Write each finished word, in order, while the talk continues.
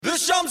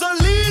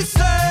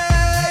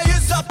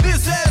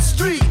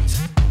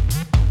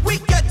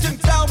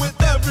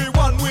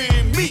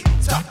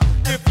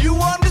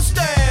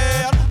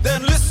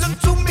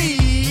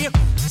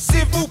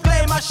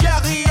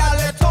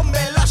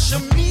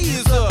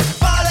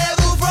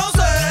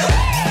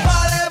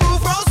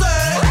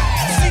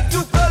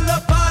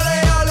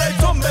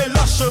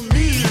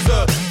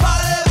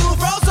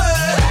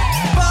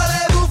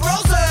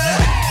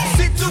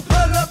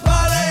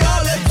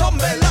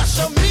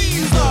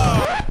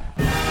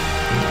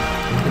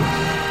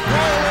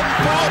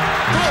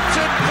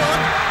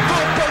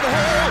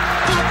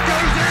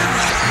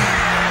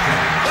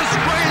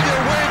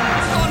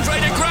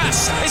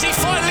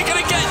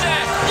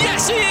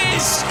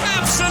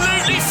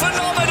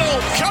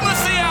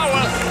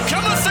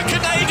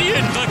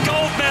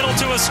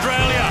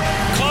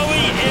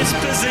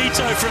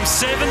Zito from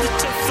 7th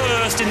to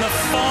 1st in the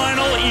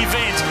final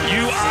event.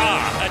 You are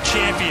a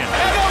champion.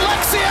 And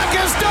Alexiak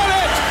has done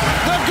it!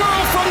 The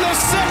girl from the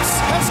 6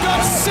 has got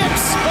 6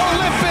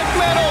 Olympic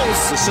medals!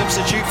 The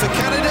substitute for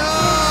Canada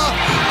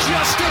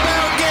just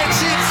about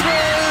gets it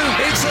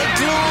through. It's a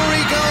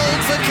glory gold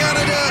for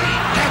Canada.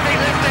 Heavy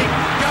lifting,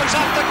 goes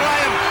up to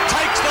Graham,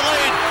 takes the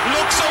lead,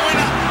 looks a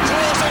winner,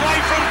 draws away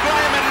from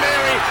Graham and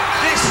Mary.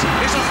 This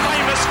is a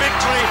famous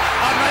victory,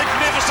 a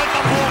magnificent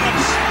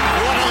performance.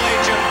 What a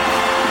legend,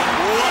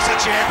 what a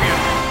champion.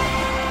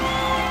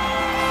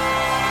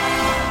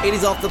 It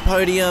is Off the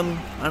Podium,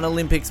 an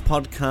Olympics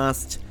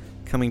podcast,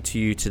 coming to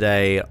you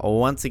today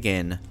once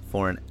again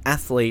for an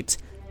athlete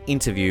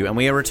interview, and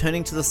we are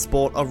returning to the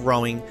sport of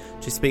rowing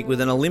to speak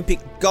with an Olympic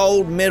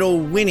gold medal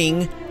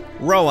winning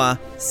rower,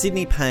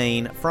 Sydney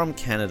Payne from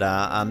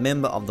Canada, a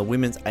member of the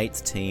women's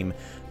 8s team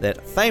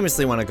that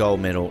famously won a gold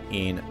medal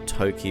in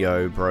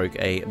Tokyo, broke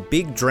a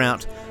big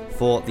drought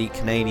for the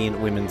Canadian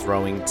women's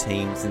rowing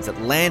team since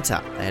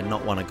Atlanta. They had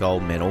not won a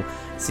gold medal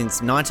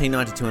since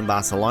 1992 in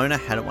Barcelona,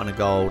 hadn't won a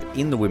gold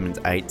in the women's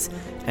 8s,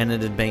 and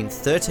it had been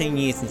 13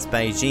 years since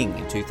Beijing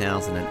in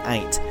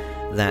 2008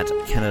 that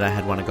Canada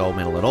had won a gold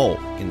medal at all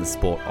in the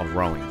sport of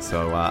rowing.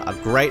 So a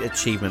great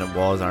achievement it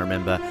was. I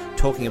remember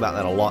talking about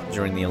that a lot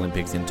during the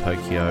Olympics in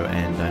Tokyo,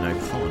 and I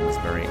know Colin was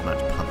very much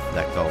pumped for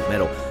that gold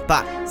medal.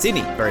 But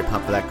Sydney, very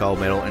pumped for that gold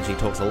medal, and she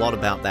talks a lot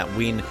about that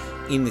win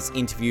in this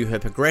interview. Her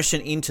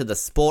progression into the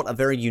sport, a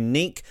very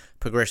unique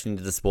progression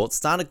into the sport,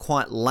 started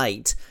quite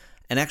late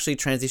and actually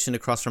transitioned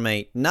across from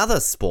another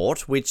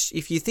sport, which,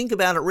 if you think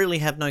about it, really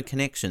have no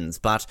connections,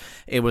 but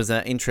it was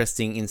an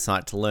interesting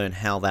insight to learn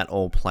how that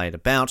all played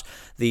about.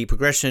 The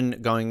progression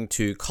going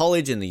to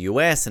college in the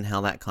US and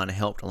how that kind of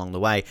helped along the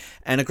way,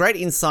 and a great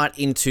insight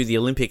into the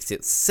Olympics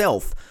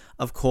itself.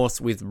 Of course,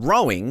 with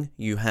rowing,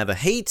 you have a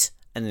heat,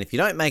 and then if you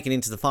don't make it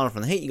into the final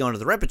from the heat, you go into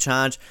the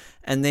repechage,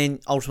 and then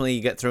ultimately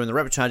you get through in the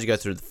repechage, you go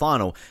through to the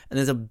final, and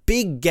there's a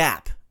big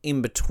gap in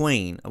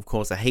between, of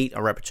course, a heat, a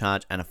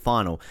repechage, and a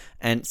final.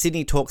 And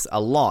Sydney talks a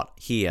lot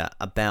here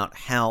about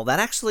how that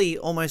actually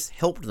almost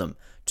helped them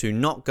to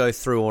not go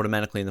through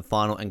automatically in the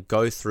final and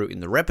go through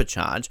in the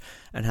repechage,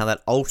 and how that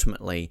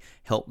ultimately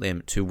helped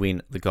them to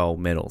win the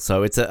gold medal.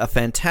 So it's a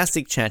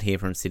fantastic chat here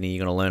from Sydney.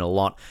 You're going to learn a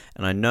lot,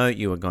 and I know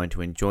you are going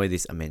to enjoy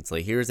this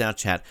immensely. Here is our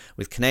chat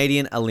with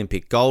Canadian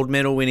Olympic gold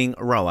medal winning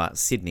rower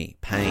Sydney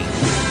Payne.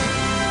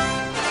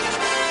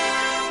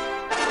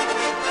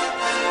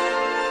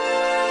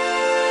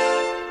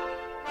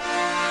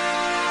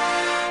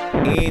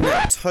 In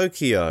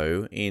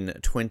Tokyo in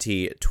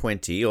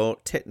 2020, or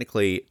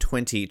technically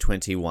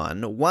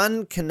 2021,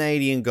 one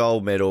Canadian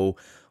gold medal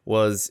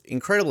was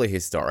incredibly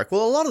historic.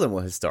 Well, a lot of them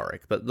were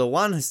historic, but the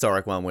one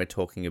historic one we're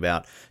talking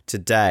about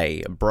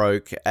today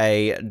broke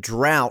a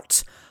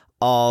drought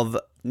of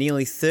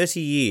nearly 30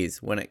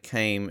 years when it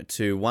came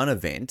to one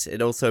event.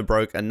 It also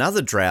broke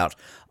another drought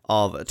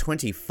of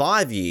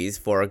 25 years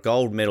for a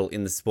gold medal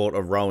in the sport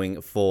of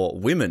rowing for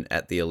women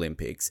at the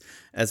Olympics,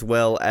 as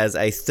well as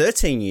a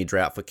 13-year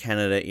drought for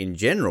Canada in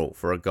general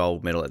for a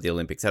gold medal at the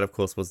Olympics. That, of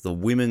course, was the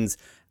women's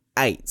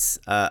 8s,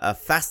 a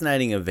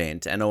fascinating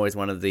event and always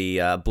one of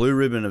the blue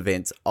ribbon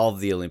events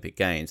of the Olympic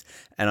Games.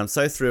 And I'm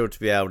so thrilled to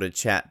be able to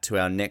chat to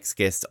our next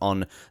guest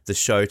on the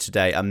show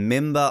today, a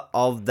member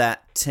of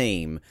that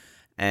team.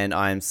 And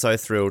I am so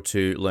thrilled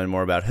to learn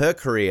more about her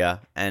career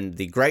and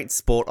the great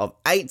sport of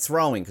 8s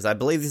rowing, because I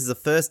believe this is the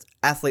first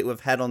athlete we've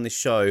had on this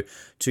show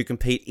to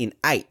compete in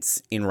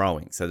 8s in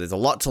rowing. So there's a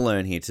lot to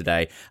learn here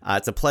today.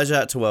 It's a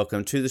pleasure to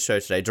welcome to the show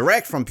today,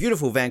 direct from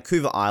beautiful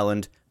Vancouver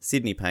Island,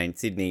 Sydney Payne.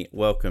 Sydney,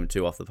 welcome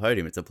to Off the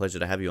Podium. It's a pleasure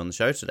to have you on the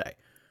show today.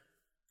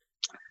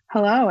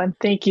 Hello, and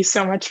thank you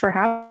so much for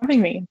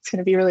having me. It's going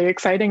to be really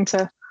exciting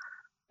to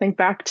think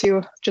back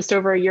to just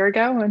over a year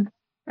ago and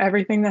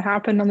everything that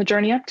happened on the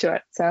journey up to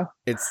it. So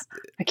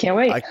I can't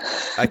wait.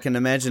 I can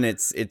imagine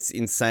it's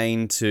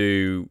insane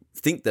to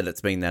think that it's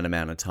been that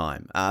amount of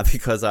time,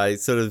 because I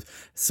sort of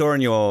saw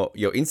on your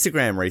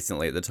Instagram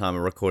recently at the time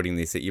of recording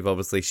this that you've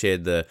obviously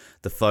shared the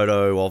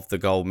photo of the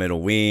gold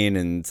medal win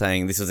and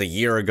saying this was a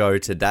year ago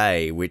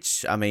today,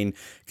 which, I mean,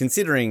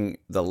 considering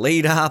the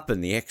lead up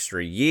and the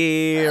extra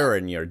year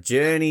and your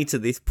journey to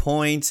this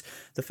point,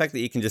 the fact that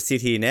you can just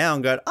sit here now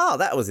and go, oh,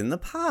 that was in the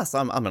past.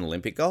 I'm an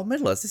Olympic gold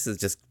medalist. This has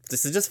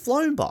just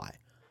flown by.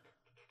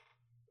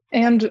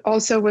 And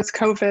also with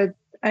COVID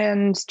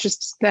and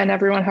just then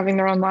everyone having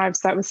their own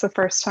lives, that was the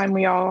first time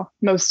we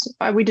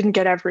didn't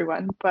get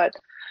everyone, but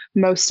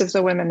most of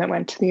the women that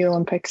went to the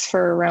Olympics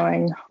for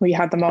rowing, we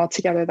had them all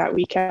together that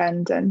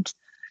weekend. And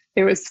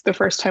it was the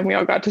first time we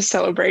all got to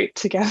celebrate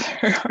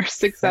together our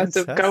success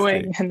of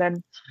going, and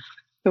then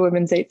the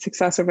women's 8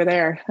 success over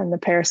there and the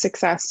pair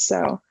success.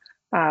 So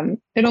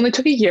it only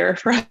took a year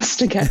for us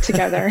to get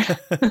together.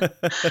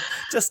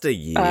 Just a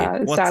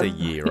year. What's a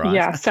year, right?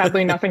 Yeah,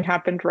 sadly, nothing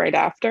happened right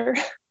after.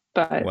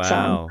 But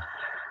wow.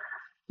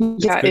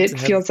 It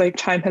feels like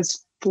time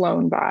has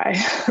flown by.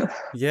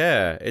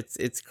 Yeah,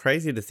 it's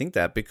crazy to think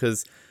that,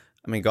 because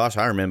I mean, gosh,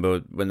 I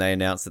remember when they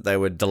announced that they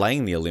were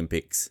delaying the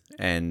Olympics.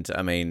 And,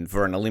 I mean,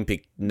 for an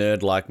Olympic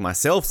nerd like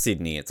myself,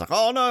 Sydney, it's like,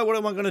 oh, no, what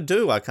am I going to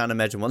do? I can't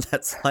imagine what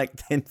that's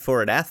like then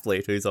for an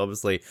athlete who's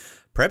obviously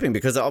prepping.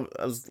 Because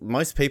as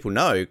most people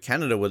know,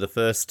 Canada were the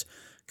first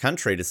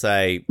country to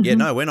say, yeah,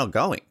 no, we're not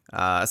going.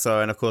 And,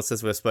 of course,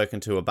 as we've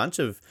spoken to a bunch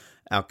of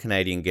our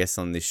Canadian guests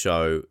on this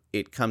show,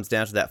 it comes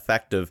down to that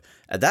fact of,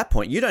 at that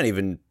point, you don't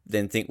even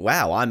then think,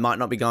 wow, I might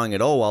not be going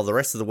at all while the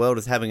rest of the world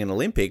is having an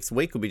Olympics.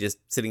 We could be just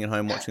sitting at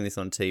home watching this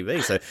on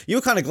TV. So you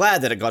were kind of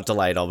glad that it got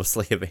delayed,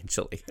 obviously,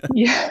 eventually.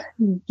 Yeah.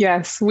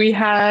 Yes, we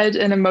had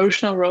an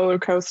emotional roller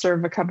coaster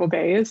of a couple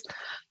days,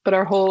 but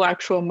our whole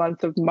actual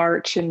month of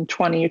March in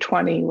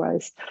 2020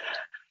 was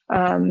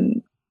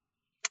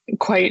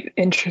quite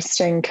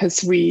interesting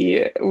because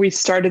we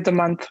started the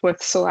month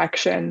with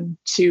selection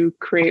to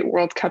create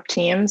World Cup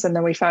teams, and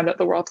then we found out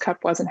the World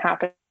Cup wasn't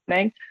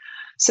happening.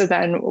 So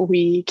then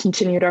we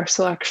continued our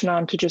selection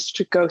on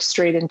to go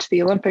straight into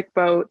the Olympic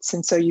boats.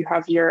 And so you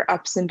have your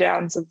ups and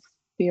downs of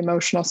the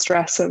emotional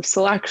stress of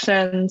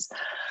selections.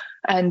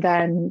 And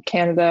then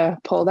Canada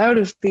pulled out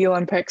of the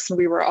Olympics, and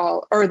then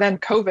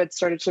COVID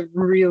started to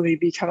really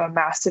become a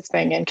massive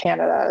thing in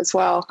Canada as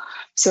well.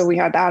 So we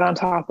had that on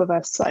top of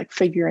us, like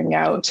figuring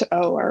out,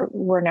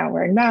 we're now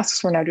wearing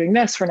masks, we're now doing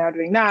this, we're now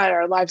doing that,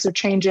 our lives are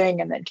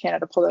changing. And then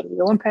Canada pulled out of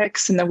the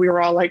Olympics, and then we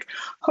were all like,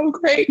 oh,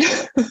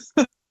 great.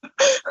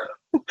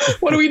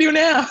 What do we do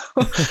now?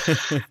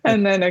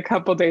 And then a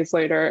couple days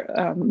later,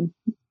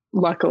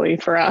 luckily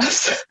for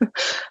us,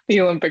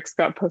 the Olympics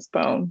got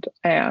postponed.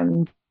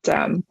 And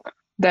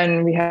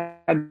then we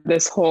had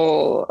this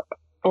whole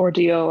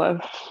ordeal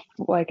of,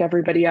 like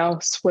everybody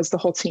else, was the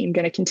whole team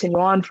going to continue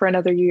on for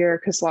another year?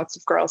 Because lots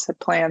of girls had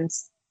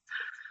plans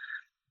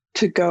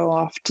to go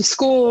off to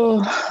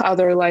school,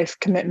 other life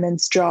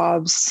commitments,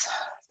 jobs,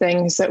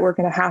 things that were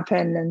going to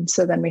happen. And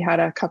so then we had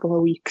a couple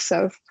of weeks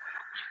of,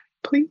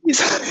 please,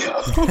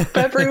 I hope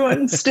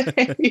everyone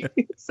stays.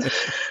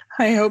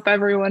 I hope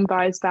everyone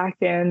buys back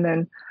in.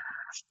 And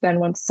then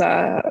once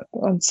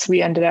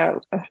we ended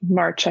out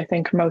March, I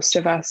think most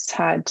of us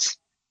had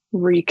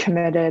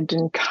recommitted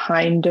and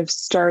kind of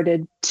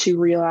started to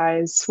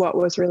realize what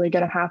was really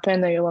going to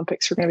happen. The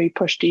Olympics were going to be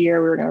pushed a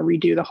year. We were going to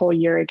redo the whole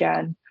year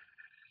again,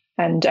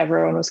 and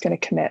everyone was going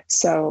to commit.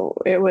 So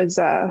it was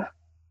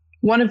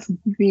one of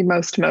the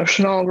most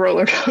emotional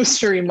roller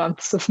coastery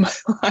months of my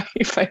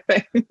life, I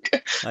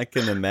think. I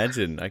can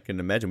imagine.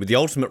 With the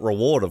ultimate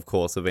reward, of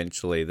course,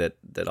 eventually that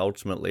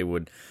ultimately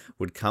would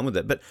come with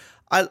it. But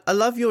I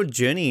love your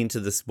journey into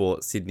the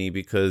sport, Sydney,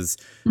 because,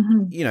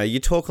 you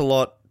talk a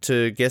lot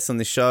to guests on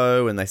the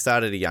show, and they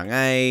start at a young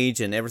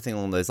age and everything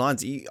along those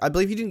lines. I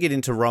believe you didn't get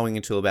into rowing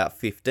until about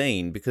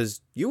 15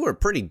 because you were a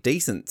pretty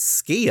decent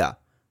skier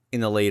in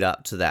the lead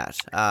up to that.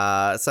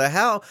 So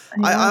how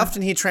I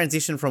often hear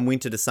transition from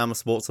winter to summer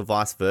sports or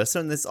vice versa,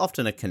 and there's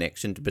often a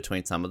connection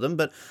between some of them,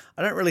 but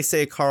I don't really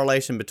see a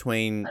correlation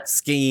between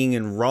skiing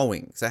and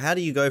rowing. So how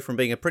do you go from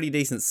being a pretty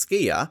decent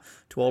skier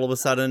to all of a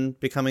sudden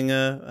becoming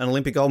an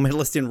Olympic gold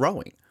medalist in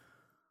rowing?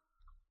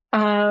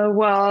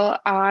 Well,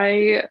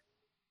 I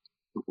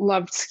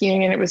loved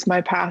skiing, and it was my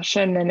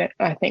passion, and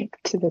I think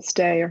to this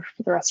day, or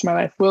for the rest of my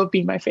life, will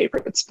be my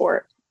favorite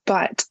sport.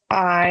 But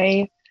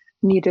I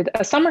needed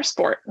a summer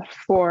sport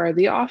for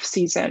the off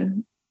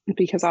season,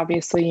 because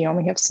obviously you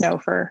only have snow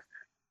for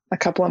a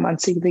couple of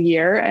months of the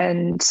year,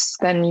 and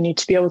then you need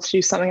to be able to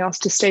do something else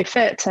to stay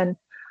fit. And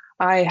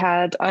I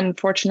had,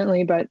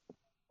 unfortunately, but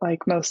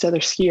like most other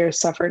skiers,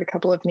 suffered a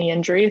couple of knee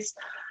injuries,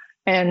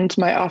 and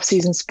my off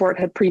season sport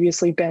had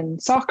previously been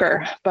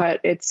soccer,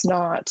 but it's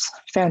not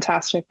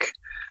fantastic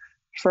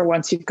for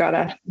once you've got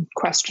a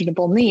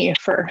questionable knee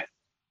for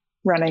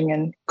running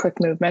and quick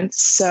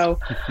movements. So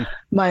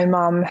my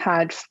mom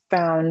had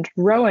found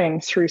rowing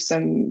through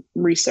some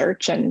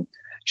research, and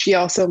she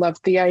also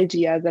loved the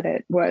idea that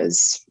it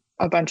was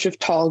a bunch of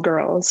tall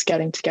girls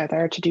getting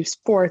together to do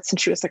sports. And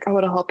she was like, oh,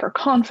 it'll help her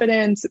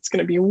confidence. It's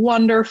going to be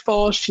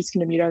wonderful. She's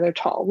going to meet other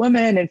tall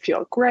women and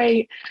feel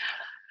great.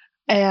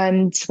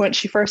 And when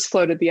she first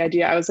floated the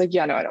idea, I was like,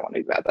 yeah, no, I don't want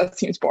to do that. That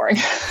seems boring.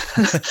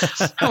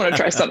 I want to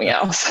try something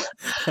else.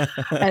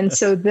 And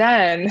so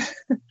then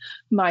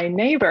my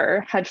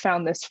neighbor had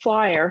found this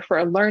flyer for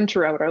a learn to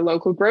row at our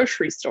local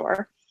grocery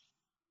store.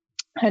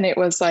 And it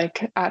was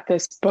like at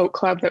this boat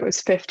club that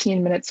was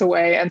 15 minutes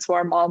away. And so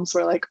our moms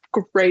were like,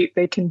 great,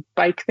 they can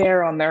bike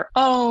there on their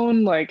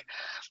own. Like,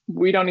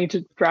 we don't need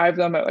to drive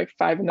them at like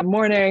 5 a.m.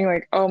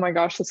 Like, oh my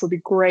gosh, this will be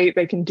great.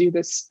 They can do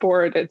this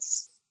sport.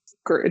 It's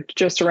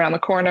just around the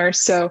corner.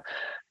 So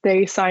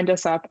they signed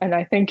us up. And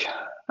I think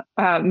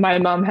my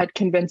mom had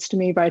convinced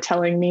me by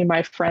telling me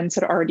my friends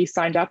had already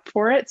signed up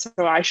for it, so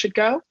I should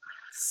go.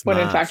 Smart.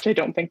 When in fact, I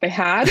don't think they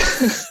had.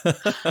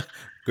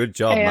 Good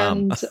job,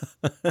 Mom.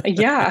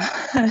 Yeah.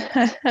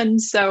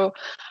 And so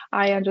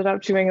I ended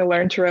up doing a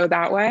learn to row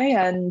that way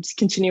and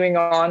continuing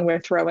on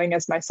with rowing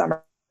as my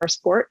summer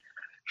sport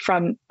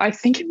from, I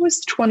think it was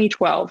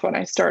 2012 when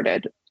I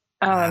started,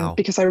 Wow.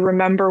 because I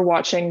remember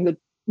watching the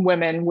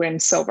women win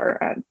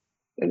silver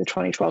the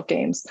 2012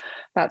 games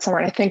that summer.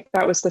 And I think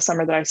that was the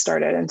summer that I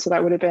started. And so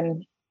that would have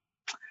been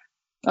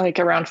like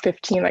around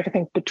 15. Like I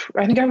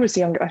think I was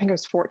younger. I think I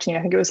was 14.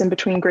 I think it was in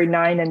between grade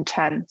 9 and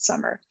 10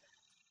 summer.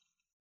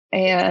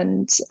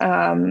 And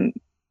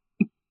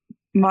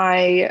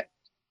my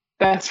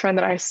best friend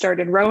that I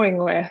started rowing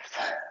with,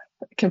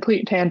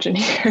 complete tangent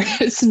here,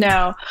 is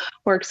now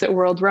works at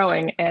World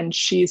Rowing, and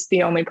she's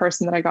the only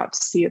person that I got to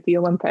see at the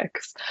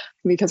Olympics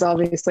because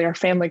obviously our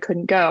family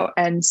couldn't go.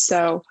 And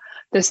so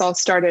this all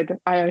started,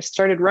 I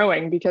started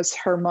rowing because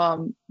her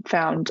mom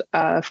found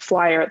a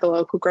flyer at the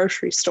local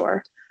grocery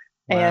store.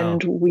 Wow.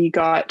 And we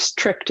got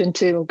tricked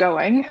into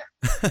going.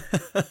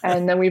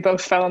 And then we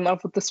both fell in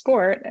love with the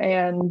sport,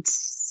 and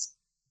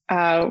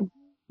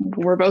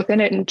we're both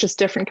in it in just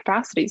different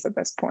capacities at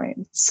this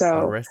point.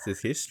 So the rest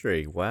is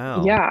history.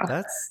 Wow.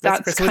 Yeah.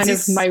 That's kind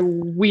of my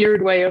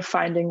weird way of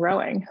finding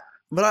rowing.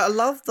 But I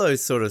love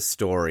those sort of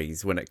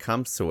stories when it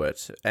comes to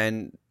it.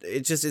 And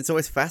it's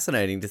always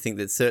fascinating to think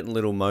that certain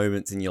little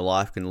moments in your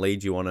life can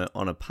lead you on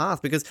a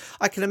path. Because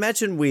I can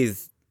imagine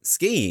with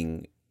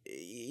skiing,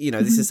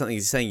 this is something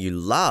you're saying you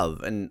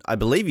love. And I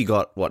believe you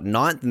got,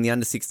 9th in the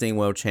under-16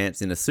 world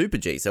champs in a Super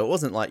G. So it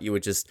wasn't like you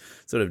were just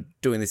sort of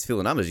doing this fill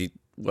of numbers. You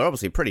were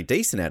obviously pretty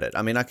decent at it.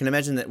 I mean, I can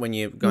imagine that when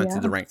you're going through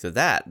the ranks of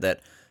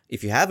that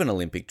if you have an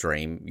Olympic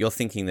dream, you're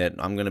thinking that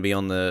I'm going to be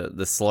on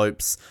the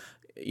slopes,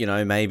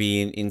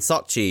 maybe in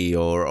Sochi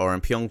or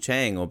in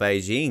Pyeongchang or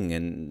Beijing,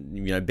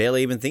 and,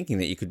 barely even thinking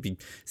that you could be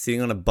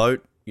sitting on a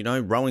boat,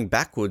 rowing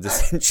backwards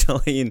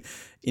essentially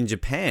in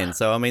Japan.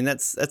 So, I mean,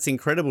 that's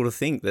incredible to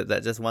think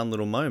that just one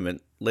little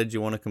moment led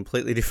you on a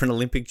completely different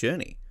Olympic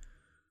journey.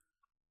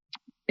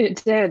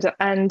 It did.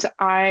 And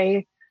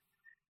I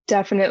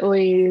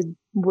definitely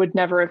would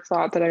never have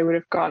thought that I would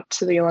have got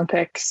to the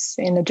Olympics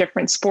in a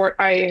different sport.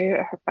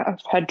 I've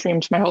had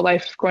dreams my whole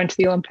life of going to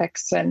the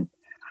Olympics, and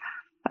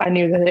I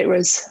knew that it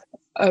was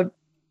a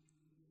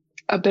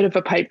bit of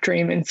a pipe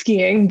dream in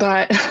skiing,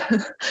 but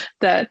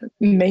that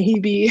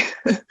maybe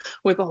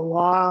with a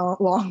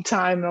long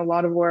time and a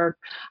lot of work,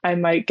 I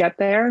might get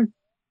there.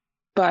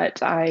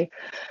 But I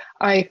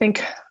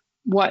think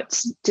what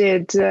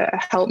did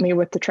help me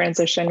with the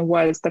transition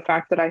was the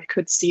fact that I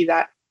could see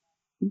that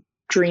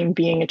dream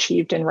being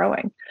achieved in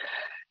rowing.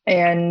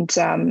 And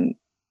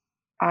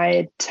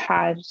I'd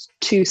had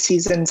 2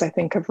 seasons, I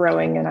think, of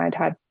rowing, and I'd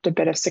had a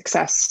bit of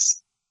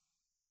success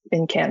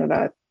in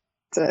Canada at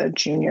the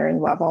junior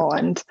level.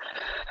 And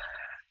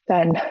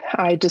then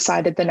I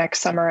decided the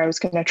next summer I was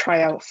going to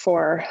try out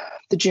for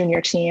the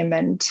junior team,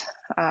 and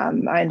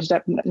I ended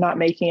up not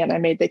making it. I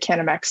made the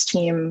Canamex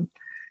team,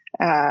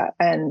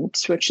 and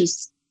which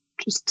is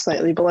just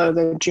slightly below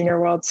the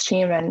junior worlds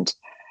team. And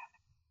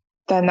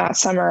then that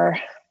summer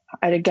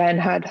I'd again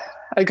had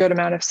a good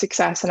amount of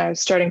success, and I was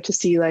starting to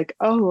see I'm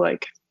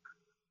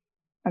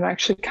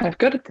actually kind of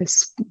good at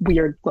this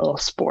weird little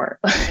sport.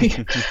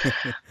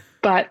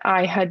 But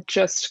I had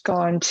just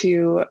gone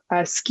to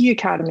a ski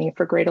academy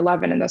for grade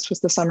 11, and this was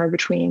the summer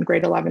between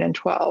grade 11 and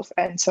 12.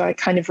 And so I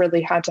kind of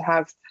really had to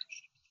have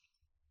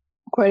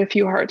quite a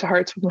few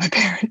heart-to-hearts with my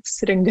parents,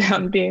 sitting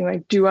down being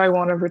like, do I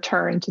want to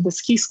return to the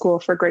ski school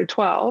for grade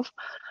 12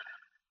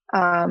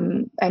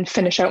 and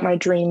finish out my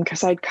dream?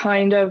 Because I'd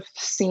kind of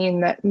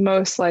seen that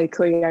most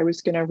likely I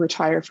was going to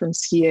retire from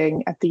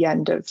skiing at the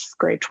end of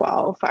grade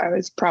 12. I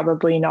was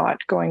probably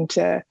not going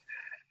to,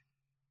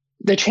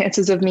 the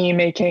chances of me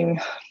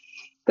making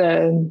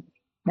the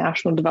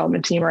national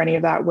development team or any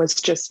of that was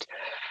just,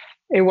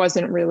 it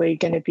wasn't really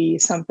going to be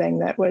something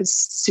that was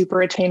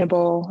super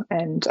attainable.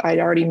 And I'd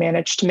already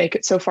managed to make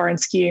it so far in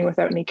skiing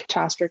without any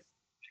catastrophic,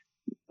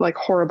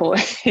 horrible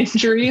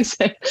injuries.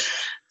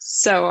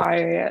 So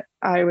I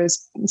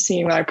was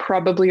seeing that I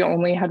probably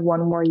only had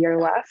 1 more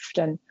year left.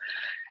 And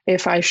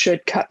if I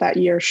should cut that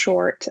year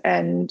short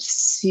and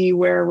see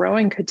where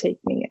rowing could take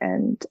me.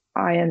 And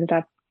I ended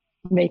up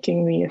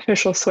making the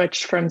official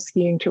switch from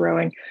skiing to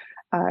rowing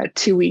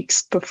 2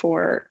 weeks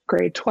before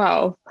grade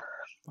 12.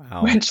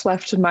 Wow. Which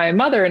left my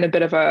mother in a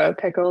bit of a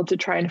pickle to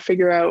try and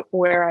figure out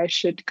where I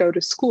should go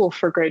to school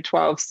for grade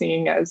 12,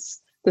 seeing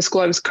as the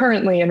school I was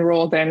currently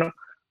enrolled in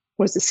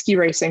was a ski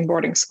racing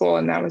boarding school,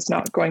 and that was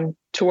not going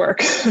to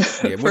work.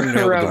 Yeah, wouldn't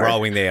help with the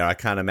rowing there. I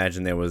can't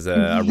imagine there was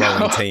a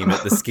rowing team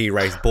at the ski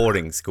race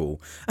boarding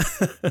school.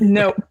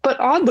 No, but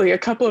oddly, a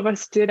couple of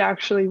us did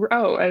actually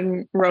row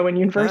in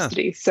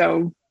university.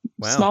 So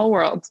small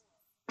world.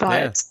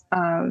 But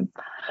I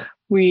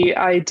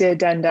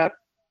did end up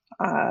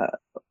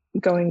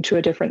going to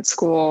a different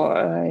school.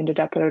 I ended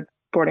up at a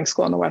boarding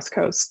school on the West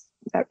Coast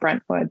at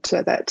Brentwood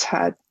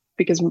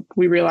because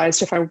we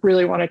realized if I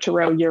really wanted to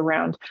row year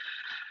round,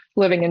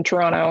 living in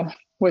Toronto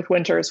with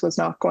winters was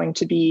not going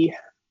to be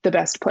the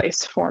best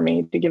place for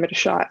me to give it a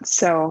shot.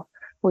 So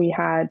I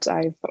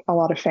have a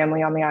lot of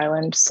family on the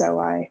island. So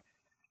I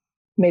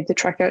made the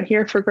trek out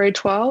here for grade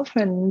 12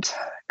 and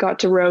got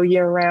to row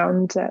year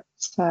round at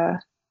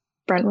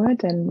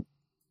Brentwood. And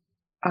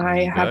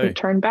I haven't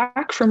turned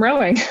back from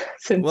rowing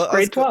since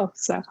grade 12.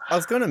 So I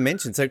was going to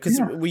mention, because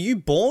were you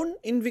born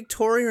in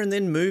Victoria and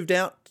then moved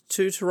out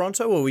to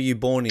Toronto, or were you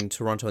born in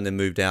Toronto and then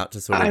moved out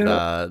to sort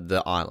of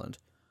the island?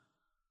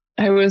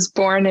 I was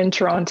born in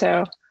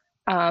Toronto,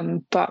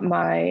 but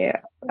my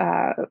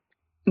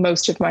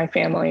most of my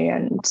family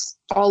and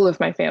all of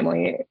my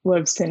family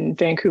lives in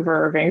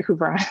Vancouver or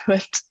Vancouver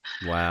Island.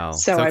 Wow.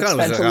 So I've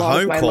spent a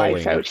lot of my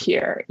life out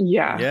here.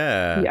 Yeah.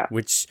 Yeah.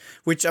 Which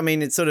I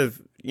mean, it's sort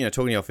of, talking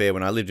to you off air,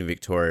 when I lived in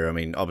Victoria, I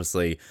mean,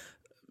 obviously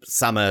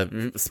summer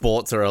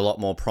sports are a lot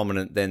more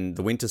prominent than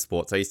the winter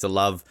sports. I used to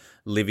love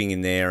living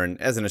in there,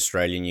 and as an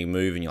Australian, you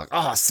move and you're like,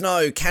 oh,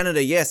 snow,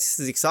 Canada, yes, this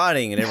is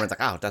exciting. And everyone's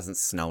like, oh, it doesn't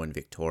snow in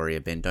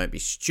Victoria, Ben, don't be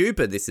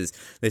stupid. This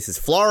is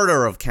Florida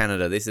of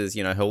Canada. This is,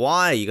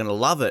 Hawaii. You're going to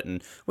love it.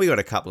 And we got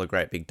a couple of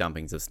great big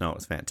dumpings of snow. It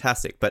was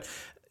fantastic. But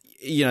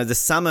the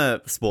summer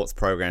sports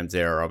programs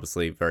there are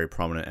obviously very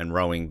prominent, and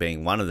rowing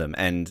being one of them.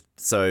 And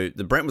so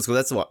the Brentwood School,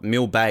 that's what,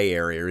 Mill Bay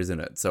area, isn't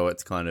it? So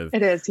it's kind of...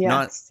 It is,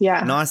 yes.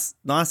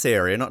 Nice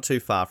area, not too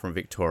far from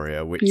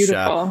Victoria, which...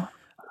 Beautiful.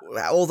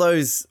 All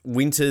those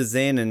winters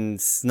then, and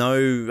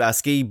snow,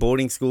 ski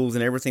boarding schools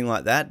and everything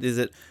like that, does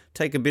it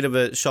take a bit of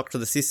a shock to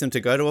the system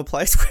to go to a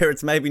place where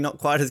it's maybe not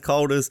quite as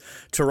cold as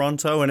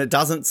Toronto and it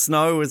doesn't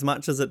snow as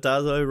much as it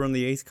does over on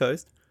the East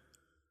Coast?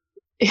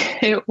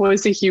 It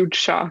was a huge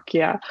shock,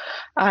 yeah.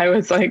 I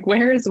was like,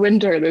 where is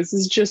winter? This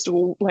is just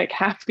like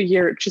half the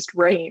year it just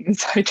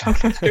rains. I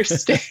don't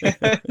understand.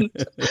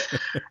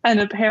 And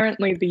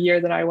apparently the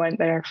year that I went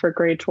there for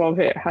grade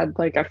 12, it had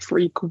like a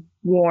freak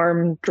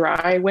warm,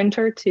 dry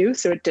winter too.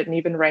 So it didn't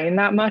even rain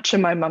that much.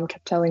 And my mom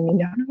kept telling me,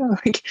 no,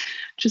 like,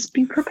 just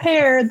be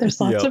prepared.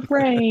 There's lots of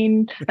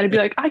rain. And I'd be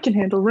like, I can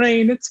handle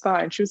rain. It's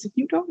fine. She was like,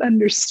 you don't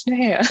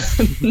understand.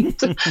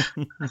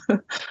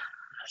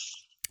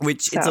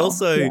 Which it's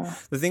also,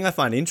 the thing I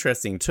find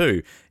interesting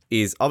too,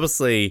 is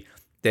obviously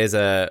there's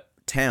a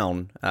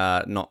town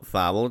not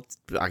far, well,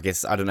 I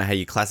guess, I don't know how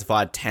you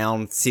classify it,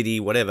 town, city,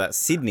 whatever,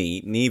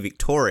 Sydney, near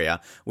Victoria,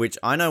 which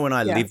I know when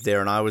I lived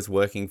there and I was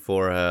working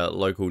for a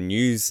local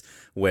news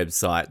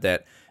website,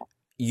 that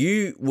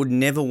you would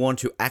never want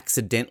to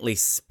accidentally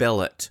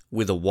spell it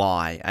with a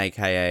Y,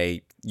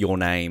 aka your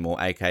name,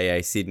 or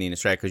aka Sydney in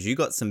Australia, because you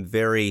got some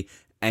very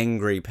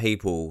angry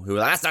people who are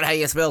like, that's not how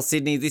you spell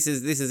Sydney, this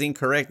is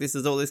incorrect, this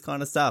is all this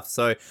kind of stuff.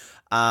 So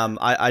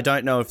I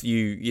don't know if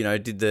you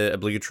did the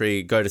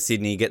obligatory go to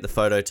Sydney, get the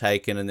photo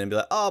taken, and then be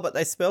like, oh, but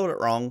they spelled it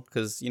wrong,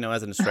 because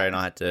as an Australian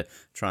I had to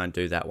try and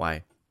do that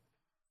way.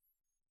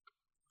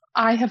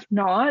 I have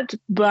not,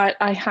 but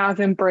I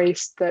have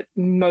embraced that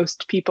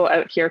most people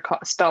out here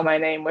spell my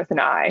name with an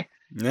I.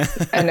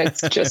 And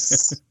it's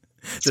just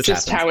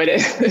how it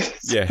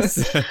is.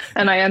 Yes.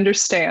 And I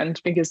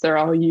understand, because they're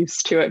all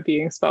used to it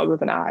being spelled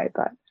with an I,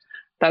 but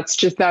I've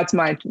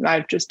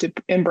just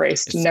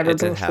embraced. Never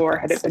before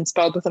had it been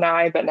spelled with an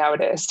I, but now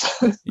it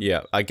is.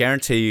 Yeah. I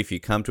guarantee you, if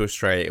you come to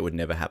Australia, it would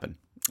never happen.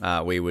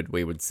 We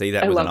would see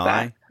that with an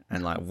I,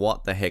 and like,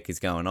 what the heck is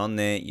going on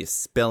there? You're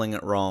spelling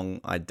it wrong.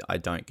 I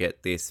don't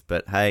get this,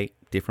 but hey,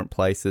 different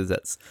places.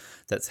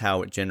 That's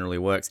how it generally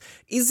works.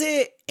 Is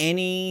there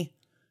any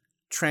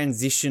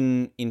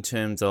transition in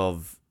terms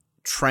of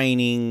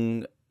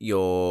training,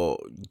 your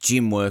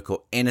gym work,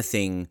 or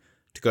anything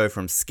to go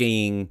from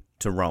skiing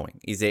to rowing?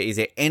 Is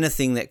there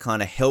anything that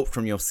kind of helped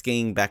from your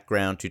skiing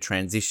background to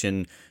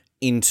transition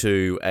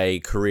into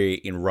a career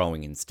in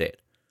rowing instead?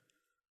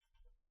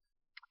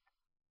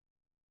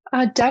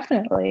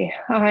 Definitely.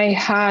 I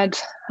had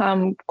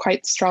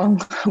quite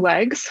strong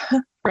legs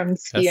from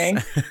skiing,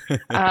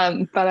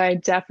 but I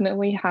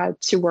definitely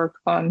had to work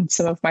on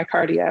some of my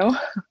cardio.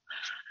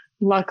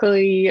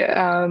 Luckily,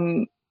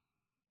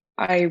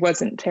 I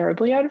wasn't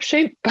terribly out of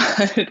shape,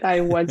 but I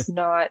was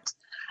not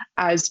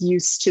as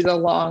used to the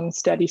long,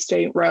 steady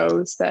state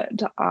rows that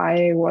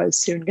I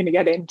was soon going to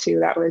get into.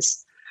 That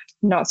was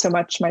not so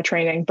much my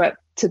training, but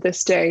to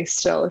this day,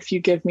 still, if you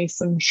give me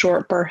some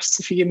short bursts,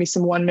 if you give me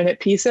some 1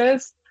 minute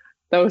pieces,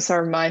 those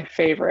are my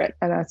favorite.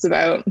 And that's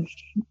about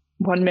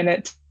 1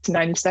 minute to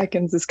 90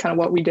 seconds is kind of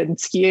what we did in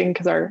skiing,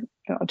 because in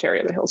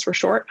Ontario, the hills were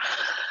short.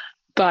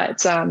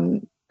 But that's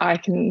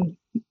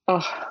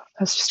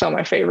just still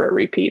my favorite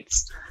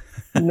repeats.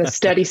 In the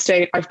steady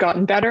state, I've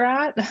gotten better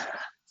at.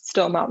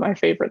 Still not my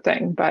favorite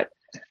thing, but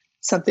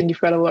something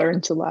you've got to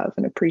learn to love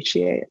and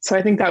appreciate. So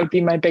I think that would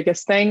be my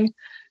biggest thing.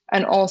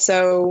 And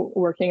also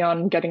working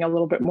on getting a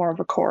little bit more of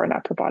a core and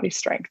upper body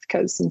strength,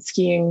 because in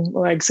skiing,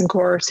 legs and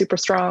core are super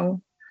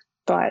strong,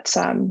 but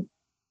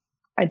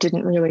I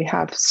didn't really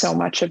have so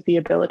much of the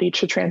ability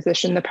to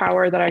transition the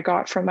power that I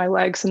got from my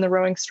legs in the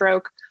rowing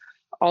stroke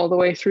all the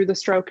way through the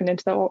stroke and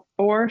into the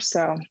oar.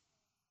 So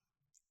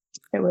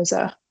it was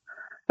a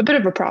bit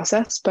of a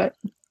process, but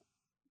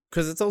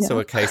because it's also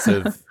a case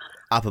of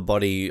upper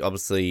body,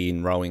 obviously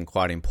in rowing,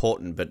 quite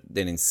important, but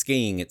then in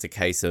skiing, it's a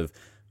case of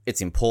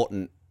it's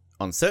important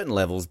on certain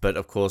levels, but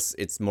of course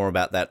it's more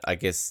about that, I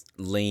guess,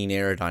 lean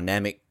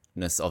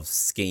aerodynamicness of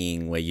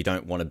skiing, where you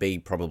don't want to be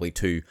probably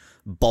too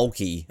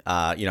bulky,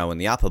 in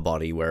the upper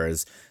body,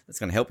 whereas it's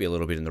going to help you a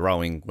little bit in the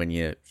rowing when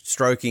you're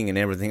stroking and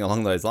everything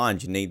along those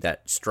lines. You need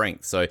that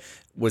strength. So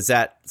was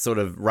that sort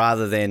of,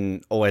 rather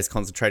than always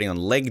concentrating on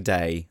leg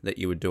day that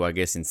you would do, I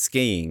guess, in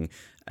skiing,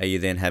 are you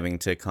then having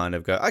to kind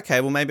of go, okay,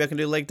 well, maybe I can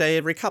do leg day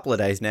every couple of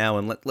days now,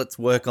 and let's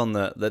work on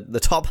the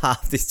top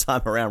half this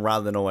time around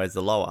rather than always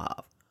the lower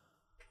half?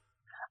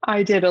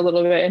 I did a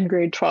little bit in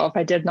grade 12.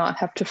 I did not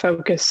have to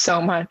focus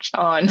so much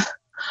on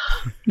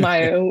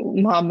my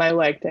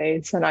leg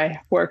days, and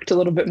I worked a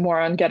little bit more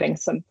on getting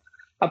some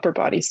upper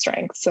body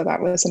strength. So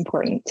that was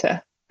important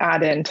to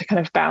add in to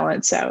kind of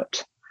balance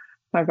out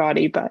my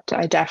body. But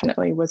I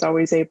definitely was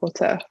always able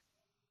to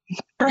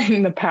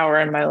bring the power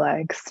in my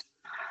legs.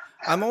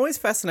 I'm always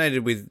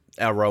fascinated with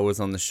our rowers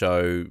on the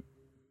show,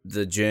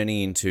 the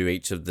journey into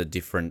each of the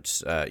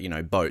different,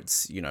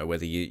 boats,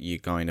 whether you're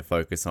going to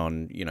focus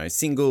on,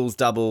 singles,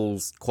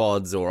 doubles,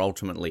 quads, or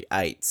ultimately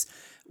eights.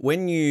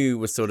 When you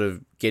were sort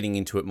of getting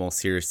into it more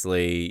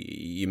seriously,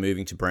 you're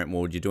moving to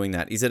Brentwood, you're doing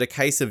that. Is it a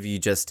case of you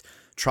just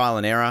trial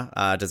and error?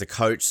 Does a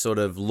coach sort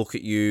of look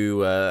at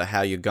you,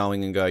 how you're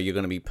going and go, you're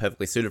going to be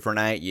perfectly suited for an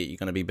eight, you're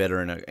going to be better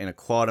in a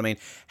quad? I mean,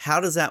 how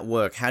does that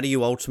work? How do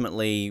you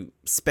ultimately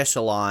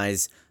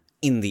specialize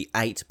in the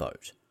eight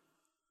boat?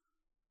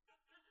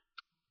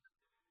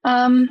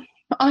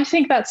 I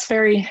think that's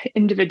very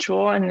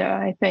individual, and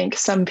I think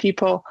some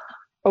people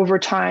over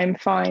time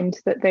find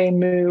that they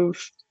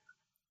move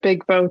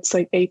big boats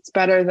like eights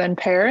better than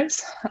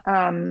pairs.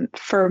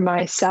 For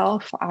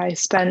myself, I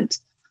spent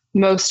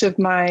most of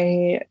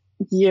my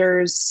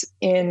years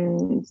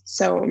in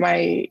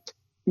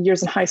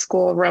high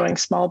school rowing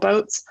small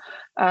boats,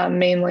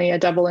 mainly a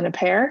double and a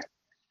pair,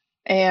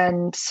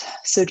 and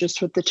so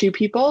just with the two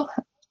people.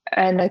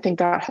 And I think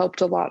that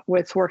helped a lot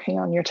with working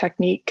on your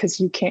technique, because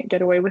you can't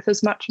get away with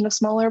as much in a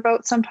smaller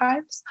boat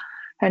sometimes.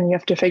 And you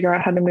have to figure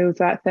out how to move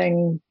that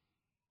thing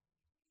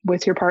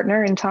with your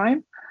partner in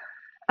time.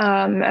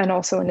 And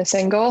also in a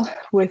single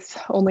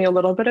with only a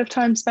little bit of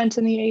time spent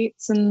in the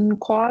eights and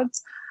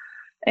quads.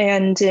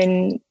 And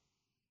in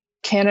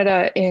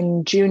Canada,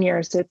 in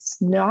juniors,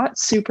 it's not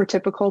super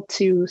typical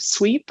to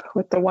sweep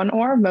with the one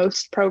oar.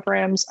 Most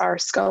programs are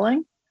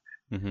sculling.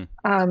 Mm-hmm.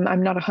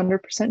 I'm not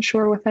 100%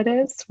 sure what that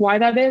is, why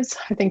that is.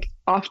 I think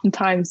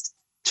oftentimes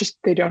just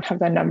they don't have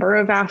the number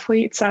of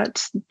athletes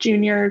at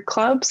junior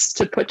clubs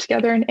to put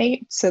together an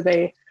eight. So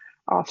they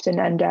often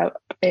end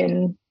up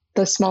in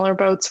the smaller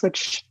boats,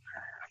 which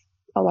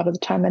a lot of the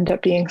time end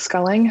up being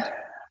sculling.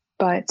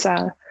 But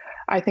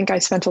I think I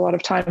spent a lot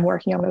of time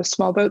working on those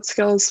small boat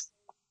skills,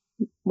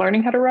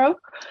 learning how to row.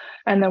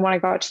 And then when I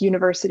got to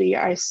university,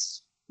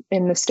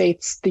 in the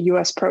States, the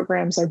US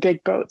programs are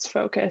big boats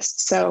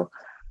focused. So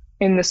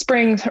in the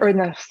spring or in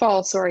the fall,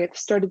 at the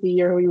start of the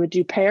year, we would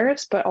do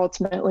pairs, but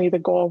ultimately the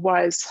goal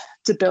was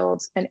to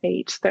build an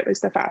eight that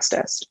was the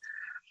fastest.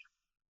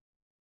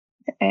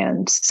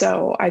 And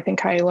so I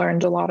think I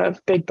learned a lot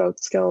of big boat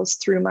skills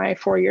through my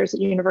 4 years at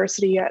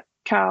university at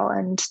Cal.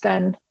 And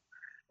then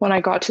when I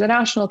got to the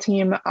national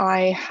team,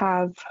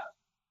 I've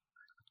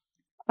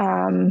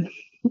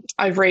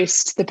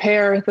raced the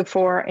pair, the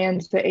four,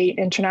 and the eight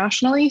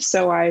internationally.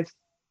 So I've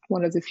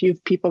one of the few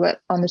people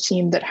that on the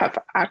team that have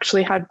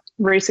actually had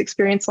race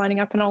experience lining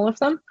up in all of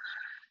them.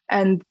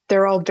 And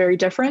they're all very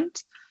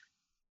different.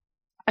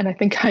 And I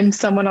think I'm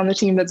someone on the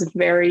team that's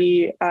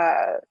very,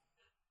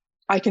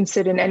 I can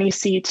sit in any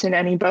seat in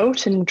any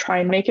boat and try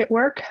and make it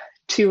work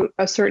to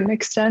a certain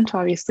extent.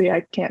 Obviously,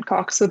 I can't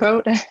cox the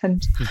boat,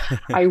 and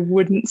I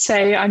wouldn't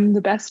say I'm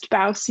the best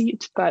bow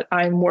seat, but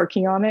I'm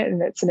working on it,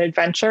 and it's an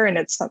adventure, and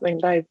it's something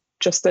that I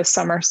just this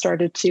summer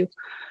started to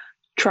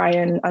try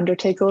and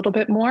undertake a little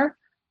bit more.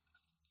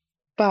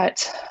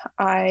 But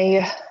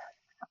I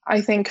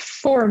think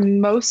for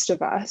most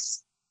of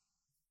us,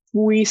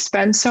 we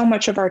spend so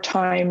much of our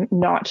time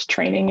not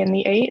training in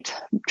the eight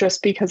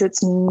just because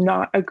it's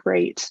not a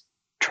great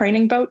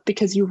training boat,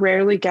 because you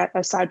rarely get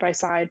a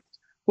side-by-side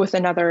with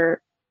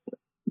another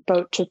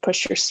boat to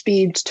push your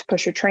speed, to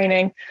push your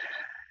training.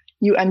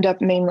 You end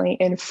up mainly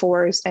in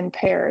fours and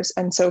pairs.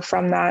 And so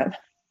from that,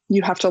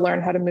 you have to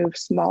learn how to move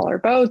smaller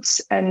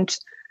boats. And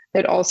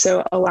it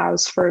also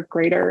allows for a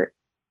greater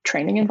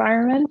training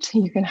environment.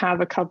 You can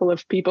have a couple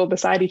of people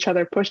beside each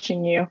other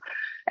pushing you,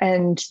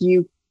 and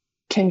you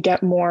can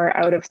get more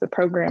out of the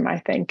program, I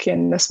think,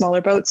 in the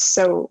smaller boats.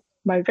 So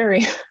my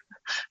very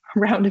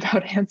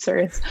roundabout answer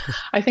is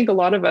I think a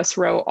lot of us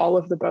row all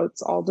of the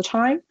boats all the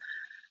time.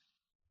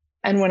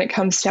 And when it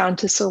comes down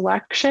to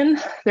selection,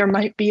 there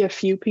might be a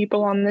few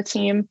people on the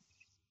team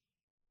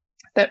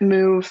that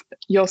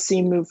you'll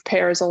see move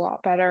pairs a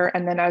lot better.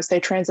 And then as they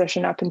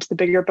transition up into the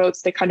bigger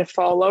boats, they kind of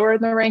fall lower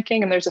in the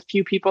ranking. And there's a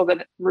few people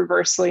that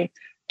reversely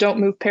don't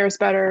move pairs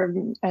better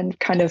and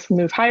kind of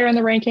move higher in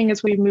the ranking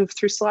as we move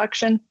through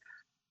selection.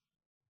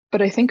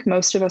 But I think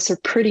most of us are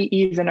pretty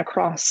even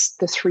across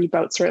the three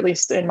boats, or at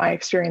least in my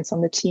experience on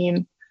the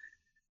team.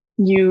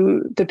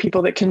 The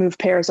people that can move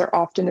pairs are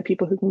often the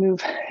people who can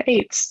move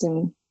eights.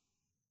 And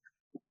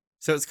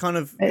so it's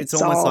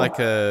almost like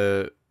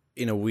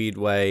in a weird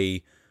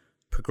way,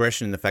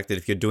 progression in the fact that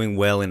if you're doing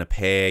well in a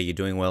pair, you're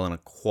doing well in a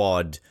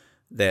quad,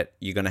 that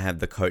you're going to have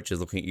the coaches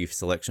looking at you for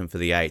selection for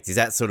the eights. Is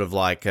that sort of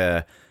like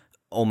a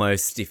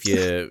almost if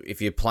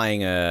you're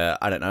playing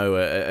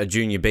a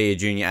junior B, a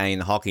junior A in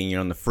the hockey, and you're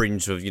on the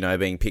fringe of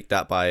being picked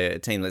up by a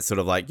team that's sort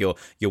of like you're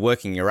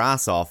working your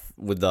ass off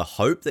with the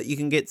hope that you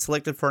can get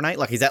selected for an 8.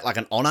 Like, is that like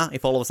an honor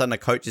if all of a sudden a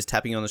coach is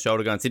tapping you on the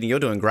shoulder going, Sydney, you're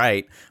doing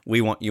great, we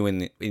want you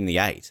in the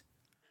 8?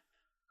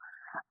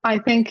 I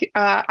think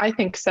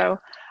so.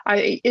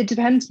 It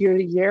depends year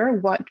to year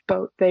what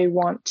boat they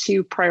want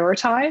to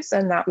prioritize,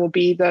 and that will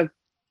be the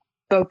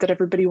boat that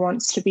everybody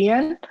wants to be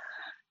in.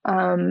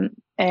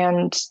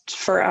 And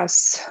for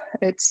us,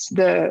 it's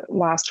the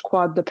last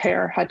quad. The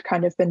pair had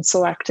kind of been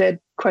selected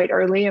quite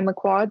early in the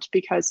quad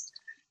because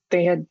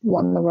they had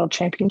won the world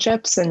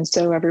championships. And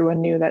so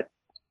everyone knew that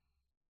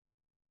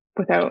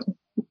without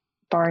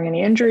barring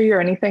any injury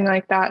or anything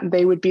like that,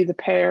 they would be the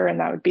pair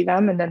and that would be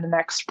them. And then the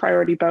next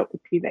priority boat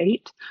would be the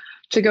 8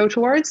 to go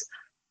towards.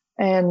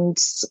 And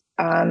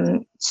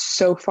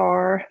so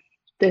far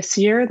this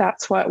year,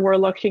 that's what we're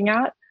looking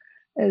at,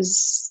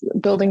 is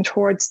building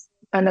towards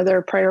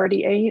another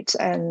priority 8,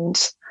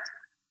 and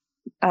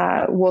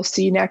we'll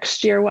see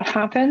next year what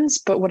happens.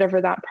 But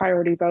whatever that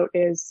priority boat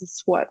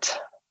is what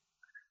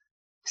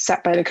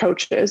set by the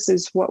coaches,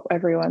 is what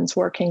everyone's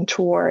working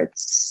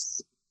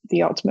towards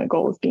the ultimate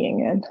goal of being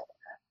in.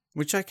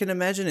 Which I can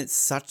imagine it's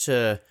such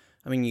a,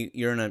 I mean,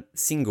 you're in a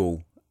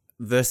single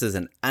versus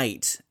an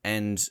 8,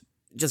 and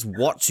just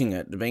watching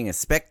it, being a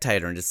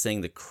spectator and just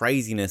seeing the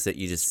craziness that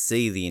you just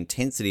see, the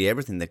intensity,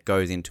 everything that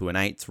goes into an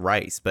 8's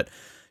race. But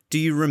do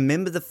you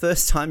remember the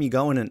first time you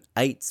go in an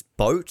 8's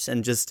boat,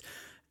 and just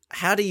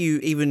how do you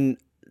even,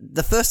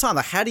 the first time,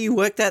 like, how do you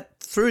work that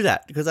through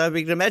that? Because I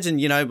can imagine,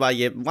 by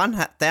your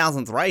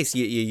 1,000th race,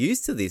 you're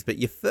used to this, but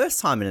your first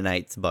time in an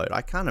 8's boat,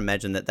 I can't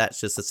imagine that that's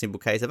just a simple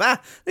case of,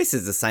 this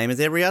is the same as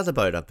every other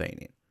boat I've been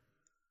in.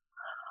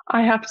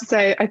 I have to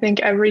say, I think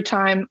every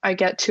time I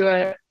get to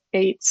a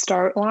 8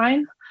 start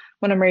line,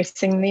 when I'm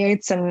racing the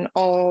 8s and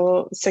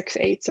all 6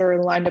 8s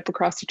are lined up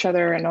across each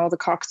other and all the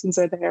coxswains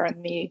are there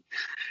and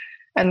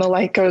the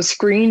light goes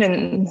green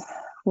and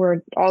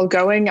we're all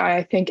going,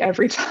 I think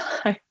every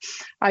time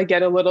I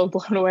get a little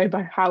blown away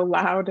by how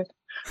loud and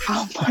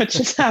how much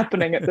is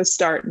happening at the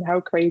start and how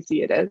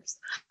crazy it is.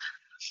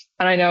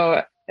 And I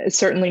know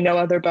certainly no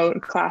other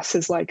boat class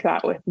is like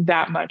that, with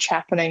that much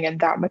happening and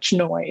that much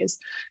noise,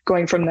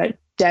 going from that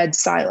dead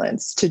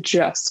silence to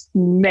just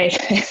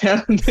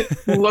mayhem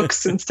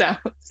looks and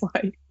sounds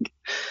like.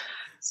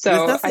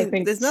 So I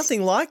think there's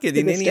nothing like it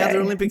in any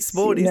other Olympic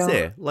sport, is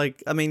there?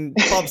 Like, I mean,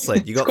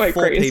 bobsled, you got 4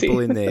 crazy. people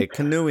in there,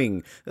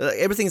 canoeing,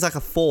 everything's like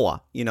a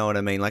 4, you know what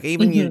I mean? Like,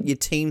 even your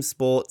team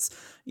sports,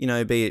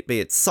 be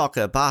it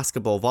soccer,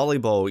 basketball,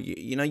 volleyball,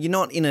 you're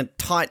not in a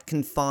tight,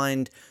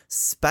 confined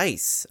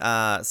space.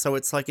 So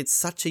it's like, it's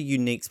such a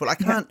unique sport. I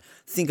can't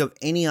think of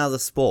any other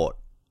sport,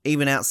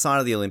 even outside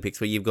of the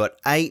Olympics, where you've got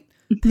 8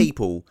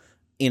 people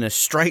in a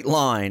straight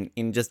line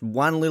in just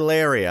one little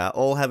area,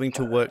 all having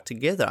to work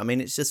together. I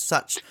mean, it's just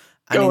such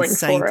an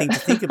insane thing to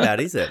think about,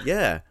 is it?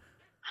 Yeah.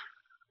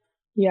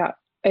 Yeah.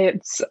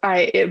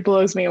 It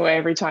blows me away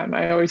every time.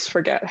 I always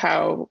forget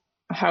how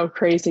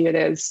crazy it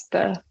is.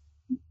 The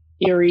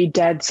eerie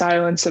dead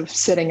silence of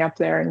sitting up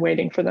there and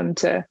waiting for them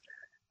to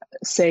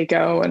say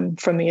go.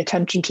 And from the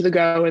attention to the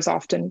go is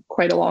often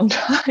quite a long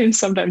time.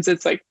 Sometimes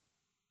it's like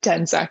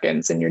 10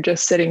 seconds and you're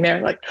just sitting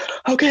there like,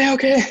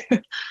 okay,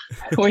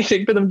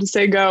 waiting for them to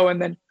say go,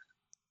 and then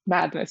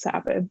madness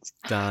happens.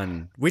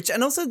 Done.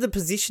 And also the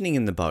positioning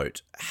in the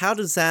boat, how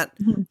does that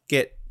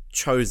get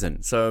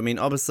chosen? So, I mean,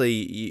 obviously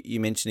you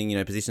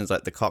mentioning, positions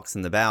like the cox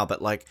and the bow,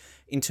 but like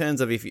in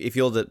terms of if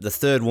you're the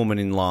 3rd woman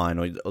in line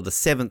or the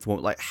 7th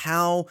woman, like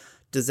how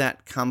does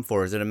that come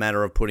for? Is it a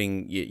matter of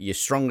putting your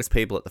strongest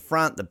people at the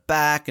front, the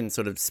back, and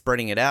sort of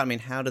spreading it out? I mean,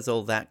 how does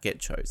all that get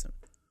chosen?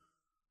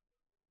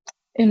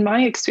 In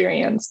my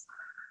experience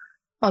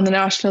on the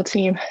national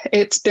team,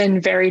 it's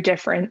been very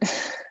different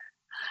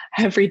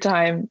every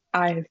time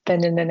I've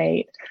been in an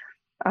 8.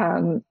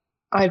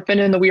 I've been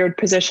in the weird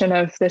position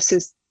of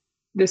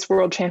this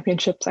World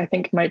Championships, I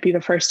think, might be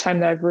the first time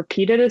that I've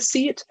repeated a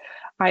seat.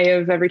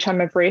 Every time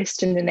I've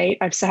raced in an 8,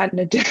 I've sat in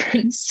a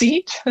different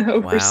seat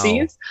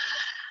overseas. Wow.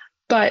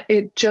 But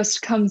it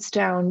just comes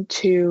down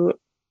to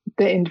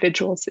the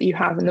individuals that you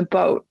have in the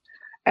boat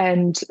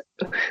and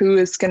who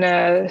is going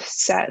to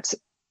set.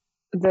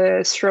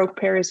 The stroke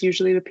pair is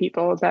usually the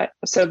people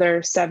so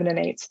they're 7 and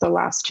 8, so the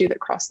last 2 that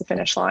cross the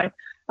finish line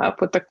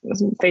up with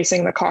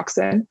facing the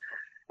coxswain.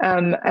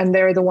 And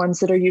they're the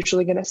ones that are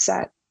usually going to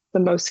set the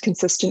most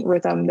consistent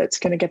rhythm that's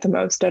going to get the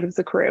most out of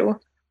the crew.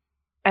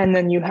 And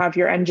then you have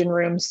your engine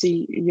room, so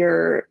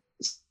your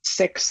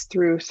 6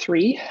 through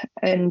 3,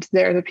 and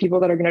they're the people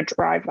that are going to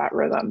drive that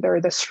rhythm.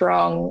 They're the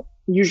strong,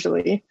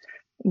 usually,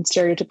 and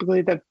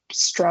stereotypically the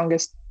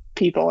strongest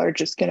people are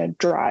just going to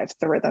drive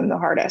the rhythm the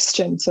hardest.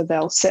 And so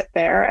they'll sit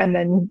there. And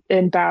then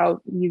in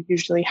bow, you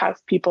usually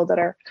have people that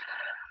are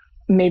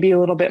maybe a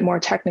little bit more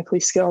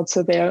technically skilled.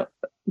 So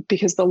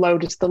because the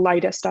load is the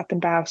lightest up in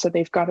bow, so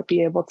they've got to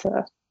be able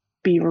to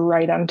be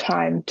right on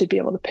time to be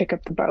able to pick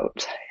up the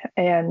boat.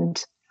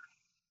 And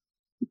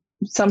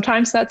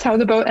sometimes that's how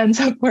the boat ends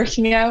up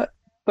working out.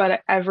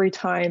 But every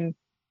time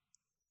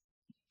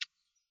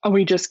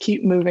we just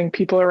keep moving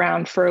people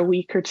around for a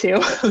week or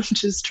two,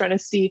 just trying to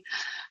see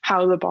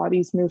how the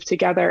bodies move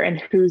together and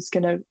who's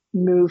going to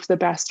move the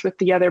best with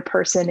the other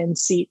person in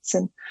seats.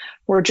 And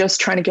we're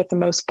just trying to get the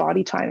most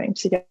body timing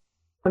to get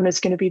them is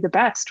going to be the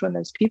best when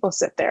those people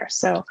sit there.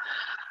 So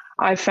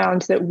I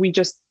found that we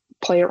just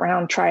play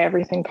around, try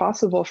everything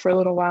possible for a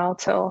little while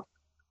till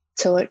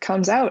it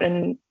comes out.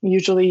 And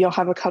usually you'll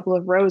have a couple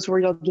of rows where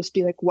you'll just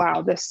be like,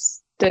 wow,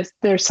 this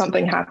there's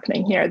something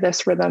happening here.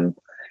 This rhythm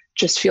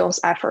just feels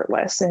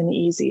effortless and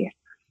easy.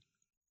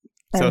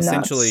 So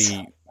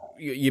essentially,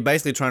 you're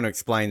basically trying to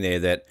explain there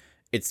that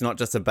it's not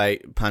just a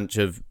bunch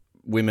of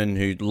women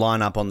who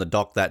line up on the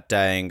dock that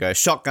day and go,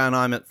 shotgun,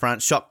 I'm at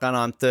front, shotgun,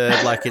 I'm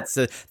third. Like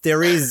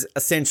there is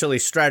essentially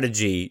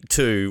strategy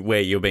to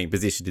where you're being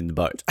positioned in the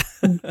boat.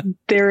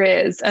 There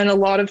is. And a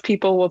lot of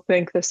people will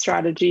think the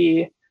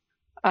strategy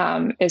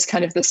is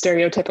kind of the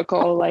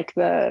stereotypical, like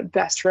the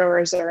best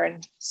rowers are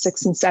in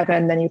 6 and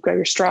 7, then you've got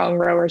your strong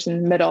rowers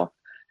in the middle,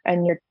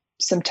 and you're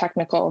some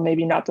technical,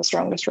 maybe not the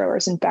strongest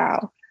rowers in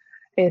bow,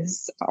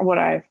 is what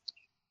I've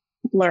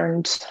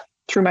learned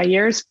through my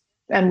years.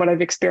 And what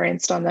I've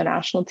experienced on the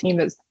national team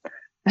is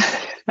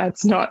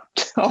that's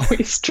not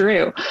always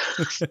true.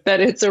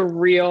 That it's a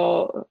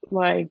real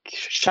like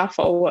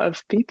shuffle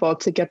of people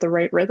to get the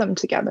right rhythm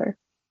together.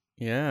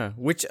 Yeah,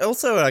 which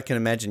also I can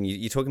imagine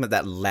you're talking about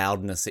that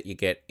loudness that you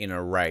get in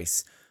a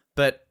race.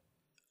 But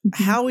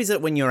how is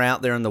it when you're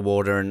out there in the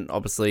water and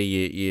obviously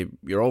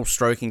you're all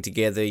stroking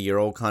together, you're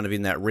all kind of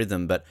in that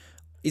rhythm, but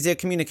is there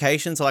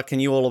communication? So like, can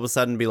you all of a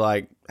sudden be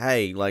like,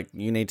 hey, like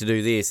you need to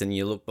do this, and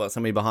you look like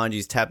somebody behind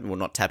you's tapping, well,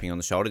 not tapping on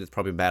the shoulder. That's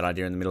probably a bad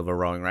idea in the middle of a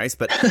rowing race,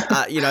 but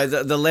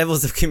the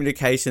levels of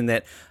communication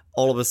that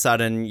all of a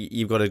sudden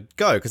you've got to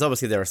go, because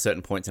obviously there are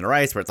certain points in a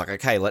race where it's like,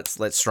 okay,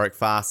 let's stroke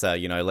faster,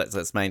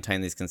 let's maintain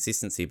this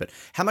consistency. But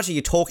how much are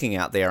you talking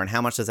out there, and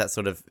how much does that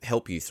sort of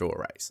help you through a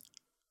race?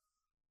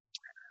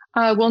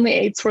 Well, in the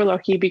eights, we're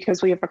lucky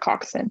because we have a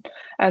coxswain.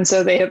 And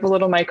so they have a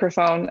little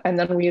microphone, and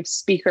then we have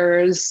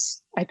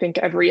speakers, I think,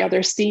 every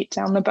other seat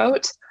down the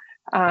boat.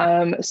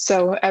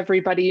 So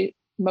everybody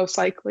most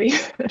likely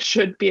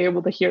should be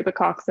able to hear the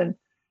coxswain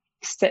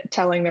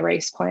telling the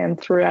race plan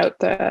throughout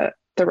the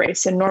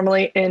race. And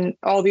normally in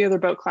all the other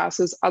boat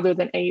classes, other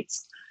than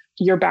eights,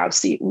 your bow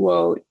seat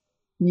will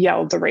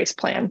yell the race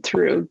plan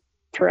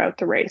throughout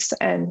the race.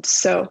 And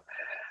so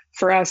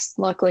for us,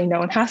 luckily, no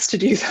one has to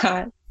do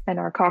that. And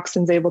our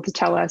coxswain's able to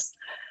tell us.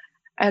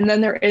 And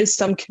then there is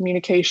some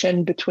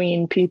communication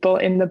between people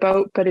in the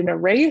boat, but in a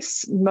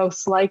race,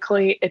 most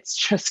likely it's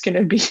just going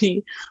to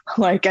be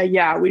like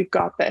yeah, we've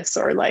got this,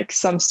 or like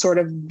some sort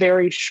of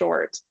very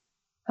short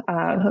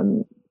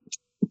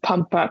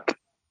pump up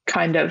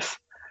kind of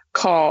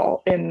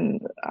call.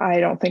 And I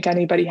don't think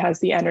anybody has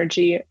the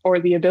energy or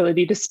the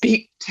ability to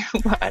speak too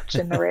much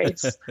in the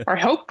race, or I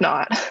hope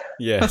not.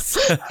 Yes.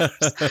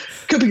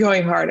 Could be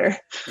going harder.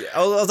 Yeah,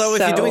 although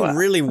if you're doing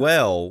really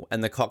well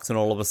and the coxswain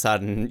all of a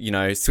sudden,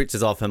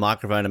 switches off her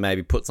microphone and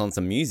maybe puts on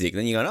some music,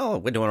 then you go, oh,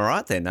 we're doing all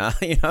right then. I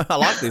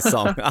like this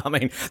song. I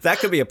mean, that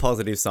could be a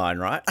positive sign,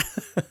 right?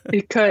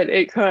 It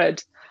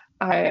could.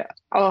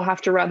 I'll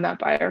have to run that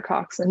by our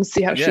coxswain and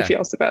see how she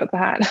feels about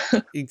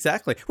that.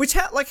 Exactly.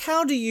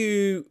 How do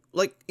you,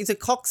 is a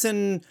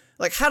coxswain,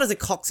 how does a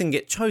coxswain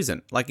get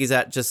chosen? Is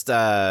that just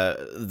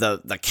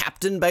the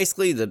captain,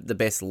 basically, the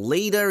best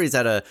leader? Is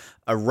that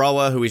a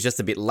rower who is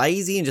just a bit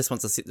lazy and just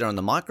wants to sit there on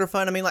the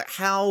microphone? I mean,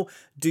 how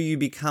do you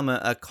become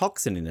a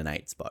coxswain in an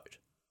eights boat?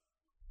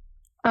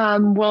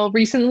 Well,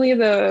 recently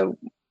the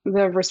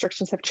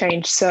restrictions have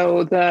changed.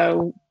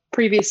 So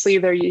previously,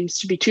 there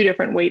used to be 2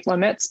 different weight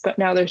limits, but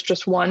now there's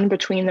just one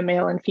between the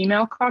male and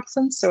female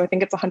coxswains. So I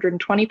think it's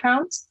 120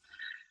 pounds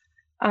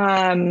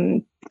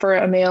for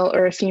a male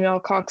or a female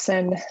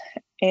coxswain,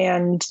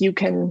 and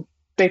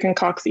they can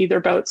cox either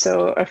boat.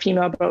 So a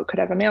female boat could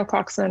have a male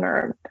coxswain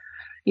or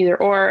either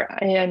or,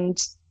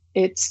 and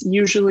it's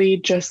usually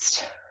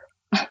just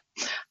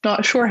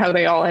not sure how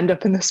they all end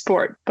up in the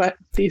sport, but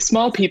these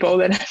small people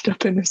that end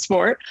up in the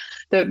sport,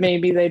 that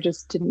maybe they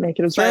just didn't make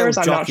it as rowers,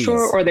 I'm not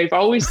sure, or they've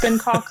always been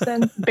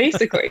coxswains.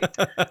 Basically,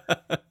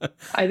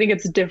 I think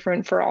it's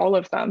different for all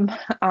of them.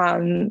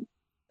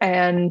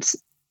 And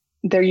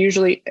they're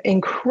usually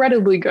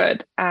incredibly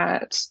good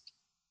at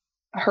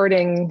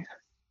herding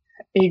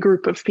a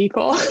group of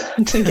people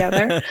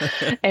together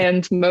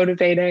and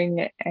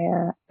motivating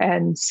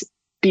and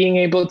being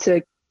able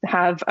to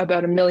have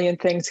about 1 million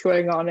things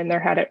going on in their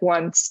head at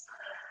once.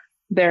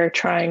 They're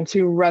trying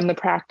to run the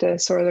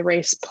practice or the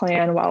race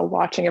plan while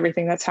watching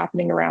everything that's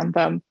happening around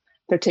them.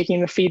 They're taking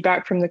the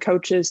feedback from the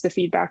coaches, the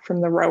feedback from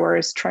the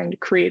rowers, trying to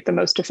create the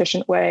most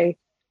efficient way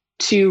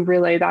to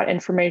relay that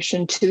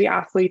information to the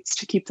athletes,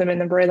 to keep them in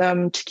the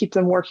rhythm, to keep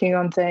them working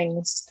on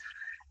things.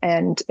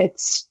 And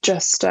it's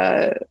just,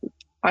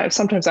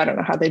 sometimes I don't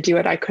know how they do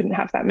it. I couldn't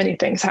have that many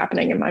things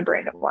happening in my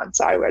brain at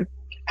once. I would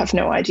have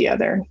no idea.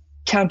 They're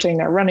counting,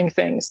 they're running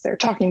things, they're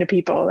talking to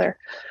people,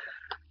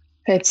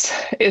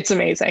 it's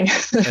amazing.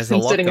 There's a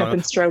lot sitting going up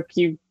in stroke,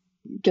 you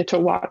get to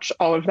watch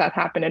all of that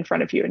happen in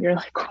front of you, and you're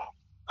like,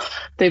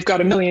 they've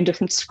got a million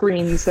different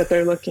screens that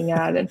they're looking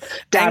at and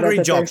data Angry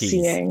that jockeys.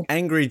 they're seeing.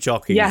 Angry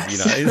jockeys,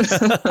 Yes.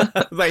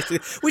 Basically.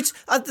 Which,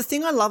 the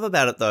thing I love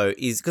about it, though,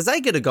 is because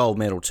they get a gold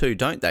medal too,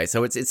 don't they?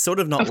 So it's sort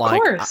of not Of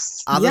like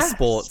course. other Yes.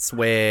 sports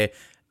where,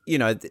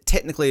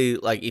 technically,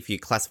 like if you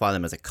classify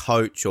them as a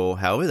coach or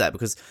however that,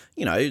 because,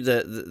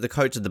 the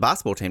coach of the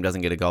basketball team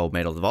doesn't get a gold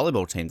medal, the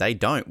volleyball team, they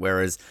don't.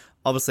 Whereas,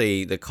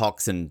 obviously, the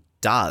coxswain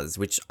does,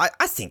 which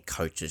I think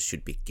coaches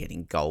should be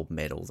getting gold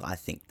medals. I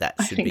think that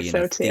should be in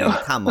a thing.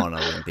 Come on,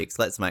 Olympics,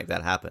 let's make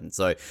that happen.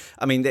 So,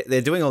 I mean,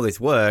 they're doing all this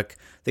work.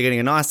 They're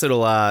getting a nice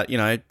little,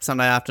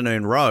 Sunday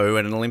afternoon row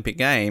at an Olympic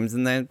Games,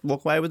 and they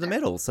walk away with the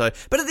medal. So,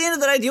 but at the end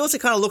of the day, do you also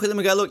kind of look at them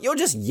and go, look, you're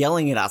just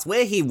yelling at us.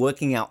 We're here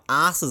working our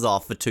asses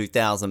off for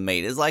 2,000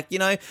 meters. Like,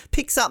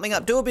 pick something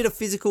up, do a bit of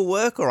physical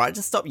work. All right,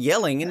 just stop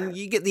yelling, and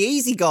you get the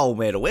easy gold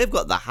medal. We've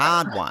got the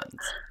hard ones.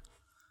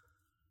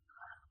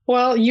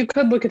 Well, you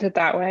could look at it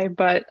that way,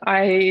 but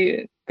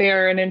they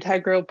are an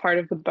integral part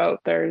of the boat.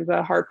 They're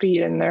the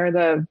heartbeat, and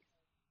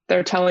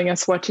they're telling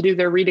us what to do.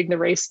 They're reading the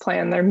race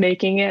plan. They're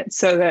making it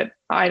so that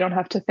I don't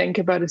have to think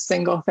about a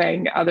single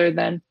thing other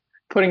than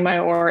putting my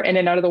oar in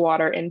and out of the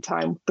water in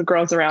time. The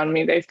girls around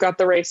me, they've got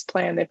the race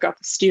plan, they've got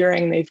the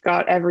steering, they've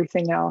got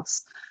everything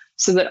else,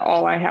 so that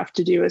all I have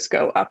to do is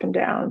go up and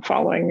down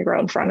following the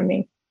girl in front of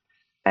me.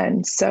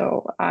 And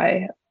so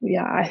I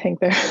think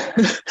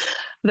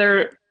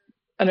they're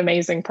an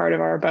amazing part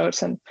of our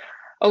boat, and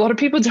a lot of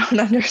people don't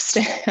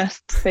understand.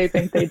 They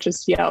think they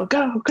just yell,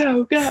 go,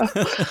 go, go.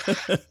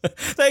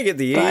 They get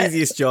the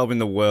easiest job in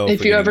the world.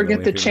 If you ever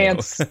get the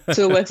chance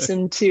to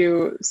listen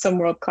to some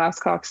world-class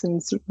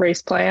coxswains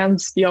race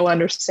plans, you'll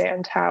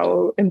understand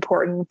how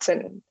important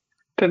and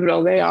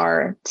pivotal they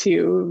are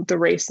to the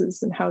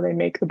races and how they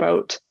make the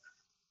boat.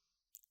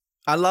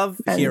 I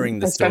love hearing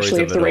the stories,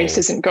 especially if the race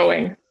isn't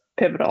going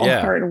pivotal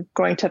or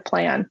going to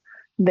plan.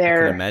 I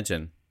can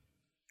imagine.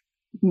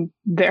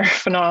 They're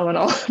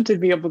phenomenal to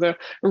be able to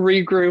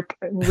regroup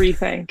and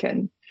rethink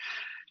and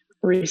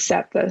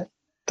reset the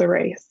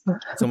race.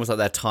 It's almost like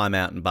that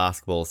timeout in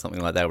basketball or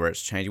something like that where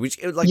it's changing,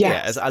 which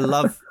I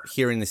love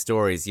hearing the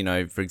stories.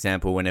 For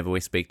example, whenever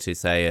we speak to,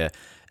 say,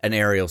 an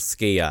aerial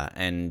skier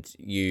and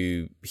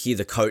you hear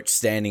the coach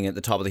standing at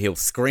the top of the hill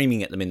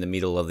screaming at them in the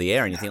middle of the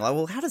air, and you think, like,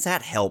 well, how does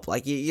that help?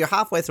 Like, you're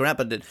halfway through it,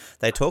 but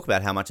they talk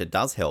about how much it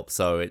does help.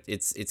 So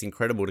it's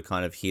incredible to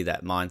kind of hear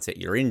that mindset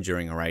you're in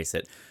during a race.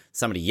 That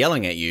somebody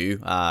yelling at you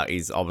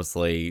is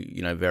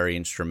obviously, very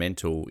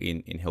instrumental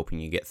in helping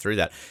you get through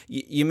that.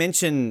 You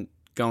mentioned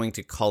going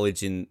to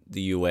college in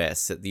the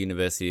US at the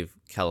University of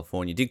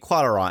California. Did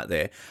quite all right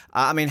there.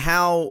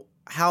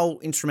 How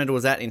instrumental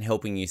was that in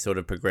helping you sort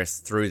of progress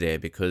through there?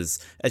 Because,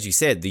 as you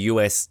said, the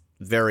US,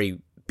 very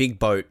big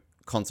boat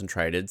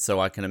concentrated, so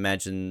I can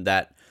imagine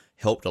that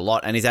helped a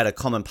lot. And is that a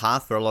common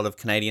path for a lot of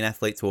Canadian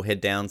athletes who will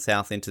head down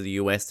south into the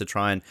US to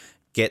try and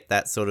get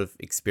that sort of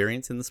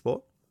experience in the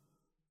sport?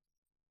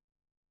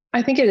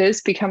 I think it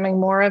is becoming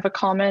more of a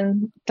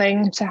common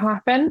thing to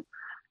happen.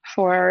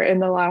 For in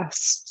the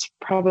last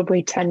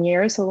probably 10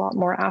 years, a lot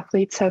more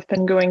athletes have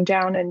been going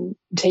down and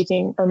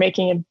taking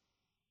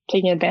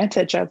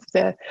advantage of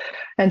the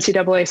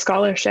NCAA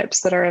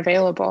scholarships that are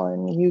available.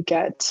 And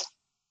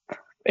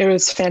it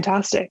was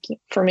fantastic.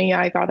 For me,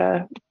 I got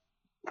a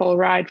full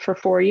ride for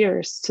 4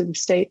 years to the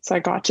States. I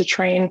got to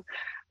train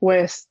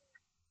with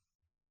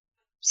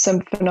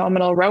some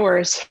phenomenal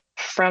rowers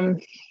from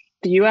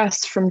the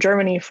US, from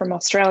Germany, from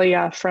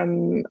Australia,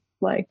 from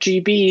like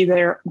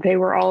GB. They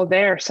were all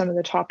there, some of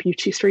the top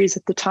U23s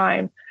at the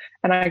time.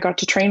 And I got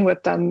to train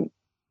with them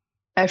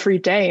every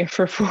day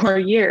for 4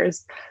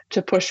 years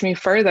to push me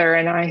further.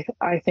 And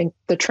I think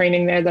the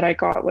training there that I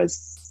got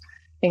was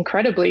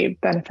incredibly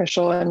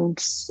beneficial,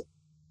 and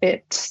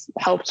it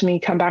helped me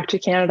come back to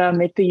Canada,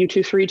 make the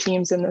U23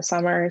 teams in the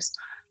summers,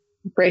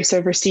 race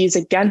overseas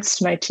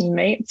against my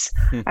teammates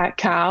at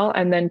Cal,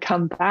 and then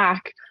come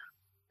back,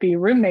 be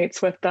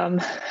roommates with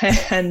them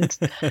and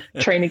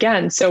train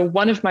again. So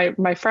one of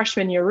my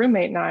freshman year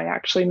roommate and I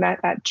actually met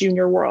at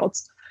Junior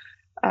Worlds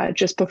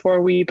just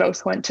before we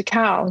both went to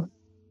Cal.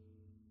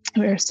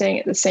 We were staying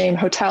at the same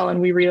hotel,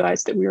 and we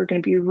realized that we were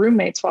going to be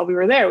roommates while we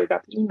were there. We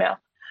got the email.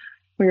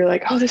 We were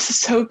like, oh, this is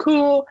so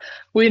cool.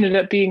 We ended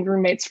up being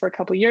roommates for a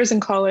couple of years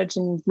in college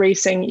and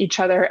racing each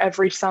other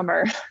every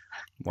summer.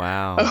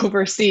 Wow.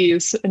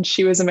 Overseas. And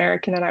she was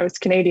American and I was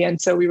Canadian.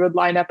 So we would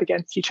line up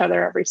against each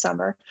other every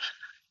summer,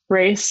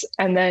 race.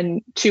 And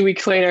then 2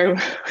 weeks later,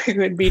 we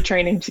would be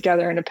training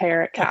together in a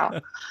pair at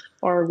Cal,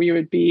 or we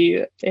would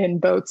be in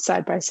boats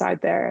side by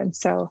side there. And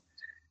so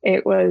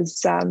it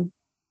was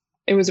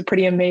a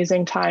pretty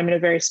amazing time and a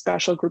very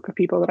special group of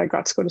people that I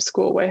got to go to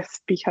school with,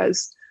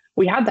 because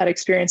we had that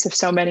experience of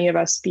so many of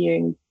us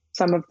being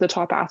some of the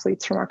top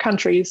athletes from our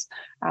countries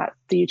at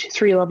the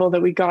U23 level,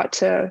 that we got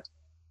to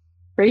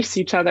race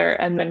each other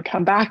and then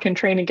come back and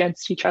train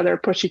against each other,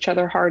 push each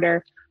other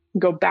harder,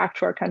 go back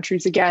to our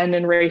countries again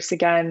and race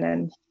again.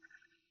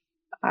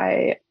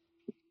 And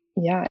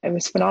yeah, it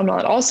was phenomenal.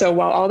 And also,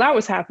 while all that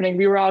was happening,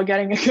 we were all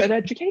getting a good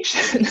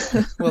education.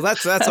 Well,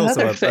 that's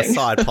also a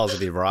side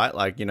positive, right?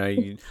 Like,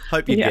 you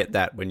hope you Yeah. get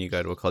that when you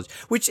go to a college,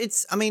 which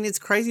it's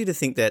crazy to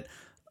think that,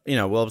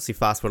 we'll obviously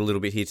fast forward a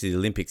little bit here to the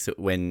Olympics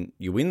when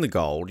you win the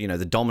gold,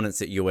 the dominance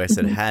that US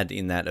had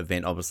in that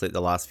event, obviously at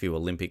the last few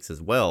Olympics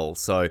as well.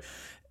 So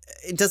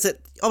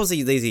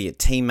obviously these are your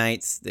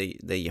teammates,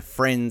 they're your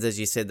friends, as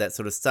you said, that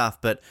sort of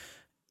stuff. But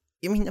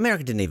I mean,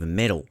 America didn't even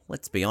medal.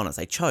 Let's be honest.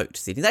 They choked,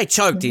 Sydney. They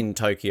choked in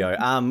Tokyo.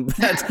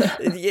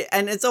 Yeah,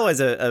 and it's always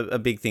a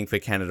big thing for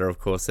Canada, of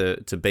course,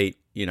 to beat,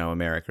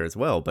 America as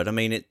well. But I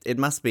mean, it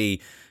must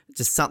be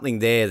just something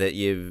there that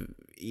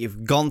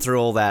you've gone through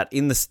all that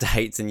in the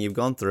States, and you've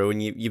gone through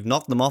and you've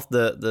knocked them off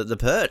the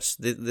perch.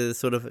 The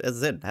sort of, as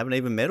I said, haven't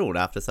even medaled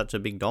after such a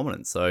big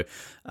dominance. So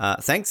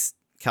thanks,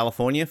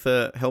 California,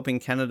 for helping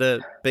Canada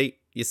beat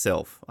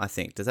yourself, I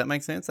think. Does that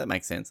make sense? That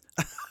makes sense.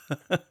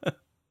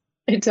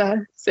 It does.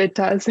 It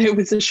does. It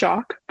was a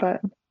shock,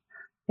 but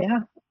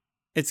yeah.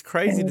 It's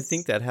crazy to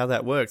think how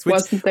that works.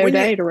 Wasn't their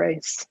day to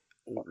race.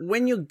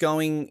 When you're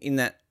going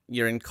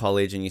you're in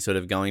college and you're sort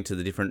of going to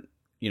the different,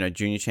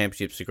 junior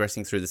championships,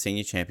 progressing through the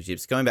senior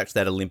championships, going back to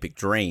that Olympic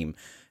dream,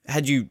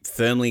 had you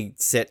firmly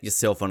set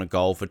yourself on a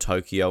goal for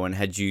Tokyo, and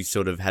had you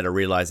sort of had a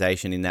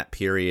realization in that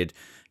period,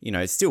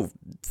 still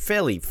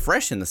fairly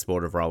fresh in the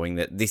sport of rowing,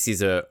 that this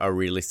is a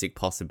realistic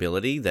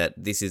possibility, that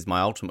this is my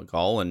ultimate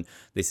goal and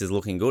this is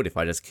looking good. If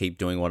I just keep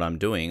doing what I'm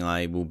doing,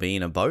 I will be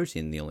in a boat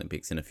in the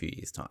Olympics in a few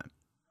years' time?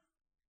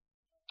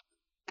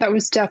 That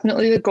was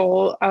definitely the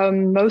goal.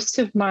 Most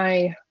of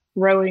my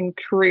rowing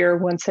career,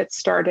 once it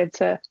started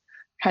to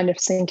kind of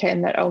sink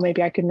in that,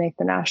 maybe I could make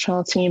the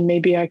national team,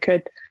 maybe I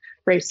could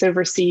race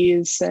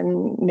overseas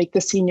and make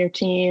the senior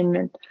team.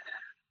 And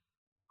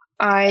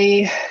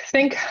I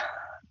think,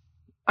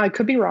 I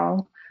could be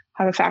wrong,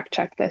 have a fact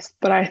check this,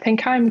 but I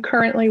think I'm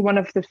currently one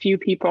of the few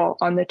people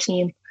on the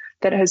team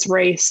that has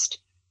raced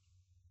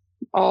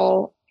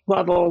all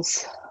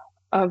levels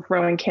of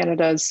Rowing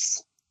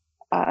Canada's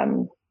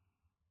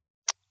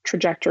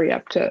trajectory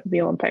up to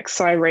the Olympics.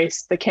 So I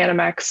raced the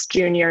Canamex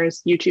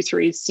juniors,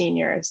 U23s,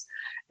 seniors,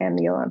 and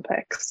the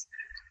Olympics.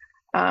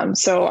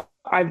 So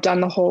I've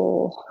done the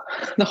whole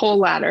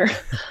ladder.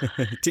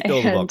 Ticked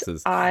all the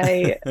boxes.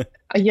 I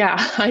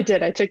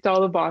did. I ticked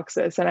all the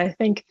boxes. And I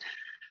think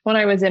when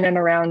I was in and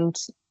around,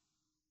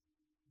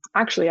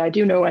 actually, I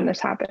do know when this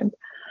happened.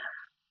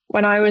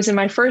 When I was in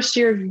my first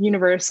year of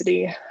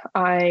university,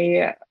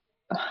 I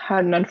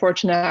had an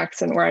unfortunate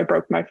accident where I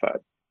broke my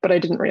foot, but I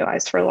didn't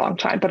realize for a long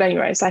time. But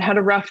anyways, I had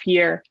a rough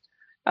year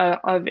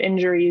of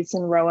injuries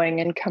and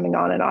rowing and coming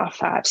on and off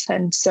that.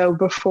 And so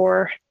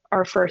before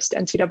our first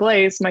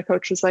NCAAs, my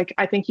coach was like,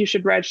 I think you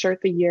should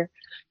redshirt the year.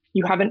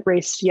 You haven't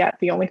raced yet.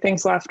 The only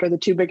things left are the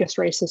two biggest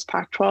races,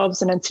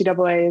 Pac-12s and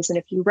NCAAs. And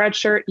if you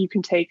redshirt, you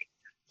can take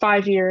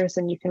 5 years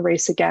and you can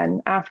race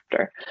again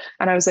after.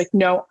 And I was like,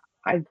 no,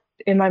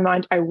 in my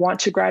mind, I want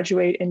to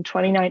graduate in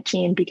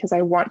 2019 because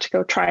I want to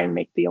go try and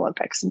make the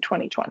Olympics in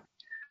 2020.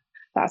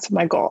 That's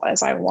my goal,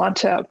 as I want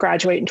to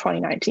graduate in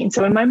 2019.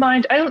 So in my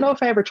mind, I don't know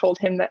if I ever told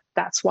him that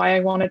that's why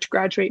I wanted to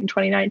graduate in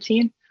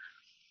 2019,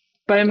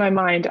 but in my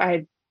mind,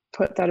 I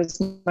put that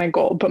as my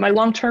goal. But my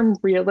long-term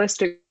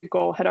realistic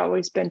goal had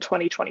always been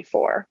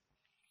 2024,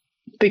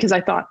 because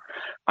I thought,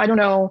 I don't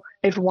know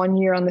if 1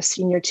 year on the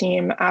senior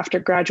team after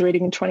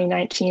graduating in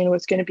 2019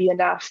 was going to be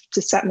enough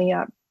to set me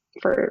up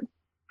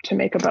to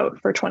make a boat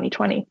for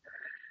 2020.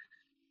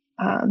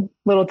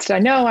 Little did I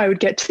know I would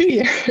get 2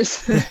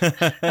 years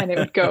and it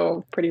would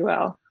go pretty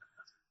well.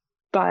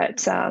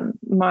 But I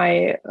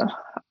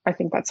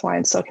think that's why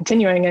I'm still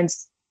continuing,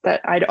 is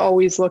that I'd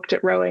always looked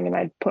at rowing and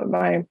I'd put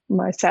my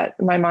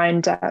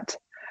mind at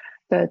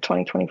the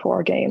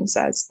 2024 games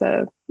as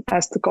the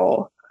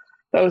goal.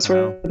 Those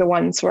were the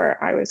ones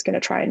where I was going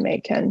to try and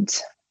make, and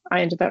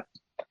I ended up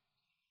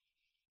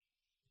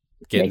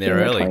getting there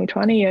early,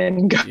 2020,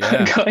 and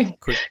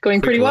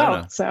going pretty learner,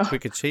 well. So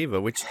quick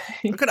achiever. Which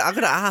I've got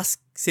to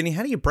ask, Sydney,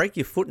 how do you break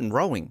your foot in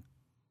rowing?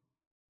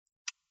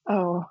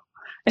 Oh,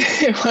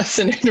 it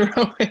wasn't in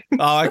rowing.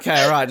 Oh,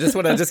 okay, all right. Just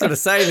got to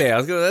say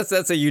there.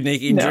 That's a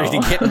unique injury to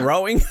get in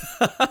rowing.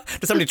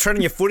 Does somebody tread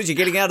on your foot as you're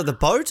getting out of the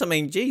boat? I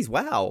mean, geez,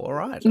 wow. All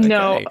right. Okay.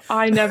 No,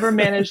 I never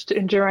managed to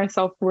injure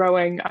myself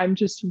rowing. I'm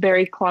just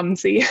very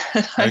clumsy.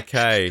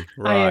 Okay,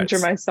 right. I injure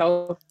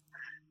myself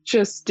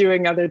just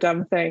doing other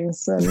dumb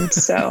things, and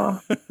so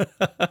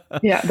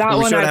yeah, that we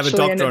one should have a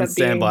doctor on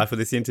standby for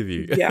this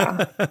interview.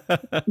 Yeah.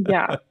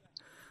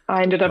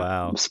 I ended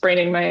up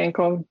spraining my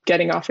ankle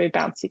getting off a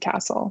bouncy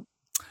castle.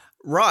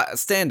 Right,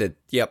 standard.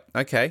 Yep.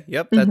 Okay.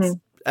 Yep. That's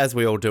as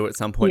we all do at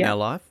some point in our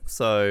life.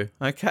 So,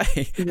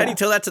 okay. How do you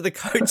tell that to the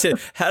coach?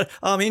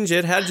 I'm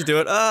injured. How'd you do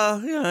it?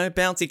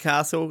 Bouncy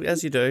castle,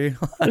 as you do.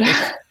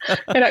 It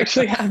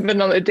actually happened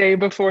on the day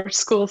before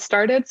school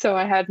started, so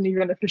I hadn't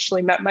even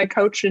officially met my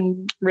coach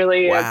and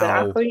really as an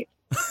athlete.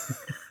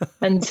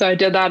 And so I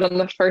did that on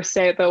the first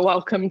day at the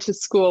welcome to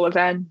school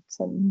event,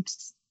 and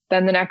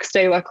then the next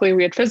day, luckily,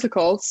 we had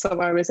physicals, so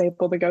I was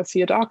able to go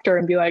see a doctor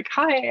and be like,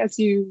 hi, as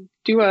you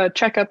do a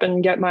checkup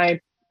and get my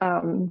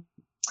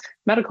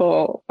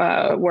medical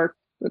work,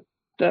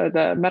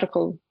 the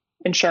medical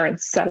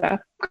insurance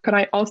setup, could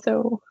I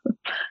also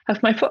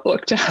have my foot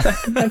looked at? I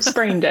think I've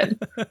sprained it.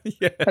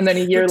 Yeah, and then a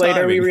year good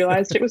later, we timing.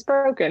 realized it was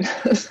broken.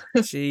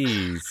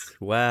 Jeez,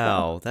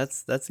 wow,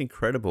 that's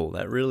incredible.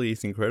 That really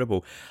is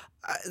incredible.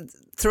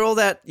 Through all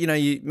that,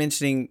 you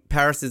mentioning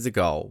Paris is a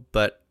goal,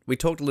 but we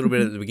talked a little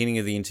bit at the beginning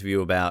of the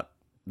interview about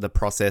the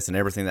process and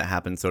everything that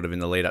happened sort of in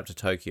the lead up to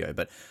Tokyo.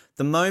 But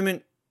the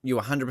moment you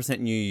 100%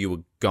 knew you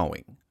were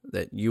going,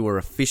 that you were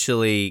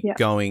officially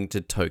going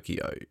to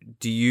Tokyo,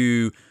 do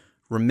you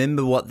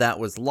remember what that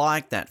was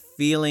like, that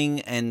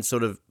feeling? And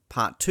sort of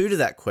part two to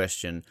that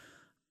question,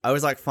 I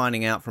always like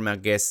finding out from our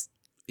guests,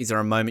 is there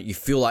a moment you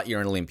feel like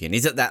you're an Olympian?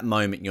 Is it that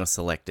moment you're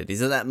selected?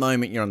 Is it that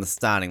moment you're on the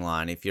starting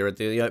line? If you're at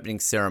the opening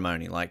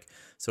ceremony, like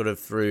sort of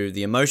through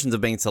the emotions of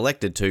being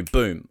selected to,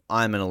 boom,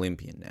 I'm an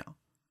Olympian now.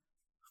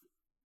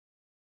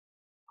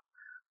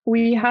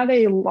 We had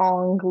a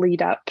long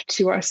lead up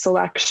to our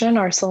selection.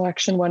 Our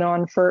selection went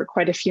on for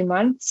quite a few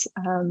months,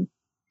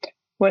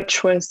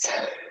 which was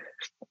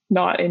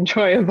not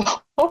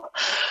enjoyable,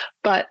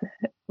 but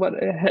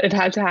it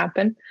had to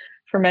happen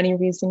for many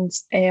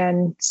reasons.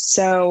 And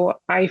so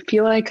I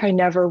feel like I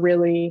never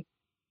really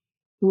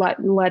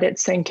let it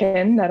sink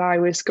in that I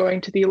was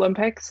going to the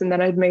Olympics and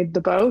then I'd made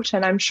the boat.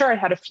 And I'm sure I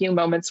had a few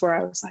moments where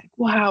I was like,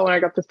 wow, when I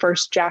got the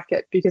first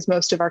jacket, because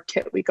most of our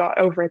kit we got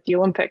over at the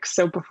Olympics.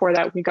 So before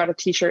that, we got a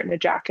t-shirt and a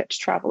jacket to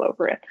travel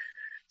over it.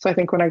 So I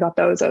think when I got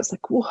those, I was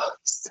like, whoa,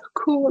 it's so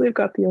cool. They've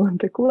got the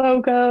Olympic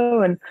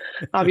logo. And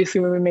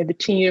obviously when we made the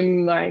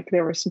team, like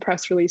there were some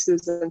press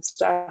releases and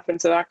stuff.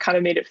 And so that kind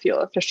of made it feel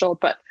official.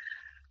 But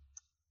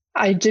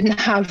I didn't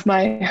have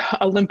my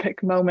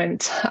Olympic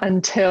moment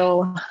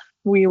until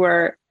we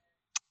were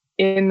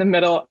in the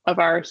middle of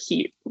our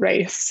heat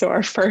race. So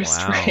our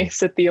first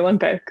race at the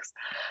Olympics.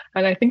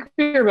 And I think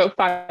we were about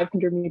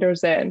 500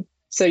 meters in.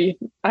 So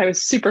I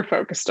was super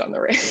focused on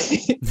the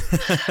race.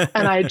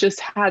 And I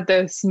just had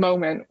this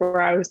moment where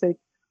I was like,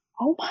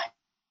 oh my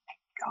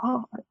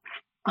God,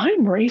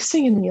 I'm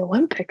racing in the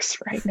Olympics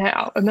right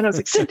now. And then I was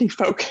like, Sydney,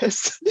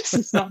 focus. This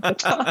is not the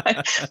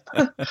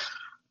time.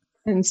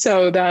 And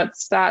so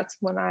that's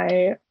when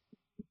I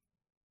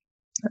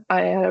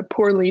had a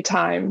poorly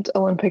timed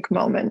Olympic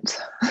moment.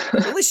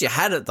 At least you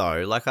had it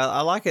though. Like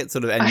I like it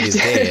sort of, and you're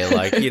there.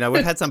 Like,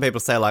 we've had some people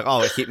say like,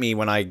 oh, it hit me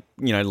when I,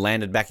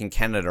 landed back in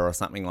Canada or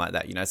something like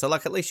that, So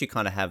like at least you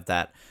kind of have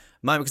that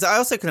moment. Because I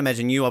also can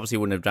imagine you obviously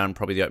wouldn't have done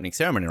probably the opening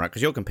ceremony, right?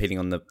 Because you're competing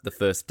on the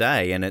first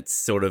day and it's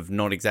sort of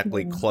not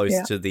exactly close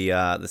to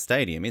the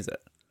stadium, is it?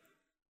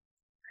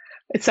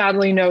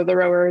 Sadly, no, the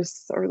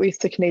rowers, or at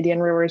least the Canadian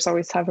rowers,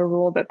 always have a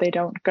rule that they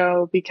don't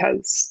go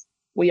because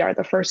we are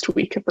the first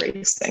week of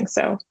racing.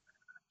 So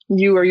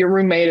you or your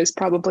roommate is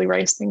probably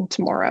racing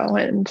tomorrow.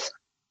 And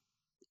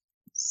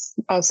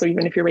also,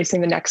 even if you're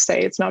racing the next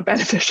day, it's not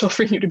beneficial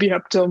for you to be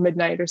up till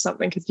midnight or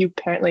something, because you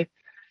apparently,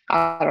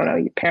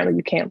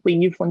 you can't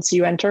leave once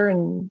you enter.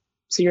 And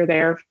so you're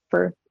there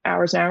for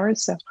hours and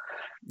hours. So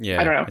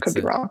I don't know, could be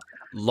wrong.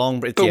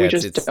 We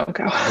just don't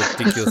go.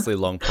 Ridiculously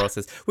long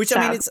process, which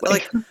I mean, it's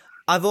like,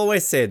 I've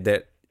always said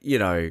that,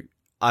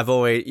 I've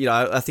always,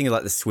 I think of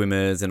like the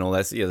swimmers and all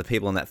that, the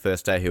people on that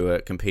first day who are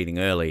competing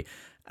early.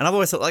 And I've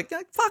always thought like,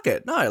 fuck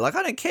it. No, like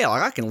I don't care.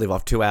 Like I can live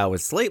off 2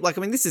 hours sleep. Like,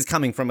 I mean, this is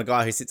coming from a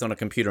guy who sits on a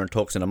computer and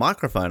talks in a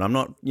microphone. I'm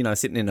not,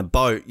 sitting in a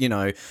boat,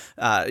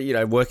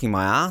 working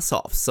my ass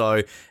off.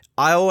 So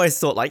I always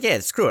thought like, yeah,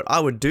 screw it. I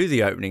would do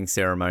the opening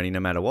ceremony no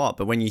matter what.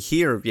 But when you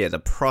hear of,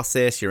 the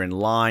process, you're in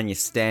line, you're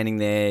standing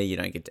there, you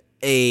don't get to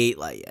eat,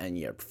 like, and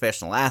you're a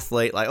professional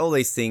athlete, like all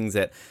these things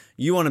that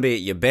you want to be at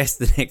your best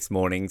the next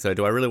morning. So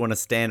do I really want to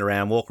stand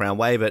around, walk around,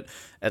 wave at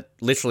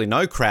literally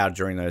no crowd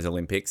during those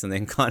Olympics and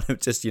then kind of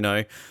just,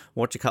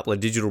 watch a couple of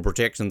digital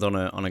projections on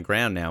a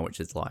ground now, which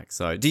is like,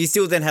 so do you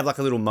still then have like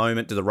a little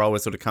moment? Do the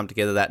rowers sort of come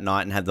together that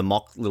night and have the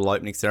mock little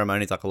opening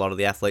ceremonies like a lot of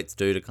the athletes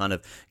do to kind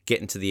of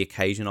get into the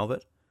occasion of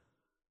it?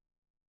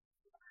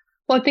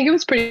 Well, I think it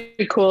was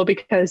pretty cool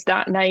because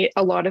that night,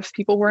 a lot of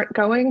people weren't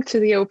going to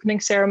the opening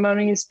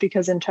ceremonies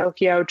because in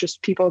Tokyo,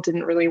 just people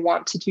didn't really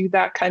want to do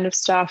that kind of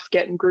stuff,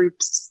 get in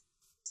groups,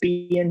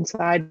 be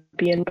inside,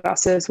 be in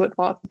buses with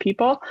lots of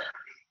people.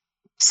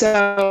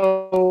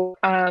 So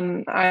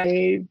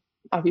I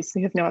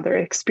obviously have no other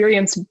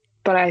experience,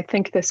 but I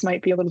think this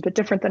might be a little bit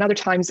different than other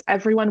times.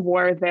 Everyone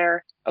wore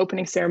their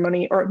opening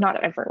ceremony, or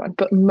not everyone,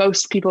 but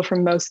most people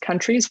from most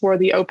countries wore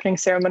the opening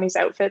ceremonies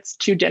outfits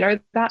to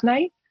dinner that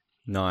night.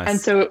 Nice. And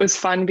so it was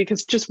fun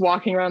because just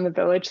walking around the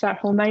village that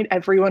whole night,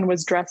 everyone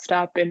was dressed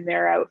up in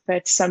their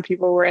outfits. Some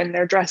people were in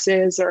their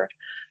dresses or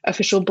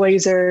official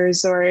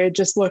blazers, or it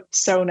just looked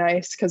so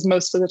nice because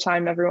most of the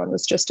time everyone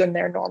was just in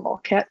their normal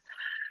kit.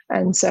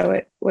 And so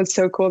it was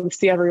so cool to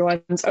see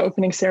everyone's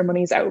opening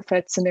ceremonies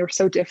outfits, and they were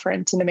so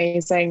different and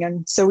amazing.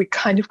 And so we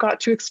kind of got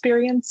to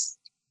experience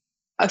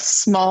a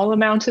small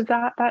amount of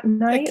that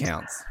night. That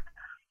counts.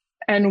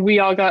 And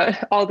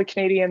all the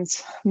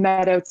Canadians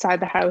met outside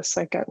the house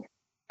like at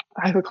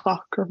 5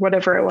 o'clock or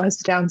whatever it was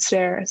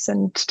downstairs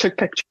and took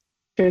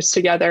pictures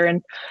together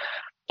and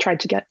tried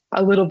to get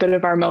a little bit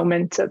of our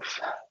moment of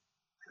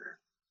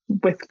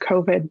with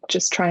COVID,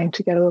 just trying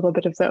to get a little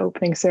bit of the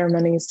opening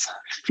ceremonies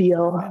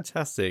feel.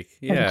 Fantastic.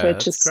 And Yeah, to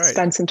that's just great.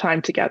 spend some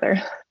time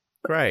together.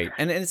 Great.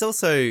 And it's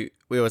also,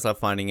 we always love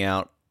finding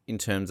out in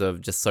terms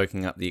of just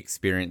soaking up the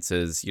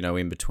experiences,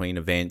 in between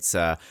events.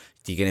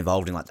 Do you get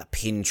involved in like the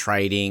pin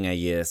trading? Are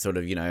you sort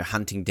of,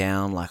 hunting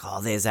down like,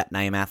 oh, there's that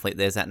name athlete,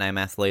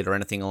 or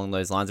anything along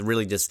those lines? And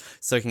really just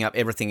soaking up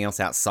everything else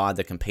outside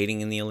the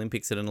competing in the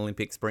Olympics at an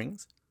Olympic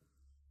Springs?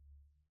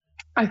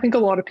 I think a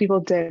lot of people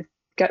did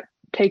get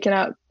taken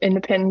up in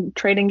the pin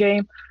trading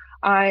game.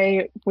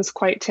 I was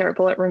quite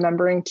terrible at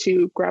remembering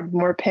to grab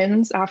more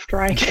pins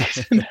after I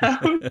gave them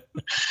out.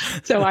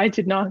 So I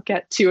did not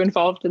get too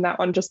involved in that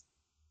one just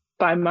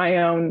by my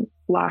own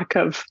lack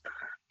of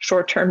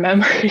short-term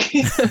memory.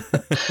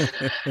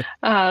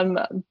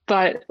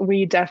 But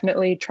we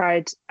definitely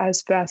tried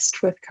as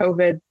best with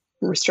COVID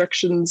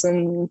restrictions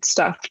and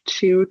stuff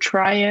to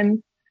try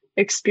and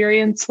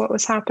experience what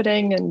was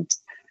happening. And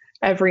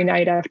every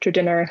night after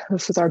dinner,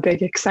 this was our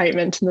big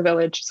excitement in the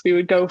village. We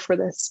would go for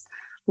this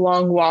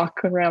long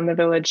walk around the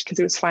village because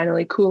it was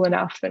finally cool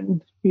enough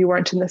and you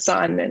weren't in the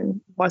sun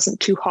and wasn't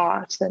too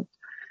hot and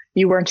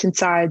you weren't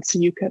inside, so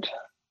you could,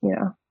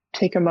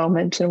 take a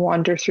moment and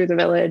wander through the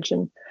village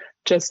and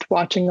just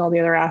watching all the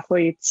other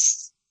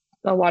athletes.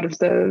 A lot of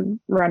the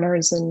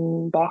runners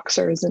and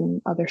boxers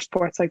and other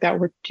sports like that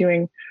were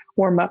doing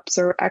warm-ups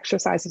or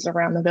exercises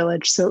around the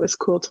village, so it was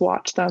cool to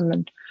watch them.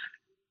 And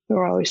we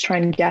were always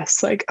trying to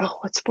guess, like, oh,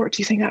 what sport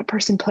do you think that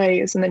person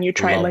plays? And then you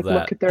try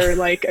look at their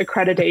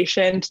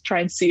accreditation to try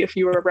and see if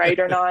you were right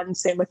or not. And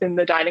same within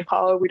the dining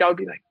hall, we'd all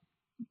be like,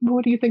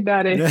 what do you think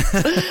that is?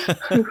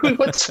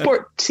 What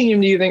sport team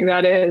do you think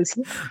that is?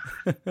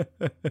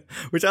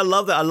 Which I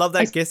love that. I love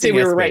that guessing.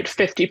 We were right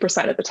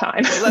 50% of the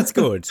time. Well, that's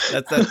good.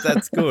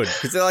 That's good.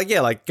 Because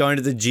they're like going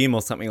to the gym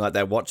or something like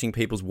that, watching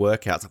people's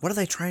workouts. Like, what are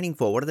they training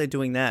for? What are they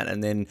doing that?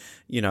 And then,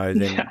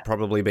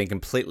 probably being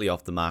completely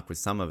off the mark with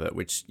some of it,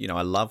 which,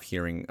 I love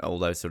hearing all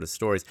those sort of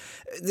stories.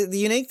 The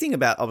unique thing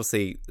about,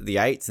 obviously, the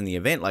eights and the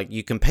event, like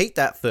you compete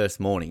that first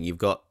morning, you've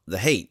got the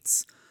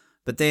heats.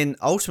 But then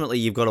ultimately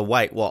you've got to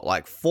wait,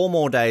 4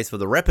 more days for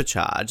the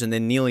repechage and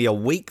then nearly a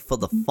week for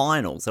the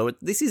final. So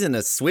this isn't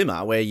a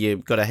swimmer where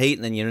you've got a heat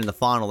and then you're in the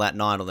final that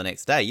night or the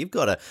next day. You've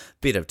got a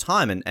bit of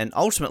time. And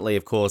ultimately,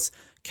 of course,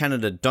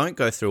 Canada don't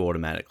go through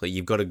automatically.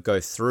 You've got to go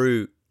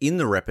through in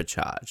the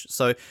repechage.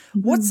 So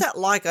what's that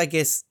like, I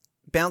guess,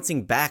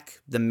 bouncing back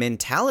the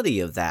mentality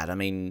of that? I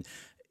mean,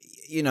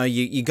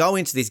 you go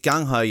into this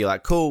gung-ho, you're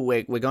like, cool,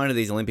 we're going to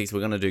these Olympics, we're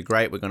going to do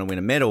great, we're going to win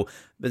a medal.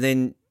 But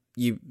then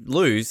you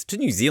lose to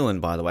New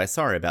Zealand, by the way.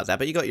 Sorry about that,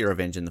 but you got your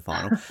revenge in the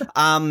final.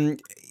 And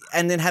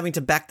then having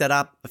to back that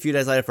up a few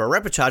days later for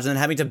a repechage, and then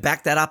having to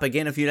back that up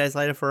again a few days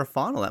later for a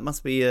final. That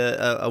must be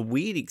a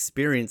weird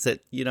experience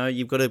that,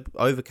 you've got to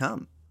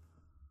overcome.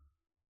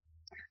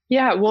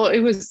 Yeah, well, it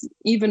was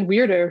even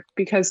weirder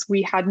because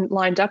we hadn't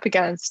lined up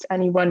against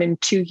anyone in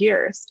 2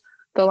 years.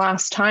 The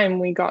last time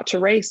we got to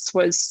race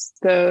was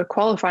the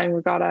qualifying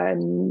regatta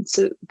in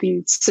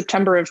the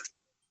September of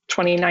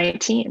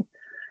 2019.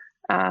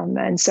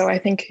 And so I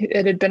think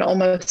it had been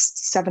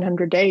almost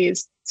 700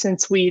 days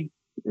since we'd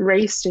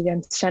raced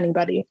against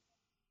anybody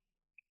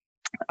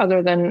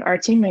other than our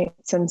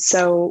teammates. And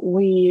so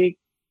the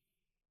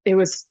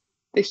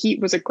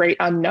heat was a great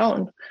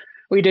unknown.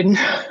 We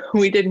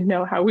didn't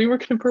know how we were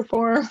going to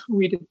perform.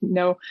 We didn't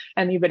know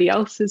anybody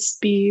else's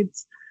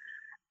speeds.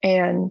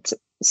 And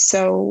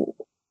so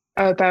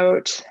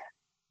about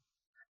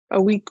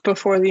a week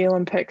before the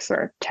Olympics,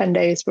 or 10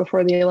 days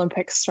before the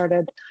Olympics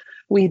started,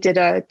 we did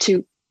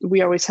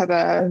we always have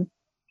a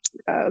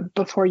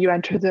before you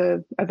enter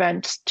the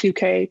event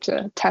 2K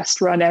to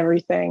test run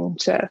everything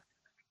to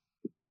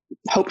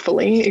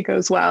hopefully it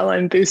goes well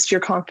and boost your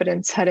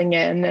confidence heading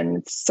in, and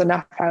it's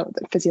enough out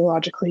that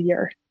physiologically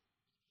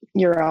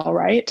you're all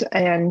right.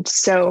 And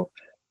so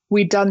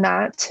we'd done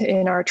that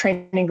in our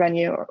training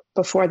venue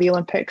before the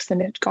Olympics, and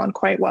it'd gone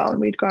quite well, and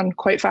we'd gone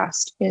quite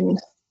fast in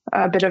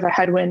a bit of a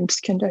headwind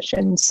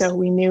condition. So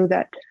we knew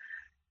that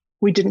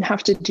we didn't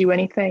have to do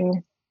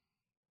anything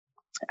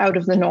out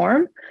of the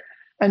norm.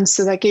 And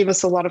so that gave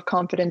us a lot of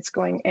confidence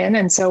going in.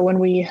 And so when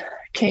we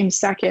came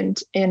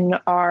second in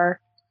our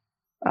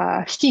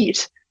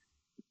heat,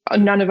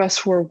 none of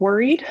us were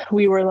worried.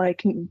 We were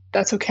like,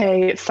 that's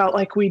okay. It felt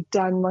like we'd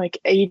done like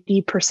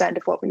 80%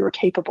 of what we were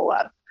capable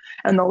of.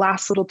 And the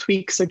last little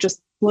tweaks are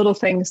just little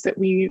things that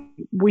we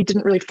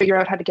didn't really figure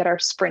out how to get our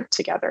sprint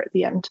together at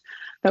the end.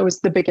 That was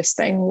the biggest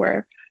thing,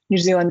 where New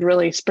Zealand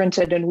really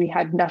sprinted and we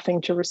had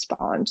nothing to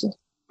respond,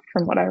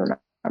 from what I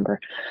remember.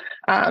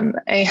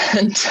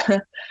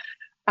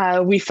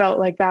 We felt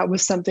like that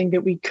was something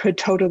that we could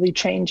totally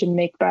change and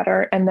make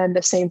better. And then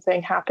the same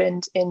thing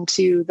happened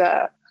into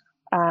the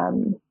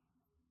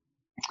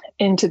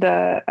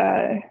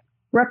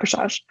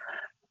repechage.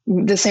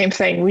 The same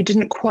thing. We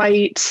didn't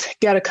quite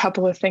get a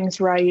couple of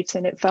things right,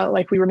 and it felt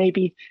like we were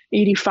maybe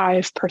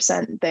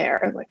 85%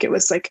 there. Like it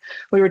was like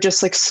we were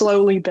just like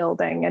slowly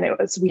building, and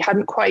we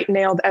hadn't quite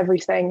nailed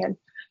everything,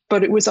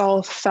 but it was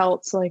all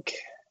felt like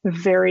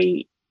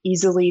very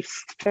easily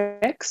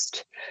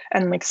fixed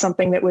and like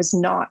something that was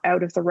not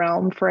out of the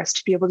realm for us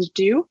to be able to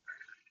do.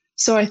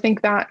 So I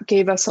think that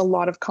gave us a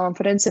lot of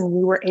confidence, and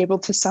we were able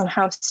to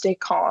somehow stay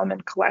calm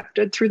and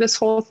collected through this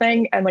whole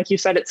thing. And like you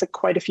said, it's like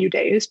quite a few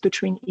days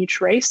between each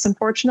race,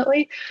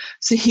 unfortunately.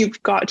 So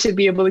you've got to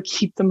be able to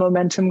keep the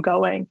momentum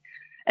going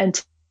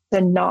and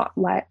then not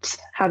let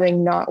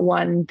having not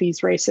won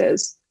these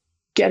races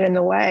get in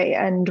the way.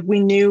 And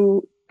we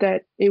knew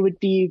that it would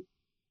be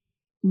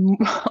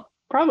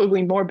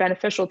probably more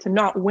beneficial to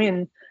not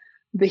win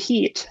the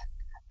heat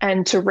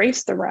and to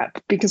race the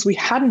rep, because we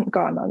hadn't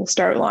gone on the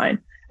start line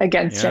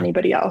against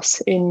anybody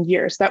else in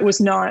years. That was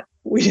not,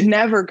 we'd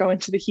never go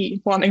into the heat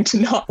wanting to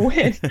not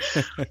win.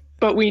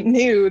 But we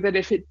knew that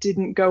if it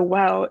didn't go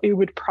well, it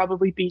would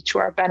probably be to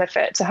our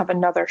benefit to have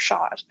another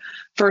shot,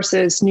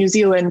 versus New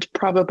Zealand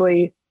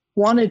probably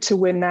wanted to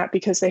win that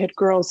because they had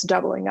girls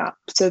doubling up.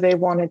 So they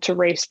wanted to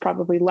race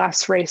probably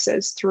less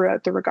races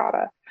throughout the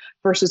regatta,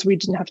 versus we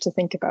didn't have to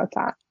think about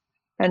that.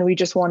 And we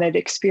just wanted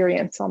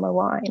experience on the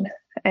line.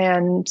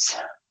 And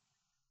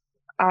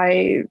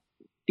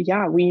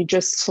we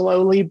just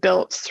slowly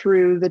built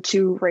through the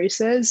 2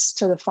 races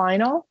to the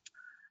final,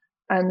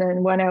 and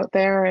then went out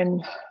there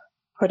and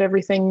put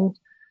everything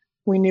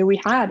we knew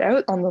we had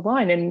out on the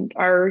line. And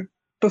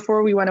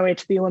before we went away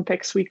to the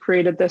Olympics, we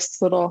created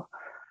this little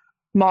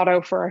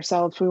motto for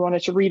ourselves. We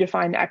wanted to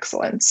redefine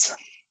excellence.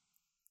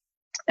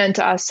 And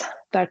to us,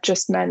 that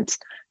just meant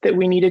that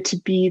we needed to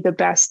be the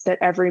best that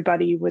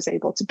everybody was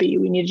able to be.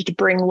 We needed to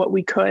bring what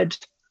we could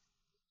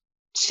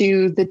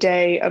to the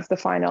day of the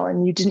final.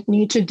 And you didn't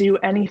need to do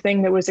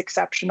anything that was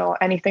exceptional,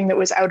 anything that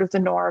was out of the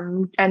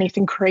norm,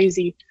 anything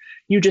crazy.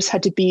 You just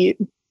had to be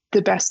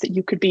the best that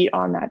you could be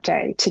on that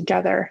day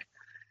together,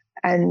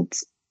 and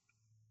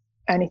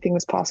anything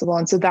was possible.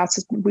 And so that's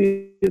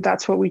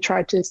what we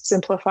tried to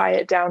simplify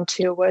it down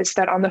to, was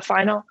that on the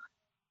final,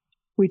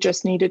 we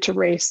just needed to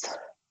race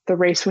the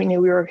race we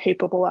knew we were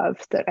capable of,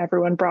 that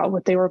everyone brought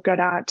what they were good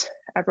at,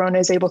 everyone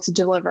is able to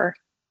deliver,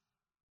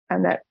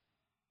 and that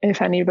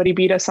if anybody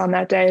beat us on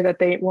that day, that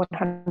they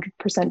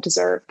 100%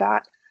 deserved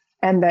that,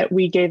 and that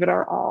we gave it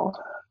our all,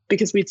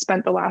 because we'd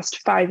spent the last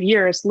 5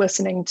 years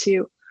listening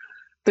to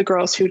the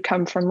girls who'd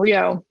come from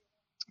Rio,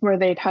 where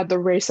they'd had the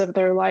race of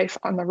their life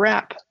on the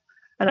rep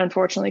and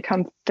unfortunately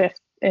come 5th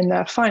in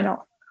the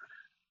final.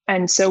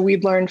 And so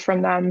we'd learned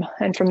from them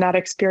and from that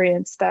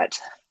experience that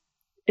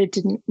it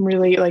didn't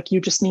really, like,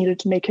 you just needed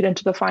to make it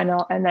into the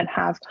final and then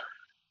have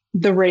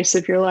the race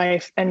of your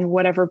life, and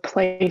whatever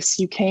place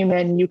you came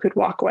in, you could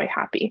walk away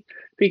happy,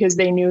 because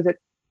they knew that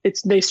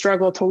they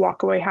struggled to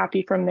walk away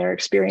happy from their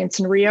experience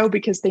in Rio,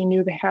 because they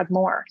knew they had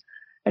more.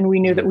 And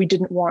we knew that we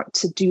didn't want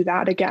to do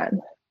that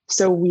again.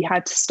 So we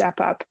had to step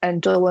up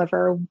and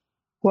deliver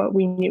what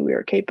we knew we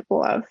were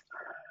capable of,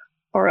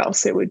 or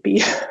else it would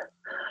be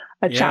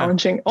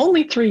challenging.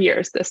 Only 3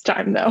 years this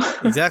time, though.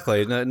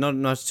 Exactly. No,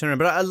 not to turn around.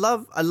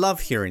 But I love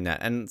hearing that.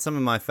 And some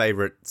of my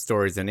favorite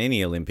stories in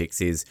any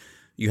Olympics is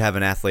you have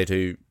an athlete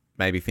who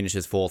maybe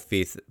finishes 4th,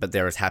 5th, but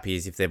they're as happy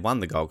as if they've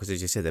won the gold, because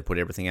as you said, they put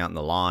everything out on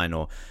the line.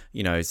 Or,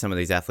 some of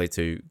these athletes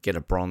who get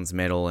a bronze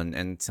medal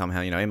and somehow,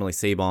 Emily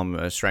Seebohm,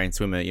 Australian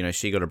swimmer,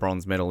 she got a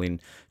bronze medal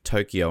in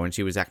Tokyo and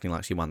she was acting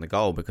like she won the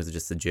gold because of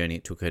just the journey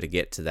it took her to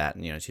get to that.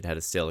 And, she'd had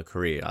a stellar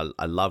career.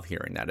 I love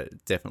hearing that.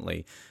 It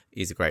definitely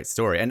is a great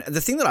story. And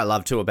the thing that I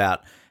love too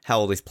about how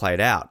all this played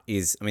out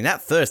is,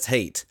 that first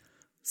heat,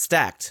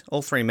 stacked.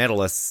 All 3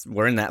 medalists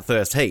were in that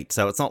first heat.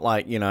 So it's not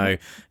like,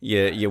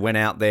 you went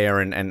out there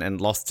and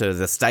lost to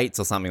the States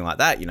or something like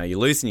that. You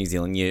lose to New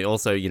Zealand.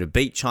 You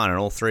beat China, and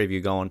all 3 of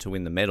you go on to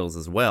win the medals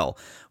as well,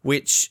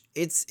 which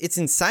it's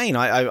insane.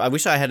 I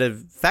wish I had to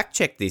fact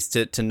check this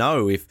to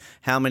know if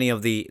how many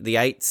of the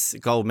 8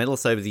 gold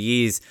medalists over the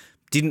years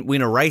didn't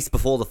win a race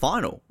before the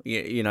final.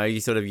 You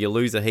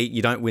lose a heat,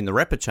 you don't win the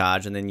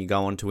repechage, and then you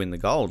go on to win the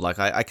gold. Like,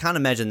 I can't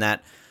imagine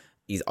that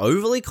is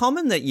overly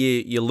common, that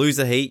you lose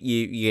a heat,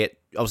 you get,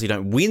 obviously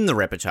don't win the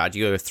repechage,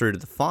 you go through to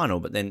the final,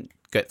 but then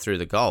get through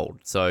the gold.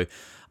 So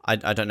I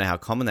don't know how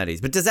common that is.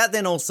 But does that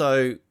then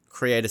also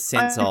create a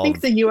sense of... I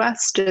think the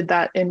US did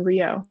that in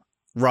Rio.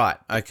 Right,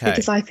 okay.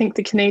 Because I think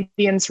the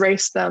Canadians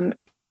raced them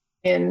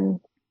in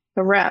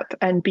the rep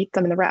and beat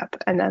them in the rep,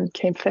 and then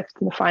came 5th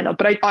in the final.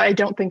 But I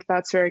don't think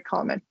that's very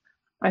common.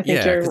 I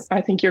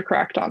think you're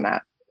correct on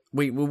that.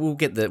 We'll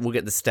get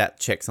the stat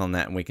checks on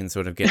that, and we can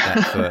sort of get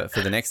that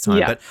for the next time.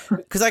 Yeah. But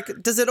because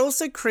does it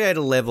also create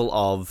a level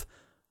of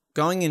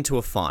going into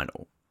a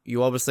final?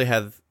 You obviously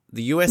have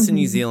the US and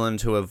New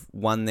Zealand who have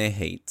won their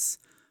heats.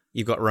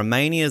 You've got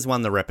Romania's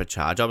won the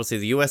repechage. Obviously,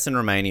 the US and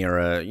Romania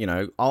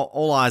are,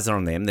 all eyes are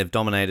on them. They've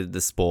dominated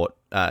the sport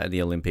at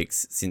the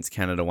Olympics since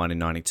Canada won in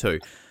 '92.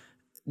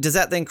 Does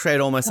that then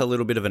create almost a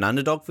little bit of an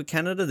underdog for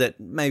Canada, that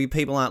maybe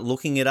people aren't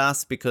looking at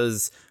us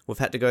because we've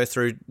had to go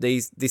through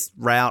this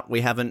route, we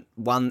haven't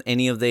won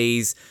any of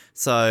these,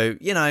 so,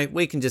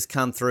 we can just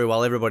come through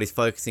while everybody's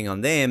focusing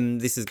on them,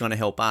 this is going to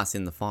help us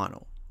in the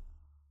final?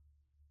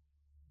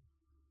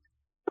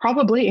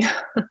 Probably.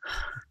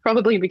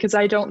 Probably, because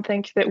I don't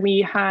think that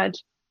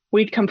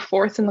we'd come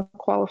 4th in the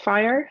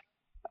qualifier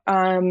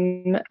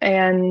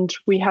And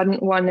we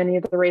hadn't won any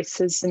of the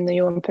races in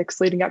the Olympics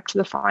leading up to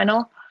the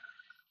final.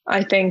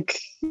 I think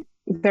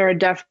there had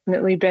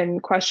definitely been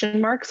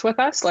question marks with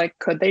us, like,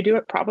 could they do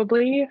it?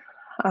 Probably.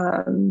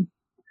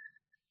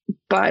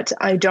 But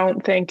I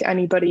don't think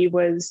anybody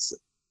was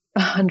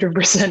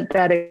 100%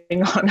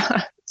 betting on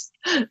us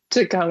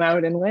to come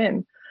out and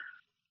win.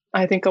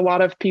 I think a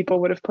lot of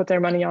people would have put their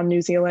money on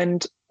New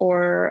Zealand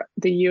or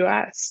the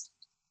US.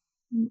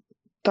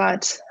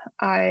 But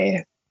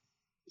I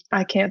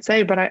can't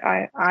say, but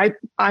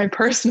I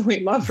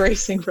personally love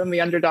racing from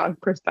the underdog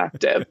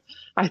perspective.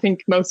 I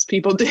think most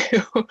people do.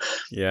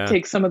 Yeah.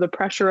 Take some of the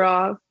pressure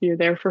off. You're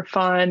there for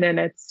fun, and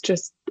it's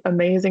just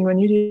amazing when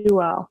you do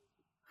well.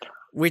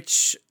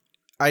 Which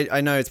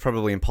I know it's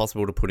probably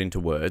impossible to put into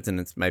words, and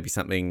it's maybe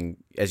something,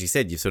 as you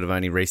said, you've sort of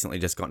only recently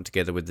just gotten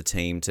together with the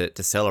team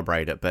to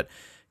celebrate it. But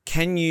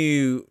can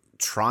you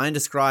try and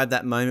describe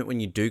that moment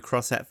when you do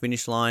cross that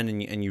finish line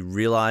and you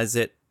realize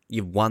it?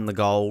 You've won the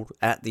gold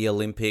at the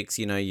Olympics,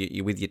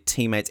 you're with your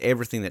teammates,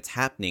 everything that's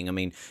happening. I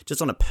mean,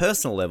 just on a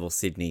personal level,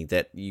 Sydney,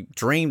 that you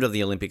dreamed of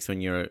the Olympics when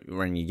you're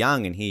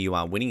young, and here you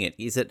are winning it.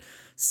 Is it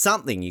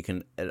something you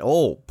can at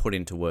all put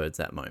into words,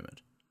 that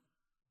moment?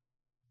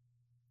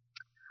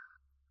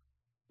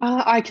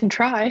 I can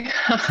try.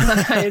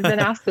 I had been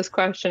asked this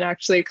question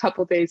actually a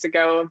couple of days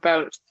ago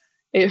about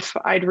if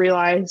I'd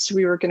realized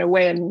we were going to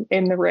win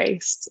in the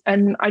race.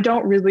 And I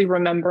don't really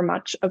remember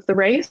much of the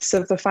race,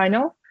 of the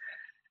final.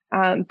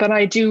 But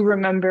I do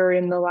remember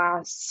in the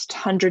last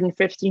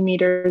 150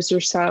 meters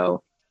or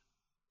so,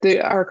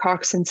 our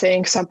coxswain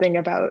saying something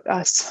about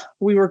us.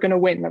 We were going to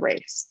win the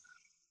race.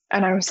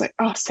 And I was like,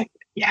 oh, sick.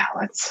 Yeah,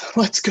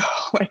 let's go.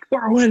 Like,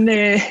 we're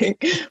winning.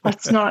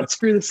 Let's not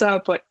screw this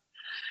up.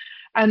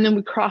 And then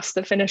we crossed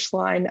the finish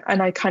line,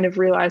 and I kind of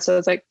realized, I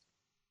was like,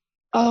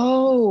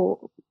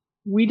 oh,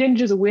 we didn't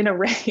just win a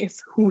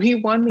race, we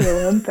won the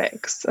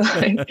Olympics.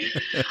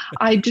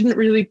 I didn't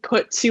really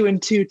put two and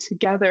two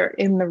together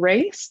in the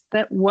race,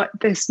 that what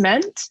this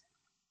meant.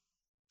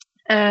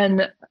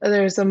 And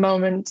there's a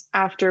moment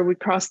after we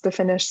crossed the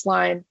finish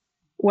line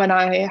when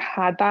I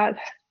had that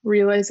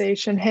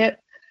realization hit,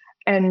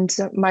 and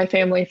my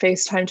family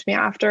FaceTimed me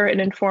after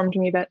and informed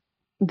me that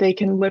they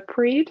can lip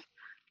read.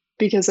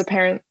 Because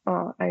apparently,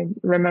 I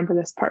remember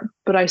this part,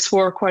 but I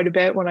swore quite a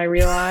bit when I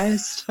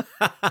realized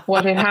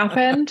what had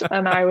happened.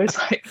 And I was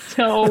like,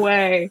 no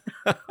way.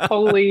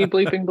 Holy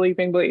bleeping,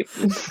 bleeping, bleep.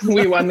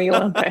 We won the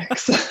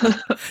Olympics.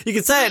 You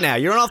can say it now.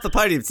 You're on Off the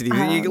Podium,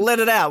 Sydney. You can let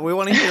it out. We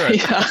want to hear it.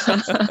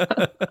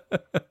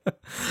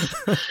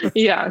 Yeah.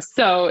 Yeah.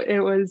 So it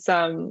was,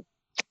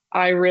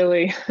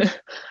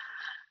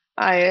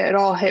 it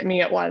all hit me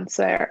at once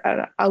there.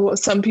 And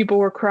some people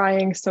were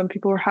crying, some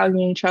people were hugging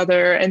each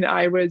other, and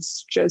I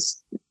was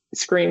just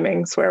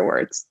screaming swear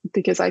words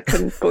because I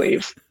couldn't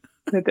believe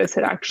that this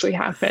had actually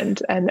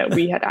happened and that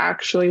we had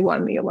actually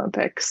won the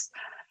Olympics.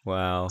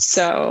 Wow.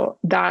 So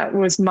that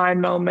was my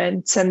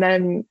moment. And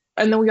then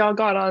we all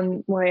got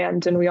on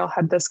land, and we all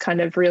had this kind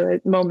of real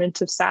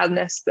moment of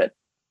sadness that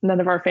none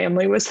of our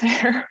family was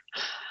there.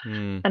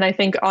 And I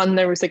think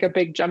there was like a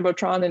big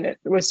Jumbotron, and it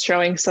was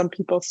showing some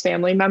people's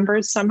family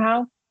members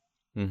somehow.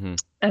 Mm-hmm.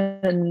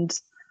 And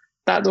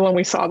that when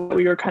we saw that,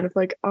 we were kind of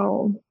like,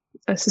 oh,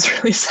 this is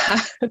really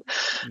sad. Yeah.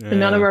 And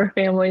none of our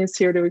family is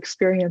here to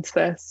experience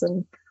this.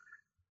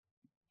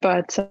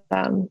 But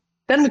then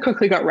we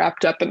quickly got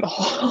wrapped up in the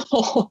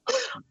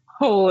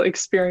whole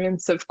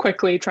experience of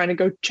quickly trying to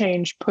go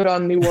put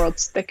on the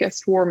world's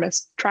thickest,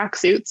 warmest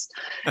tracksuits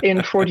in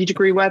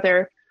 40-degree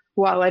weather.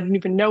 Well, I didn't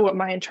even know what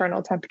my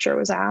internal temperature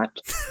was at,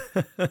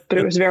 but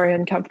it was very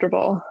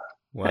uncomfortable.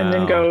 Wow. And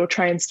then go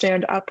try and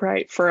stand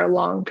upright for a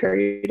long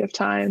period of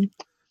time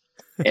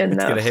in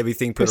the a heavy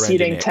thing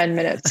preceding 10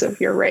 minutes of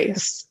your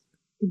race.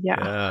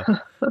 Yeah.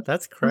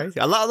 That's crazy.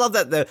 I love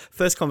that the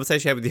first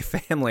conversation you had with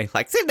your family,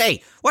 like,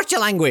 Sydney, what's your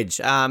language?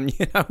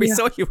 We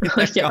saw you in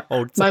that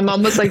gold. My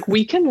mom was like,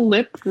 we can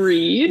lip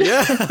read.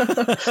 Yeah.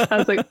 I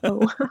was like,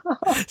 oh.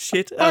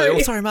 Shit.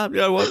 Sorry, Mom.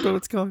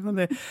 What's going on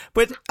there?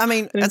 But, I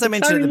mean, as I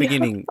mentioned at the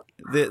beginning,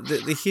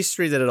 the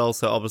history that it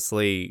also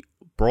obviously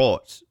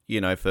brought,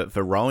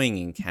 for rowing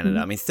in Canada.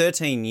 Mm-hmm. I mean,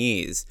 13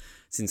 years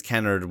since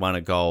Canada had won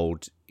a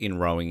gold in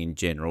rowing in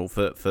general,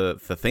 for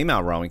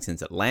female rowing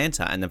since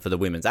Atlanta, and then for the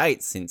women's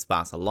eights since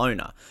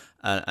Barcelona,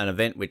 an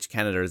event which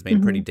Canada has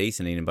been pretty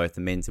decent in both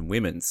the men's and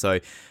women's. So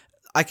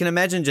I can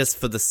imagine just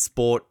for the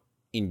sport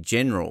in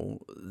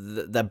general,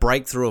 the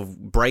breakthrough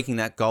of breaking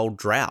that gold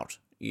drought,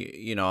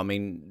 I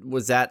mean,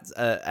 was that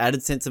an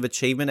added sense of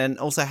achievement? And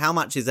also, how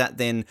much is that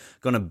then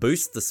going to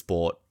boost the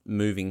sport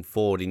moving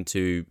forward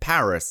into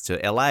Paris, to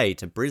LA,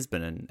 to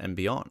Brisbane and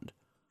beyond?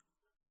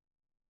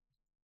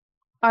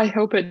 I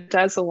hope it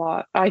does a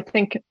lot. I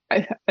think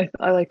I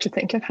like to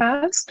think it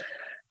has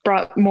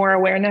brought more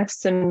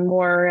awareness and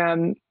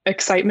more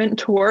excitement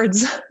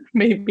towards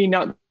maybe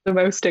not the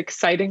most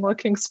exciting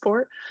looking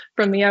sport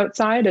from the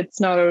outside. It's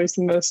not always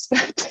the most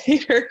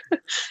spectator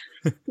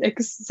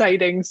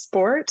exciting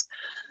sport.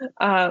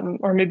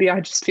 Or maybe I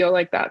just feel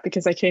like that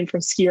because I came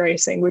from ski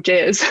racing, which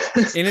is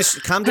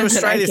come to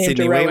Australia,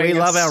 Sydney. We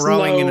love our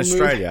rowing in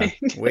Australia.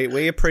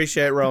 We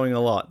appreciate rowing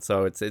a lot.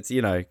 So it's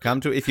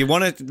come to, if you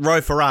want to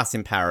row for us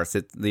in Paris,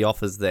 the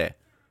offer's there.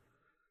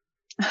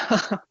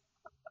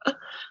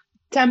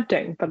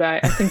 Tempting, but I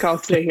think I'll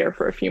stay here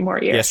for a few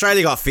more years. Yeah,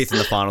 Australia got fifth in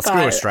the final.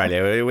 Screw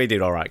Australia. We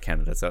did all right,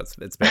 Canada, so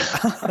it's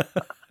better.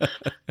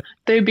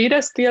 They beat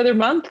us the other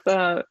month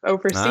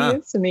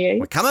overseas in the 8th.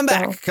 We're coming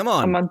back. So come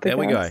on. A month there ago,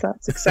 we go. So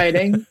that's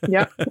exciting.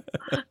 Yep.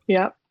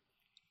 Yep.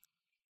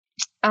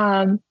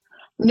 No,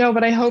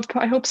 but I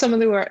hope some of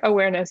the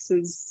awareness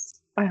is,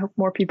 I hope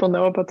more people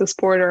know about the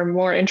sport or are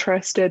more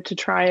interested to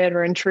try it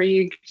or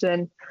intrigued.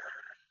 And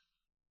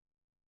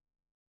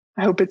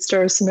I hope it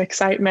stirs some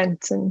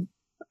excitement. And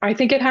I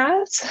think it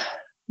has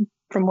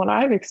from what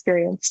I've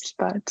experienced,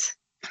 but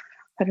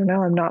I don't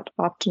know. I'm not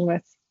often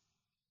with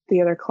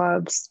the other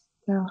clubs.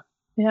 So,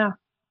 yeah.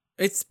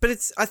 I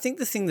think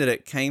the thing that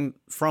it came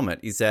from it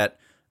is that,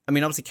 I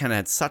mean, obviously Canada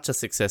had such a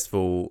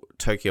successful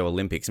Tokyo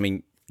Olympics. I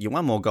mean, you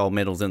won more gold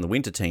medals than the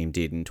winter team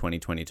did in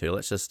 2022.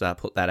 Let's just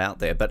put that out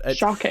there. But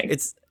shocking.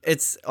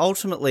 It's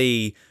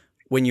ultimately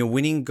when you're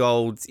winning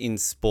golds in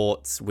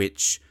sports,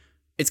 which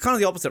it's kind of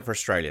the opposite for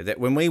Australia, that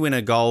when we win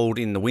a gold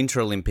in the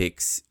Winter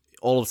Olympics,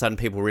 all of a sudden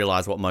people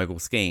realize what mogul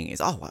skiing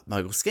is. Oh, what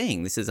mogul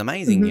skiing? This is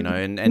amazing, you know,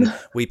 and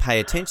we pay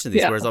attention to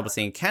this. Yeah. Whereas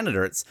obviously in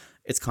Canada,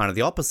 it's kind of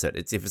the opposite.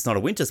 If it's not a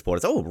winter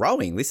sport, it's,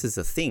 rowing, this is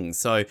a thing.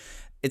 So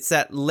it's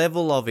that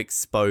level of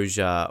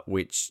exposure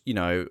which, you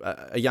know,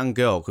 a young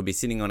girl could be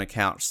sitting on a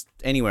couch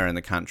anywhere in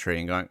the country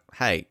and going,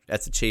 hey,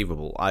 that's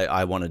achievable.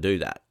 I want to do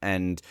that.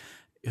 And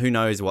who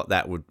knows what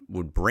that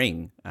would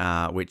bring,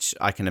 which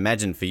I can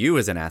imagine for you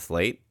as an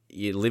athlete.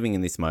 You're living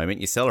in this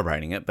moment, you're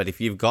celebrating it. But if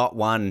you've got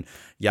one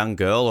young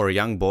girl or a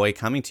young boy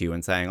coming to you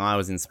and saying, I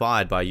was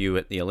inspired by you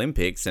at the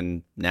Olympics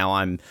and now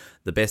I'm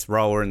the best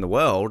rower in the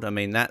world, I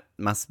mean, that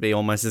must be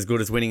almost as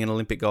good as winning an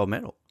Olympic gold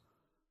medal.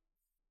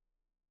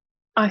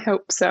 I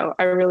hope so.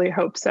 I really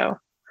hope so.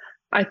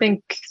 I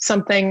think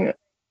something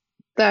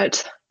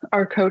that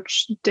our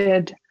coach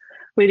did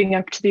leading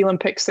up to the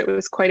Olympics that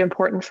was quite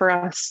important for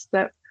us,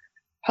 that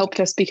helped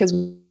us because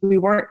we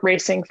weren't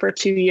racing for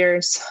 2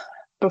 years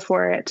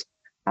before it.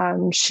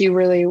 She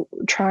really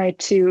tried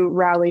to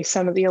rally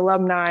some of the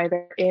alumni that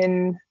are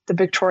in the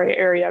Victoria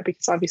area,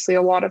 because obviously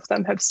a lot of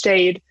them have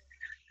stayed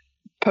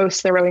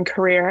post their rowing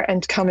career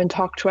and come and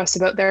talk to us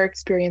about their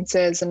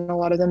experiences. And a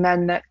lot of the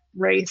men that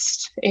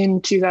raced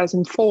in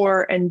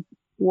 2004 and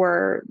they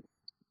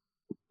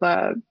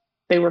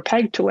were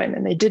pegged to win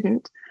and they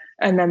didn't.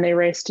 And then they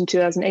raced in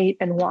 2008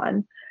 and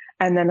won.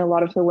 And then a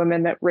lot of the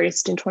women that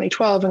raced in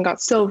 2012 and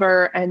got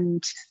silver.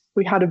 And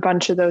we had a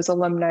bunch of those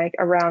alumni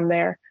around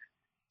there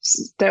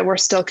that were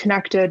still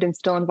connected and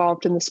still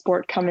involved in the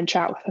sport come and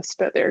chat with us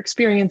about their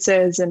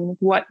experiences and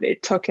what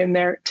it took in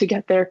there to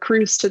get their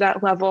crews to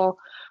that level,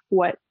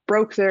 what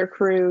broke their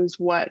crews,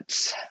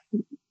 what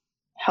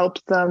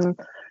helped them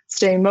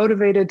stay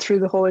motivated through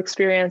the whole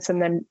experience,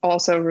 and then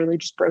also really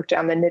just broke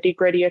down the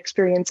nitty-gritty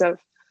experience of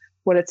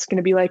what it's going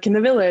to be like in the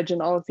village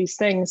and all of these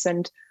things.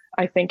 And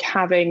I think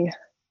having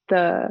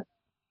the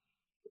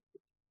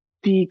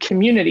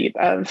community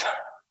of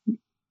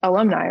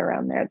alumni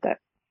around there that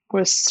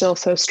was still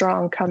so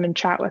strong come and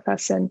chat with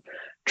us and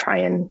try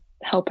and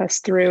help us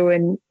through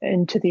and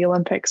into the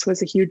Olympics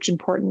was a huge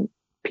important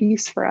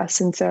piece for us.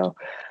 And so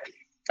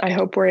I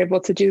hope we're able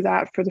to do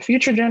that for the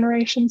future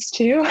generations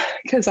too,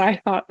 because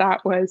I thought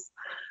that was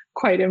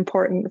quite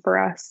important for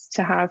us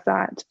to have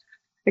that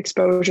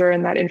exposure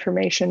and that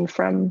information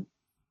from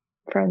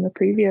the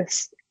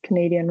previous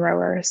Canadian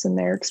rowers and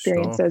their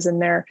experiences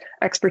and their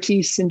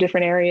expertise in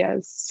different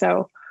areas.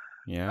 So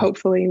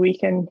hopefully we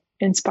can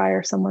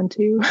inspire someone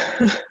too.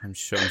 I'm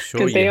sure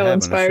you they'll have,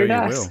 inspire and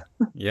I'm us. sure you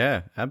will.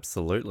 Yeah,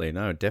 absolutely.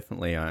 No,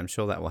 definitely. I'm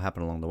sure that will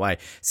happen along the way.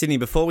 Sydney,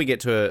 before we get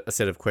to a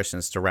set of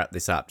questions to wrap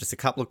this up, just a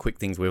couple of quick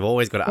things we've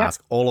always got to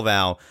ask all of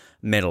our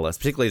medalists,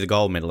 particularly the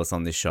gold medalists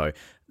on this show.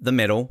 The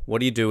medal, what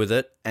do you do with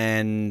it?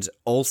 And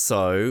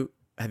also,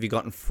 have you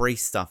gotten free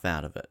stuff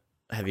out of it?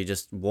 Have you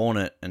just worn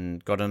it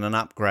and gotten an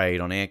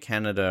upgrade on Air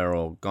Canada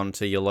or gone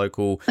to your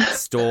local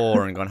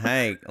store and gone,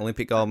 hey,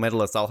 Olympic gold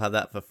medalist, I'll have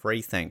that for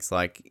free, thanks?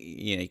 Like,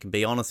 you can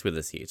be honest with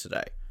us here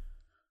today.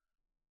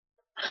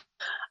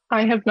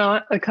 I have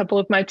not. A couple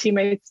of my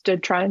teammates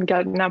did try and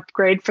get an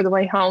upgrade for the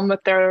way home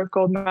with their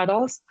gold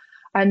medals.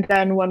 And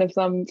then one of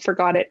them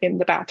forgot it in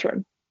the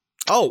bathroom.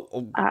 Oh,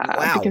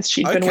 wow. Because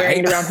she'd been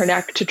wearing it around her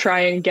neck to try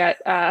and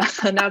get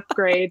an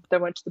upgrade.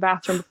 Then went to the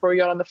bathroom before we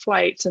got on the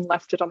flight and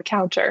left it on the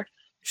counter.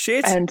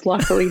 Shit. And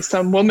luckily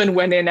some woman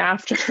went in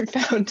after and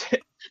found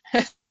it.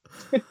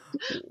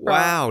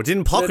 Wow.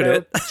 Didn't pocket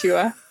it. To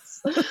us.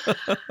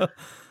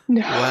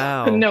 No.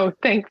 Wow. No,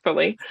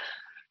 thankfully.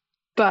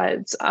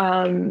 But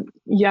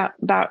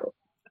that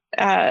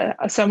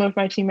some of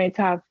my teammates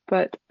have,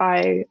 but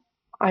I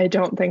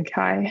don't think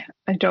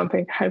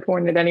I've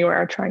worn it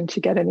anywhere trying to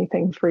get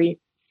anything free.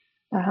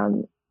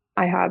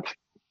 I have,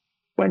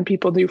 when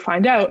people do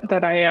find out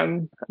that I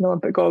am an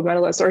Olympic gold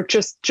medalist, or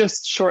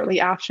just shortly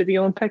after the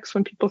Olympics,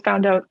 when people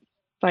found out,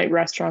 like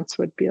restaurants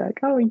would be like,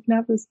 oh, you can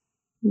have this,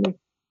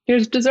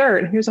 here's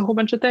dessert, here's a whole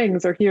bunch of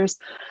things, or here's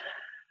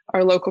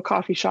our local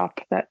coffee shop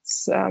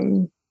that's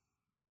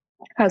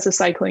has a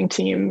cycling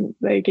team.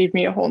 They gave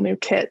me a whole new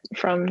kit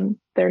from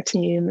their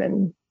team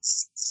and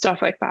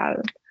stuff like that.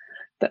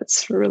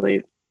 That's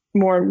really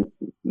more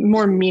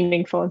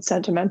meaningful and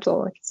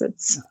sentimental because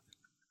it's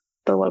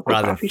the local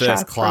rather coffee than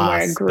first shop from where I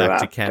class grew back up.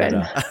 to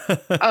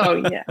Canada.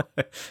 Oh yeah.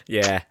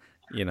 Yeah.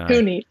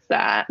 Who needs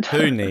that?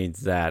 Who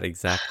needs that?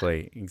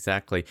 Exactly.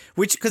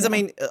 Which, because I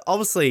mean,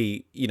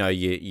 obviously,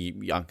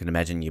 I can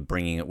imagine you're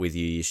bringing it with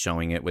you, you're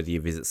showing it, whether you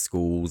visit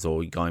schools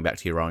or you're going back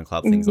to your own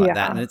club, things like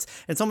that. And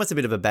it's almost a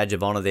bit of a badge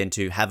of honor then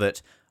to have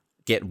it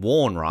get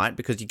worn, right?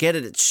 Because you get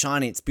it, it's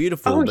shiny, it's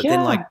beautiful.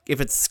 Then, like,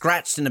 if it's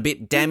scratched and a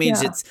bit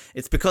damaged,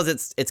 it's because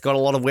it's got a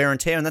lot of wear and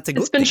tear, and that's a good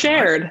thing. It's been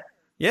shared. Right?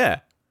 Yeah.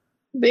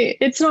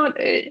 It's not.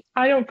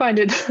 I don't find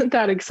it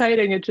that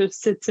exciting. It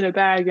just sits in a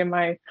bag in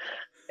my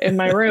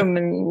room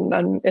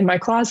and in my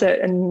closet,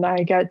 and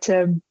I get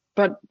to,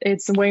 but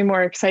it's way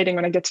more exciting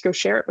when I get to go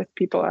share it with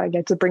people. I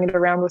get to bring it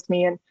around with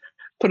me and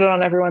put it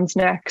on everyone's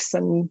necks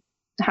and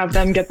have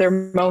them get their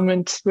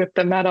moment with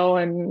the medal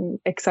and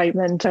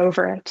excitement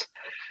over it.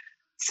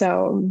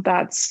 So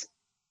that's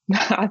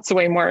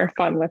way more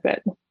fun with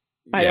it.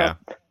 I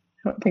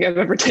don't think I've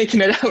ever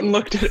taken it out and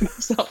looked at it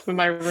myself in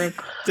my room.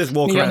 Just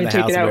walk around the house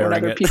wearing it. You only take it out when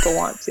other people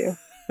want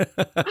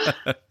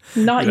to.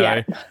 Not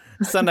yet.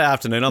 Sunday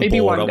afternoon, I'm Maybe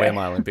bored. I'll day. wear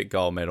my Olympic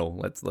gold medal.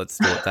 Let's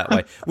do it that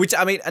way. Which,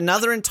 I mean,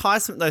 another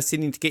enticement though,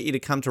 Sydney, to get you to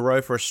come to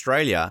row for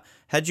Australia.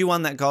 Had you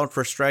won that gold for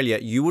Australia,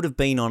 you would have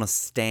been on a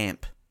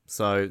stamp.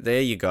 So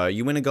there you go.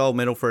 You win a gold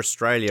medal for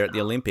Australia at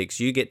the Olympics,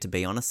 you get to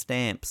be on a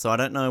stamp. So I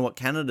don't know what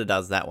Canada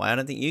does that way. I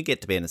don't think you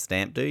get to be on a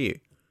stamp, do you?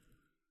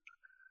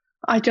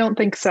 I don't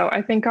think so.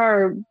 I think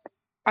our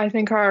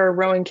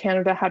Rowing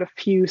Canada had a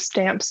few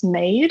stamps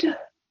made.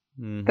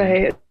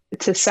 Mm-hmm.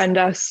 To send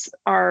us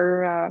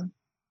our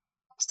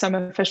some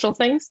official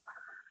things,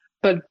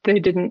 but they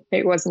didn't.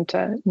 It wasn't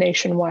a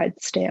nationwide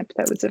stamp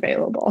that was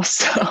available.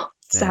 So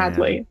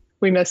sadly,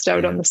 we missed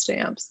out on the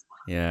stamps.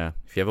 Yeah,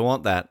 if you ever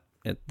want that,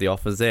 the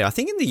offer's there. I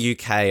think in the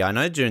UK, I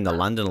know during the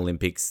London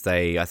Olympics,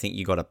 I think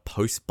you got a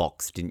post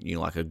box, didn't you?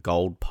 Like a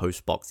gold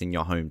post box in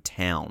your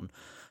hometown.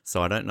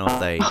 So I don't know if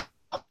they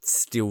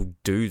still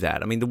do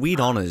that. I mean, the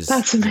weird honours.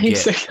 That's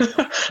amazing.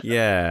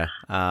 Yeah.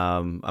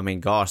 I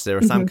mean, gosh, there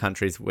are some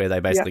countries where they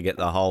basically get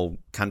the whole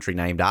country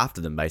named after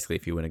them, basically,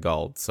 if you win a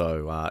gold.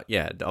 So,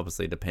 it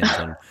obviously depends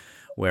on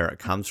where it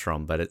comes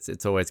from, but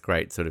it's always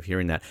great sort of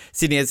hearing that.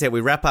 Sydney, as I said,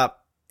 we wrap up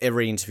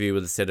every interview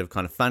with a set of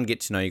kind of fun, get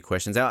to know you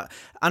questions.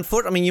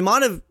 Unfortunately, I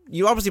mean,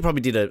 you obviously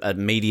probably did a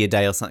media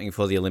day or something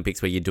for the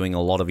Olympics where you're doing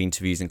a lot of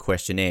interviews and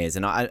questionnaires.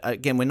 And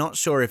again, we're not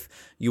sure if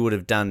you would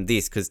have done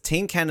this because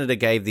Team Canada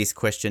gave this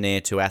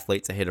questionnaire to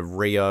athletes ahead of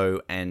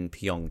Rio and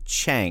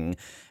Pyeongchang.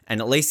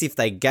 And at least if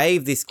they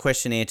gave this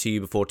questionnaire to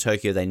you before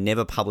Tokyo, they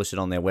never published it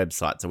on their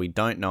website. So we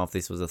don't know if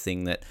this was a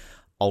thing that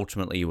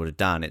ultimately you would have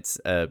done. It's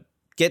a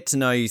get to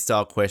know you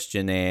style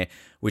questionnaire,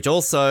 which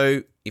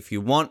also, if you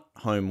want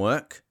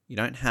homework, you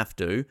don't have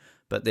to,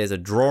 but there's a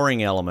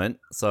drawing element.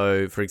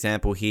 So, for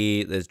example,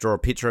 here, there's draw a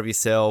picture of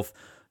yourself,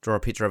 draw a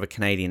picture of a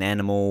Canadian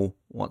animal.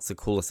 What's the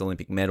coolest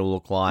Olympic medal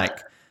look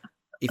like?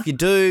 If you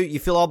do, you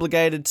feel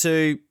obligated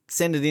to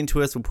send it in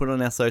to us. We'll put it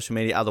on our social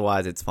media.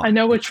 Otherwise, it's fine. I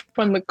know which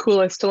one the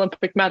coolest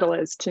Olympic medal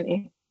is to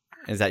me.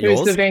 Is that yours?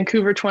 It was the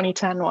Vancouver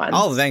 2010 one.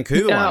 Oh, the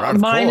Vancouver one, right?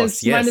 Of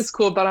course, Mine is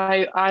cool, but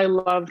I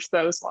loved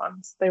those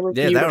ones. They were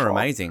beautiful. Yeah, they were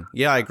amazing.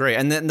 Yeah, I agree.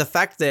 And then the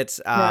fact that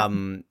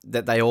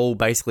that they all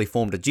basically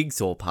formed a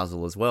jigsaw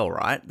puzzle as well,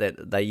 right?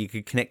 That you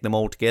could connect them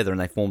all together and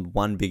they formed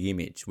one big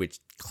image, which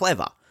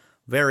clever,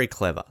 very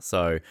clever.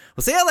 So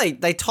we'll see how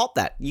they top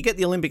that. You get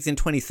the Olympics in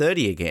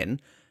 2030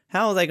 again.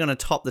 How are they going to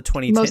top the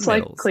 2010 Most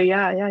medals? likely,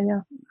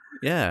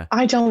 yeah.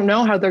 I don't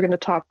know how they're going to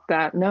top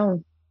that.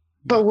 No.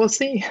 But we'll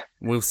see.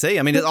 We'll see.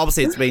 I mean,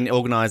 obviously, it's been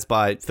organised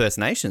by First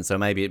Nations, so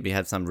maybe it'd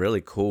have some really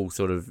cool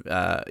sort of,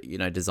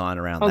 design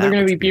around that. Oh, they're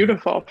going to be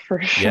beautiful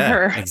for sure.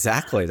 Yeah,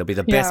 exactly. They'll be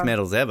the best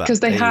medals ever.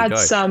 Because they had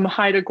some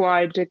Haida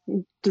Gwaii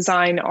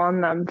design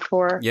on them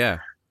for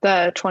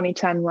the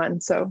 2010 one.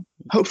 So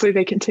hopefully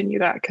they continue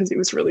that because it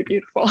was really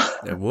beautiful.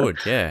 It would,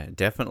 yeah,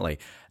 definitely.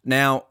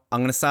 Now, I'm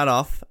going to start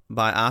off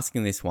by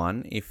asking this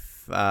one. If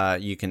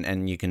you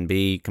can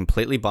be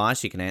completely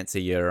biased. You can answer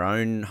your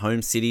own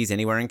home cities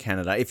anywhere in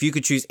Canada. If you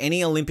could choose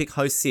any Olympic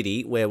host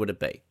city, where would it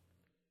be?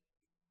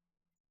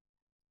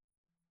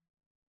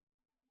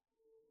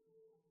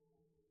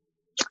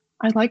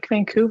 I like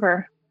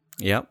Vancouver.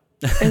 Yep.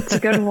 It's a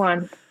good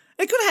one.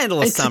 It could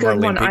handle a summer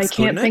Olympics, I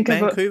can't think of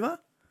Vancouver?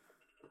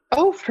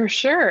 Oh, for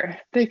sure.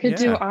 They could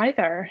do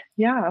either.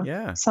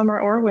 Yeah. Summer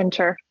or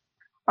winter.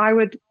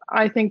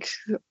 I think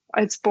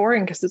it's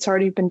boring because it's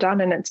already been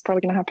done and it's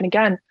probably going to happen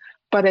again.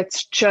 But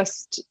it's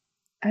just,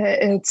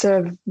 it's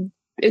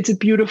a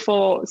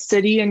beautiful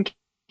city in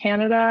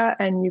Canada,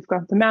 and you've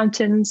got the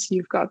mountains,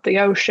 you've got the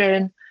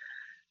ocean,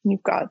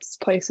 you've got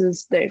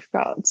places, they've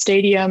got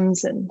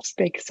stadiums and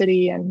big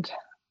city, and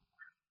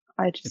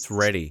it's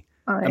ready.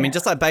 I mean,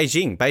 just like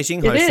Beijing.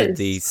 Beijing hosted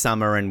the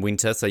summer and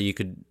winter, so you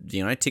could,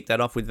 tick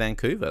that off with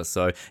Vancouver.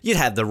 So you'd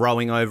have the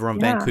rowing over on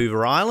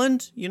Vancouver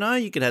Island.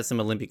 You could have some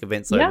Olympic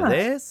events over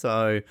there.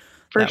 So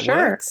for that sure,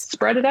 works.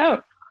 Spread it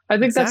out. I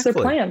think that's their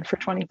plan for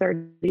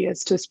 2030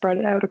 is to spread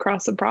it out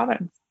across the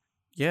province.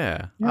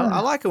 Yeah.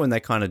 I like it when they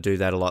kind of do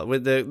that a lot.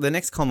 With the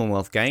next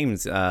Commonwealth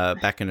Games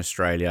back in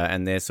Australia,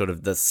 and they're sort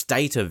of the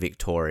state of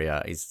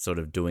Victoria is sort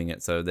of doing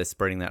it. So they're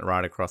spreading that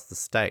right across the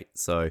state.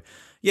 So,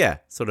 yeah,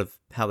 sort of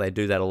how they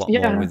do that a lot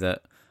more with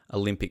the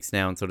Olympics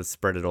now and sort of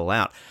spread it all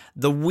out.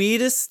 The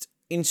weirdest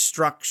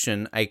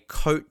instruction a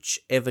coach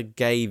ever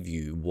gave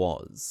you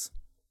was?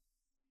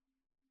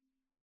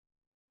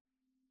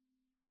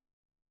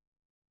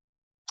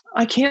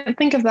 I can't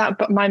think of that,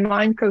 but my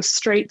mind goes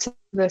straight to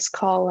this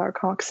call our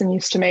coxswain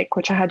used to make,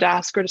 which I had to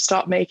ask her to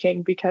stop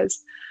making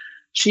because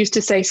she used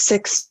to say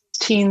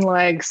 16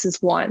 legs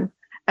is one.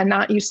 And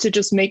that used to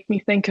just make me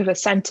think of a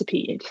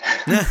centipede.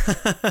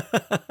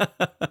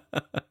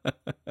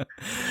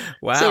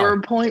 Wow. So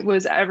her point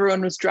was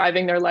everyone was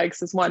driving their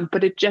legs as one,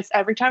 but it just,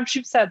 every time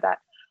she said that,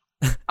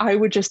 I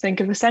would just think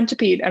of a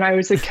centipede. And I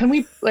was like, can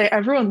we,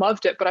 everyone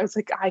loved it, but I was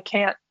like, I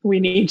can't, we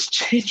need to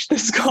change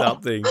this call.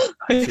 Something.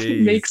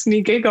 It makes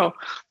me giggle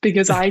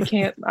because I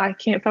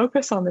can't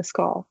focus on this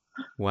call.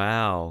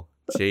 Wow.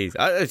 Jeez.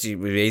 It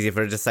would be easier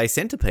for her to say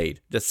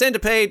centipede. Just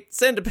centipede.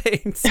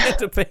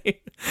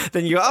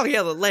 Then you go, oh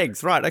yeah, the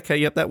legs. Right. Okay.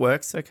 Yep. That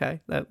works.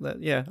 Okay.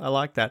 Yeah, I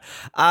like that.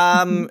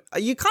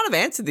 You kind of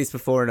answered this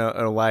before in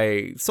a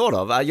way, sort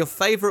of. Your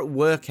favorite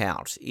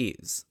workout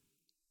is?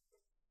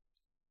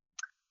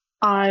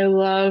 I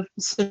love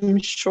some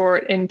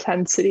short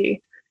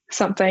intensity,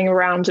 something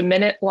around a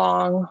minute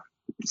long.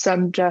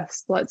 Some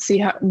just, let's see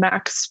how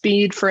max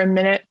speed for a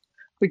minute.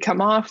 We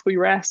come off, we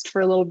rest for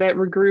a little bit,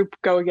 regroup,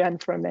 go again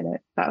for a minute.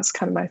 That's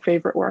kind of my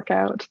favorite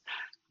workout.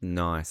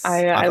 Nice.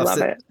 I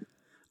love it.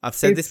 I've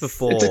said this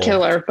before. It's a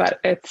killer, but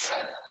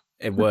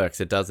it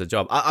works. It does the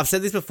job. I've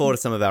said this before to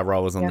some of our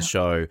rowers on the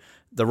show.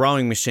 The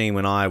rowing machine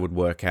when I would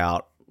work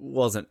out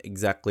wasn't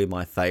exactly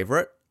my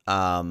favorite.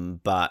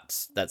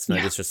 But that's no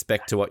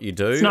disrespect to what you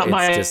do. It's not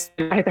mine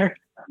either.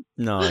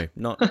 No,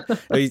 not.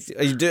 I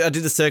do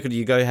the circuit.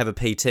 You go have a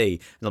PT, and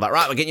they're like,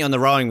 right, we're getting you on the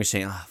rowing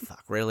machine. Oh,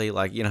 fuck, really?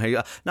 Like,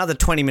 another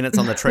 20 minutes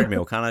on the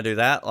treadmill. Can't I do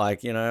that?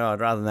 Like, I'd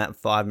rather than that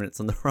 5 minutes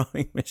on the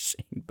rowing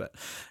machine. But,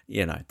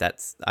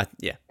 that's,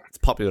 it's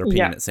popular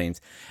opinion, it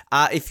seems.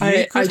 If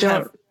you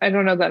I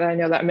don't know that I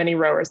know that many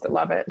rowers that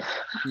love it.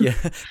 Yeah.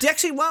 Do you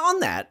actually, well, on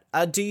that,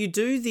 do you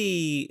do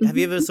have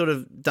you ever sort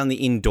of done the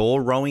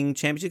indoor rowing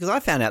championship? Because I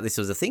found out this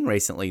was a thing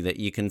recently that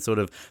you can sort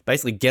of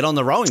basically get on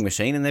the rowing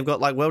machine and they've got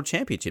like world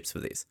championships for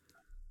this.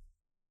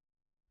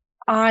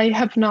 I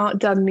have not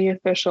done the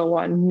official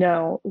one,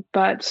 no,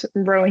 but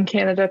Rowing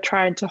Canada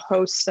tried to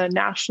host a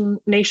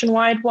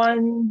nationwide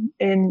one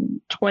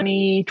in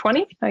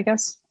 2020, I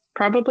guess,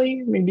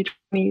 probably, maybe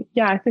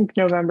I think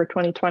November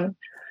 2020.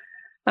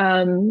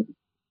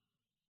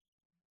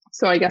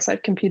 So I guess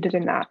I've competed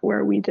in that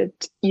where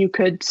you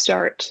could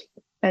start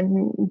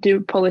and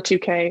pull a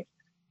 2K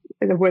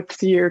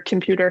with your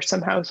computer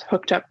somehow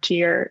hooked up to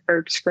your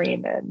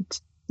screen and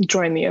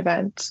join the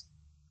event.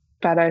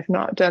 But I've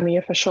not done the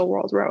official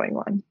World Rowing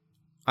one.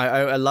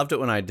 I loved it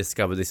when I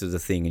discovered this was a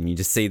thing and you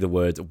just see the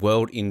words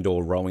World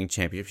Indoor Rowing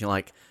Championship. You're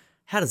like,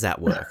 how does that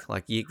work?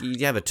 Like you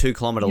have a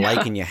 2-kilometer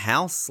lake in your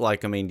house?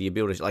 Like, I mean, do you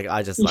build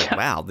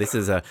wow, this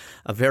is a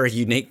very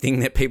unique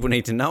thing that people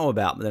need to know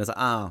about. But then it's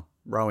like,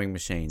 rowing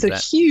machine. It's a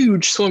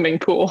huge swimming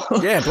pool.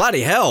 Yeah,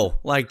 bloody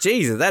hell. Like,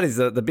 Jesus, that is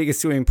the biggest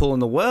swimming pool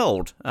in the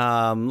world.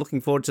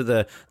 Looking forward to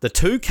the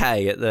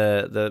 2K at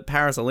the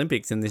Paris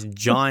Olympics in this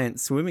giant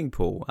swimming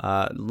pool,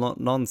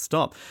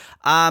 non-stop.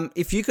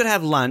 If you could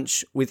have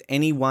lunch with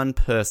any one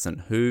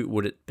person, who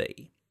would it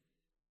be?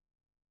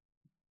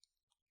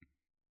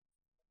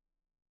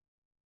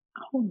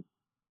 Oh,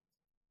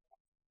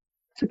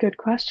 that's a good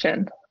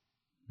question.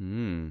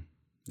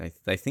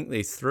 They think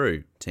these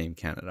through, Team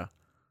Canada.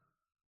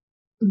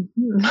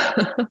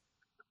 Mm-hmm.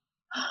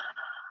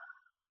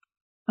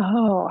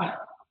 Oh,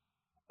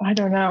 I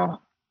don't know.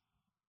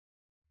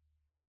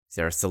 Is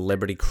there a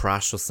celebrity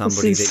crush or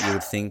somebody that you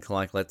would think,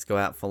 like, let's go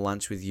out for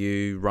lunch with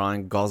you,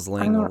 Ryan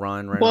Gosling or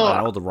Ryan Reynolds,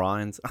 all the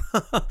Ryans?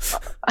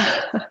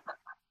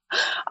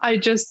 I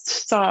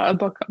just saw a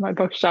book on my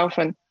bookshelf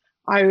and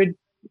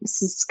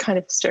this is kind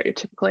of a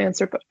stereotypical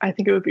answer, but I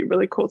think it would be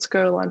really cool to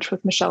go to lunch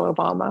with Michelle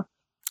Obama.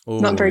 Ooh,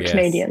 not very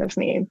Canadian of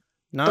me.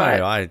 No,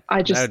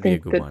 I just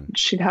think that one.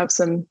 she'd have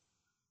some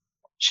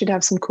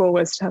cool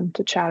wisdom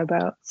to chat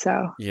about.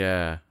 So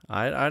yeah,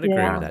 I'd agree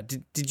with that.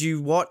 Did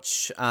you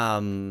watch?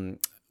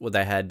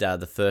 They had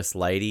the First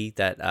Lady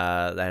that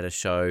they had a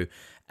show,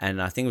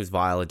 and I think it was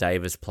Viola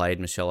Davis played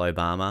Michelle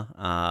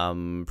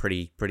Obama,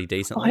 pretty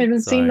decently. Oh, I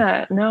haven't seen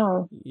that.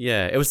 No.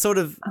 Yeah, it was sort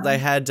of they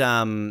had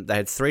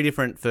 3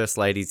 different First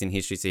Ladies in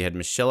history. So you had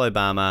Michelle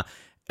Obama,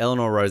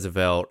 Eleanor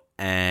Roosevelt,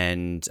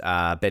 and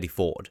Betty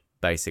Ford.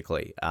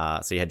 Basically,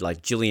 so you had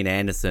like Gillian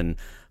Anderson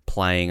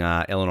playing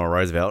Eleanor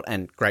Roosevelt,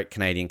 and great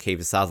Canadian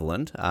Kiefer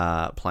Sutherland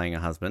playing her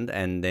husband.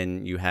 And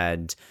then you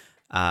had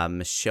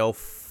Michelle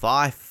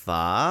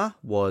Pfeiffer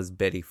was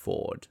Betty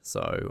Ford.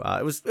 So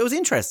it was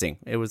interesting.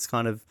 It was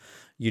kind of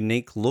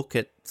unique look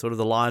at sort of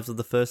the lives of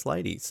the First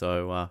Lady.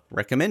 So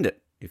recommend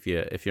it if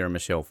you're a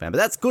Michelle fan. But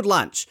that's good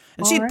lunch.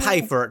 And she'd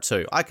pay for it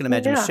too. I can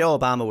imagine Michelle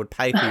Obama would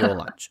pay for your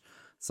lunch.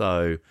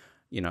 So,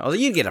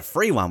 you'd get a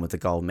free one with the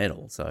gold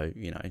medal. So,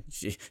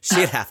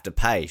 she'd have to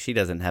pay. She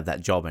doesn't have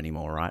that job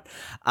anymore, right?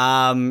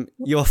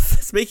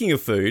 Speaking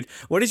of food,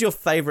 what is your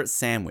favorite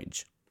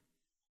sandwich?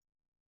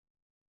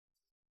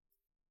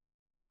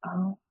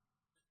 Oh,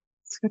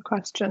 that's a good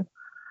question.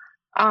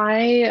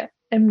 I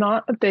am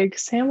not a big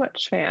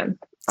sandwich fan.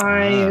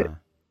 I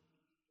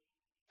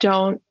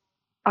don't.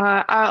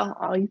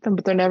 I'll eat them,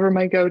 but they're never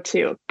my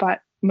go-to.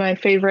 But my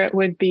favorite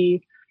would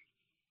be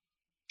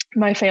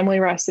my family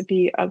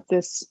recipe of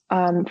this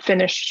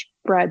Finnish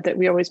bread that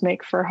we always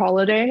make for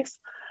holidays,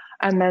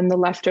 and then the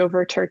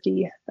leftover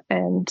turkey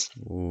and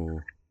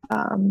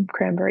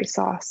cranberry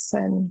sauce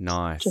and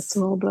just a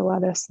little bit of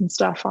lettuce and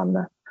stuff on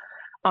the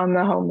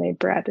homemade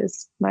bread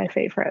is my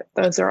favorite.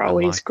 Those are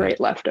always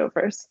great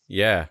leftovers.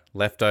 Yeah,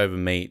 leftover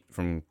meat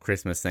from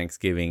Christmas,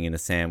 Thanksgiving in a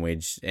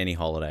sandwich, any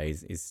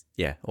holidays is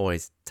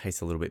always tastes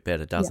a little bit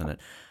better, doesn't it?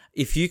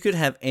 If you could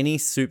have any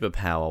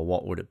superpower,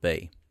 what would it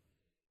be?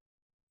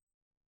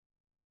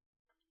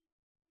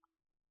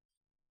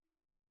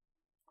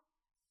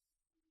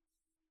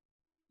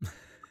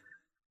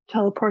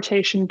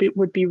 Teleportation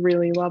would be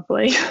really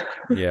lovely.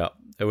 Yeah,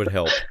 it would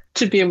help.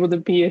 To be able to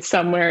be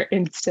somewhere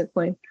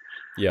instantly.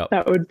 Yeah,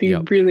 that would be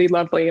really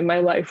lovely in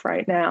my life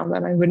right now.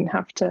 Then I wouldn't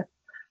have to.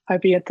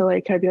 I'd be at the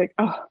lake. I'd be like,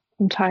 oh,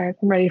 I'm tired.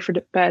 I'm ready for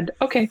bed.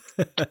 Okay,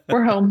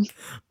 we're home.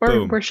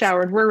 We're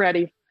showered. We're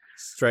ready.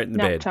 Straight in the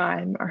nap bed.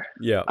 time. Or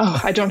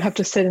I don't have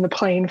to sit in a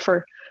plane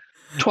for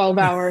 12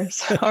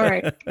 hours. All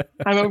right,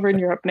 I'm over in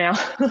Europe now.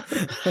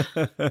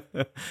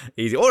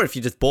 Easy. Or if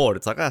you're just bored,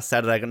 it's like,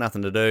 Saturday, got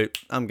nothing to do.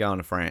 I'm going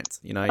to France.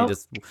 You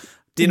just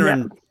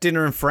dinner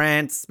in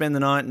France, spend the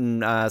night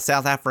in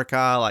South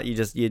Africa. Like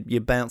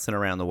you're bouncing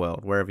around the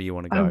world wherever you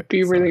want to go. That would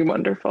be really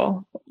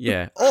wonderful.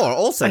 Yeah. Or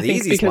also the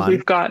easiest because one.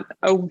 We've got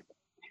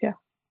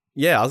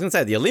Yeah, I was going to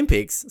say the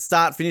Olympics,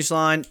 start, finish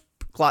line,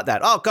 like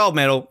that. Oh, gold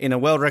medal in a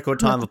world record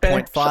time of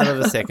 0.5 of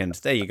a second.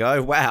 There you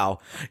go. Wow.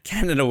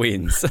 Canada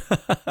wins.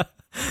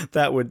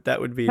 That would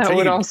be that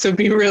would also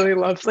be really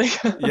lovely.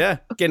 Yeah,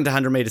 get into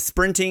 100-meter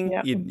sprinting.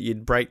 Yep.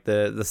 You'd break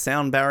the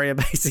sound barrier,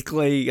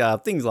 basically.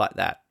 Things like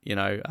that.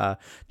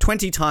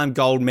 20-time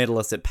gold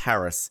medalist at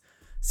Paris,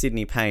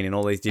 Sydney Payne, in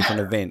all these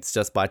different events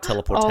just by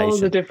teleportation. All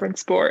the different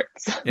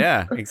sports.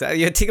 Yeah,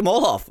 exactly. You tick them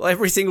all off.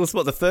 Every single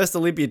sport. The first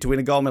Olympian to win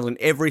a gold medal in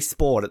every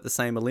sport at the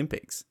same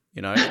Olympics.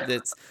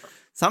 It's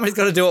somebody's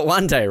got to do it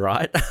one day,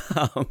 right?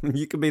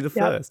 You could be the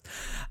first.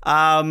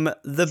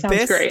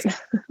 Sounds great.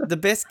 The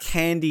best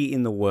candy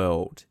in the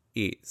world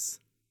is?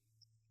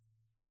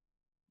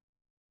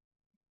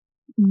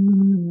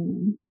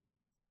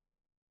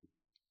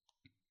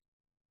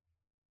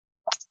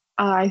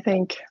 I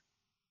think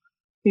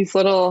these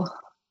little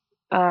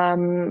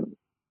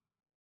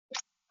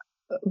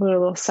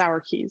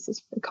sour keys,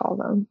 as we call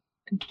them.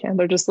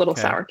 They're just little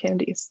sour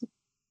candies.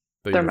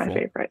 Beautiful. They're my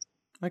favorite.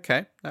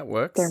 Okay, that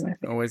works. They're my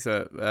favorite. Always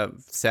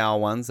sour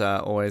ones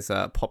are always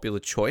a popular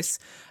choice.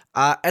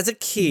 As a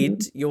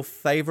kid, your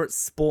favorite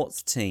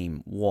sports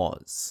team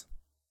was?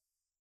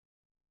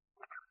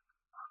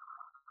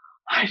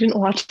 I didn't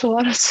watch a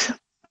lot of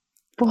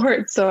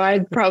sports, so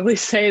I'd probably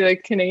say the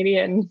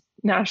Canadian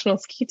national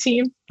ski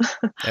team.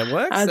 That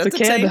works. As That's a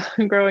kid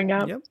growing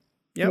up. Yep.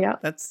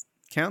 That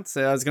counts.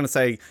 I was going to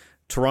say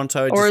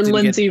Toronto. Or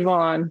Lindsey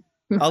Vonn.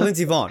 Oh,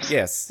 Lindsey Vonn,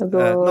 yes.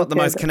 Not the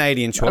most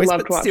Canadian choice,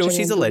 but still,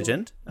 she's a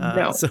legend.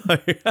 No. So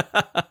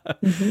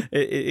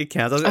it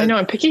counts. I know,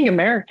 I'm picking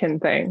American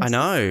things. I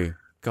know.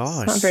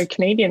 Gosh. It's not very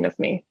Canadian of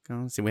me.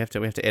 So we have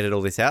to edit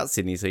all this out,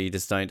 Sydney, so you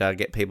just don't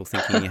get people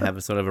thinking you have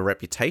a sort of a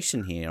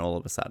reputation here all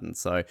of a sudden.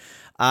 So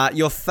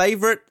your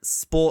favourite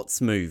sports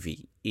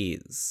movie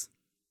is?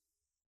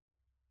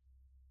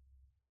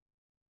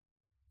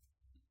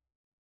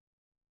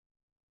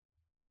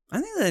 I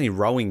don't think there's any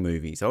rowing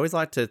movies. I always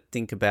like to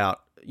think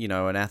about,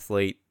 an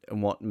athlete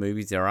and what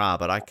movies there are,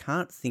 but I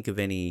can't think of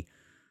any,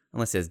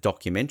 unless there's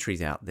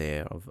documentaries out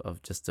there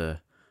of just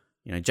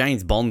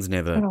James Bond's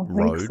never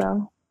rowed.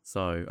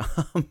 So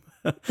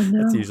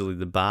that's usually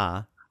the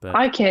bar. But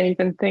I can't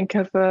even think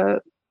of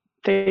a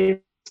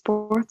favorite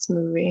sports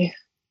movie.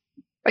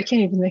 I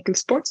can't even think of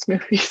sports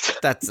movies.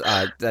 That's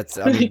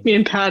make me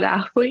a bad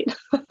athlete.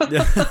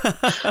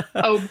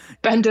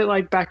 Bend It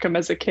Like Beckham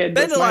as a kid.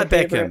 Bend It Like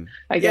Beckham.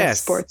 I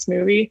guess sports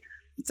movie.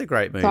 It's a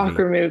great movie.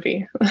 Soccer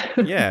movie.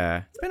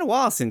 Yeah, it's been a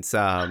while since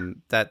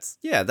that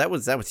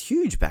was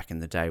huge back in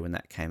the day when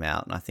that came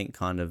out, and I think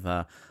kind of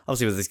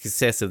obviously with the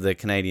success of the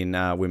Canadian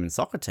women's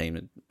soccer team,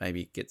 it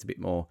maybe gets a bit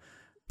more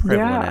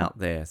prevalent out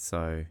there.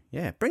 So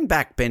yeah, bring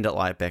back Bend It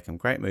Like Beckham.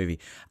 Great movie.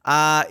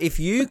 If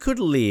you could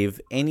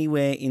live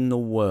anywhere in the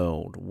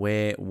world,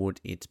 where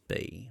would it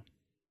be?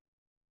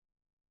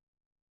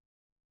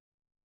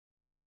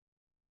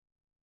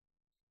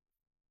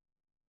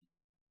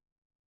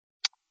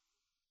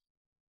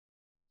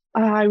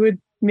 I would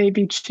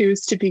maybe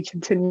choose to be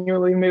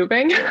continually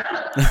moving. That's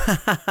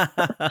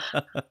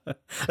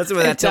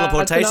where that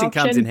teleportation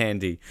comes in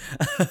handy.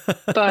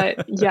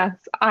 But yes,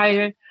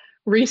 I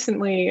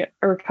recently,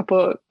 or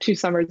 2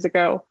 summers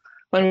ago,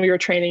 when we were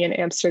training in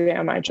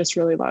Amsterdam, I just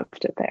really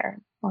loved it there.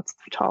 Lots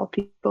of tall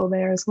people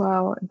there as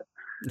well. And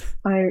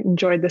I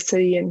enjoyed the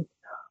city, and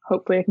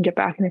hopefully I can get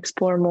back and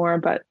explore more.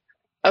 But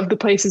of the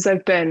places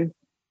I've been,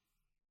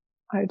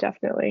 I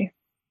definitely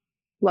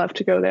love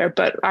to go there.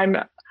 But I'm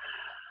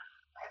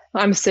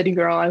a city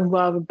girl. I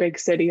love a big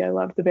city. I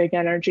love the big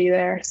energy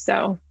there.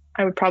 So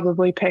I would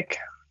probably pick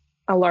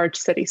a large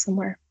city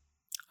somewhere.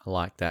 I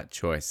like that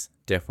choice.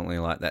 Definitely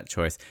like that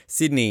choice.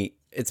 Sydney,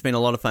 it's been a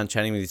lot of fun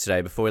chatting with you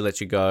today. Before we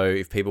let you go,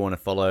 if people want to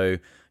follow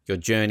your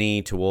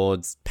journey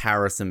towards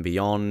Paris and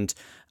beyond,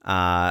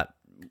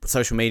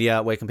 social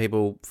media, where can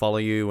people follow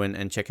you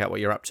and check out what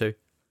you're up to?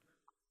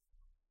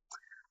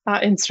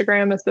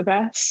 Instagram is the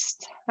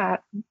best,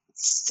 at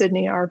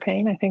Sydney R.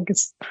 Payne, I think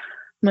is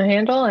my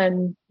handle.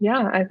 And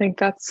yeah, I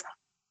think I'm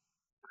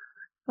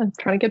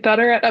trying to get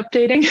better at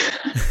updating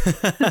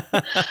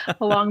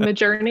along the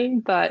journey,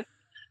 but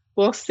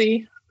we'll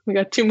see. We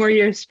got 2 more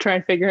years to try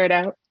and figure it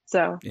out.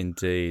 So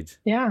indeed.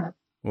 Yeah.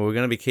 Well, we're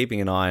going to be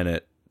keeping an eye on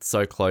it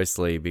so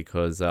closely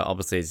because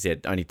obviously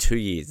it's only 2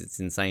 years. It's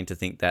insane to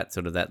think that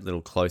sort of that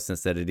little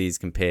closeness that it is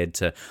compared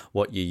to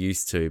what you're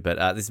used to. But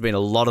this has been a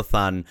lot of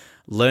fun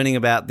learning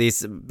about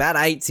this, about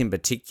eights in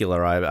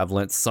particular. I've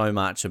learnt so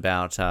much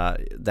about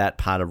that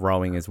part of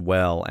rowing as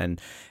well,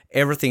 and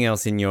everything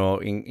else in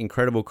your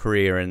incredible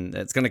career, and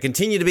it's going to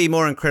continue to be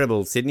more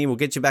incredible, Sydney. We'll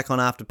get you back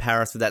on after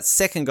Paris with that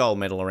second gold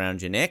medal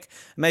around your neck.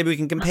 Maybe we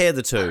can compare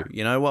the two.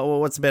 You know,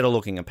 what's better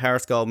looking, a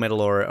Paris gold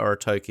medal or a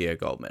Tokyo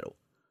gold medal?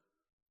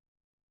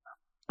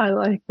 I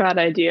like that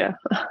idea.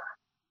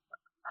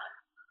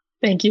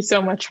 Thank you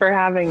so much for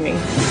having me.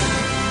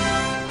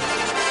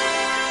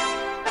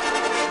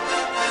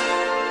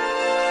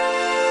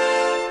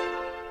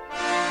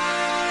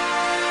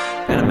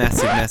 And a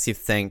massive, massive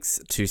thanks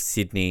to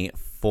Sydney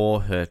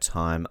for her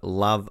time.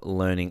 Love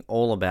learning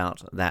all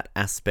about that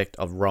aspect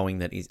of rowing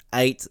that is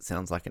eight. It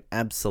sounds like an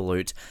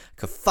absolute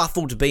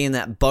kerfuffle to be in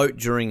that boat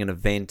during an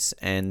event,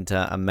 and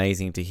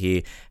amazing to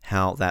hear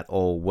how that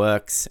all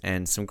works,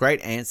 and some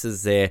great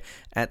answers there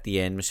at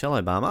the end.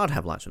 Michelle Obama, I'd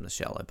have lunch with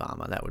Michelle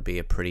Obama. That would be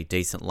a pretty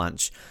decent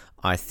lunch,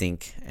 I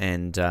think.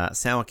 And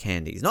sour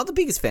candies. Not the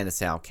biggest fan of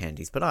sour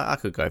candies, but I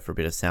could go for a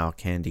bit of sour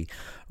candy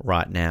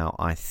right now,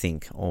 I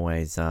think.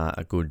 Always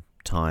a good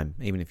time,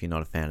 even if you're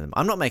not a fan of them.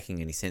 I'm not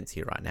making any sense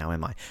here right now,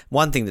 am I?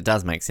 One thing that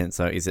does make sense,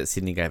 though, is that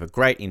Sydney gave a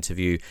great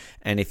interview,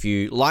 and if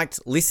you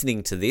liked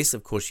listening to this,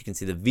 of course, you can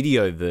see the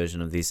video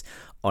version of this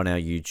on our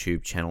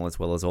YouTube channel, as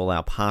well as all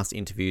our past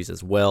interviews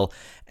as well.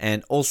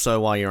 And also,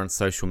 while you're on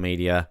social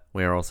media,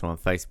 we're also on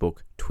Facebook,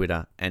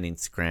 Twitter, and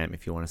Instagram.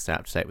 If you want to stay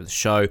up to date with the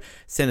show,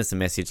 send us a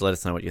message, let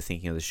us know what you're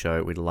thinking of the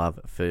show. We'd love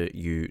for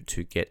you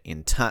to get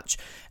in touch.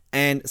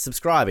 And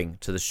subscribing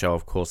to the show,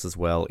 of course, as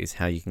well, is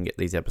how you can get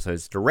these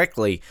episodes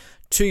directly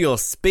to your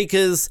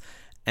speakers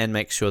and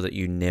make sure that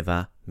you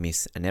never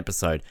miss an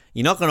episode.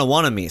 You're not going to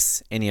want to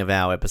miss any of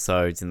our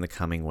episodes in the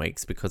coming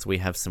weeks because we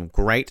have some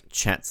great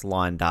chats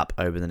lined up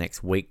over the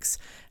next weeks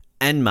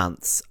and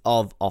months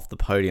of Off the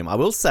Podium. I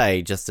will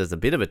say, just as a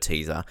bit of a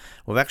teaser,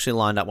 we've actually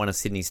lined up one of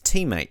Sydney's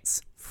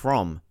teammates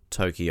from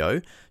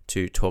Tokyo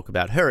to talk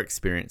about her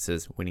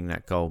experiences winning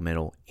that gold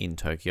medal in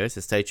Tokyo,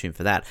 so stay tuned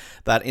for that.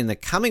 But in the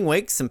coming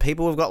weeks, some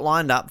people we've got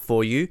lined up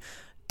for you,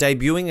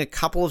 debuting a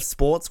couple of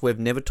sports we've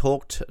never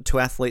talked to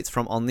athletes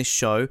from on this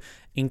show,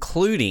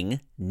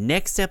 including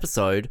next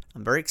episode,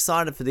 I'm very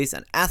excited for this,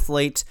 an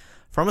athlete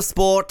from a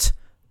sport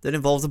that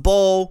involves a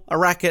ball, a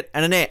racket,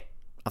 and a net.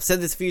 I've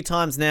said this a few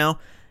times now,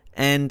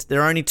 and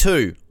there are only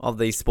 2 of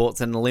these sports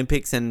in the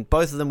Olympics, and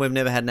both of them we've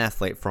never had an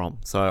athlete from,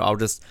 so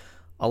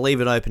I'll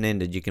leave it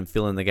open-ended. You can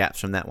fill in the gaps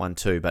from that one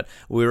too. But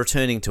we're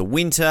returning to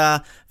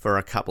winter for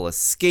a couple of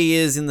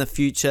skiers in the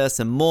future.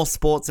 Some more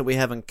sports that we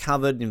haven't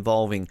covered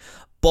involving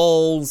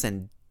bowls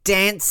and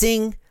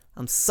dancing.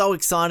 I'm so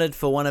excited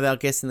for one of our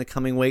guests in the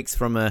coming weeks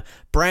from a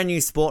brand new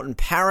sport in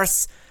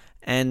Paris.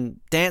 And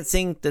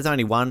dancing, there's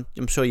only one.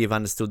 I'm sure you've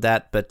understood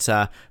that. But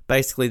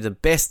basically the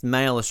best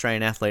male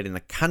Australian athlete in the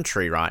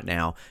country right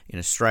now in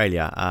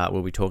Australia.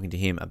 We'll be talking to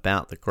him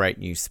about the great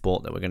new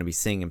sport that we're going to be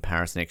seeing in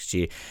Paris next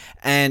year.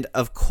 And,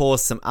 of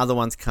course, some other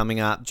ones coming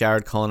up.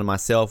 Jared, Colin and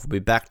myself will be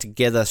back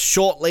together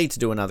shortly to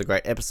do another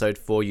great episode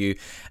for you.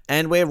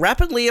 And we're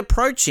rapidly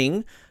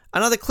approaching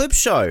another clip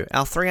show.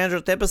 Our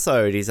 300th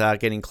episode is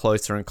getting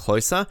closer and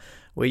closer,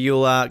 where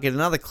you'll get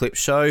another clip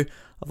show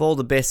of all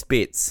the best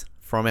bits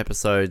from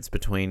episodes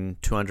between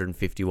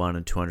 251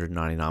 and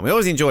 299. We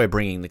always enjoy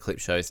bringing the clip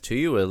shows to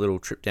you, a little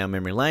trip down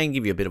memory lane,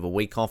 give you a bit of a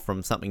week off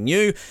from something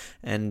new,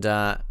 and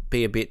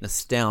be a bit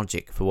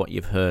nostalgic for what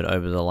you've heard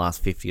over the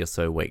last 50 or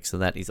so weeks. So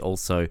that is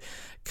also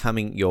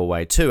coming your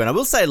way too. And I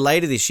will say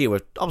later this year,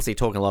 we're obviously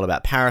talking a lot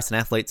about Paris and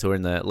athletes who are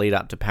in the lead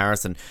up to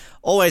Paris, and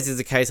always is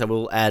the case, I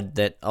will add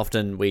that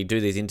often we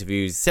do these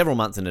interviews several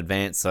months in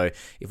advance. So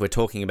if we're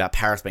talking about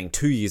Paris being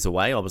 2 years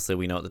away, obviously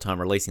we know at the time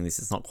of releasing this,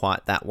 it's not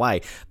quite that way.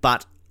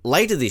 But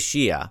later this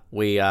year,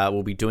 we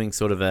will be doing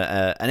sort of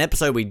an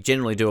episode we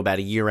generally do about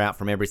a year out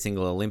from every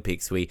single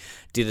Olympics. We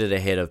did it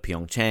ahead of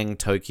Pyeongchang,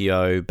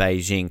 Tokyo,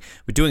 Beijing.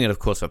 We're doing it, of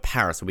course, for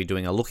Paris. We'll be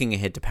doing a looking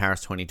ahead to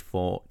Paris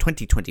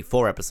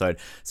 2024 episode.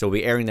 So we'll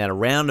be airing that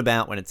around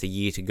about when it's a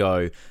year to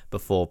go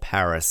before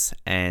Paris.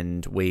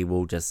 And we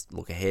will just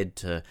look ahead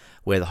to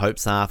where the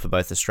hopes are for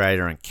both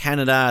Australia and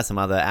Canada, some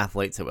other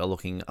athletes that we're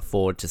looking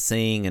forward to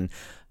seeing, and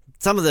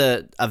some of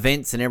the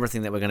events and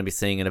everything that we're going to be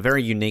seeing in a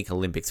very unique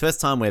Olympics.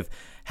 First time we've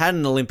had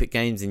an Olympic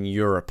Games in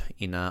Europe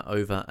in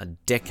over a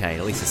decade,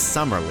 at least a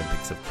Summer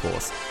Olympics, of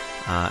course.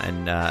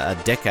 And a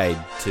decade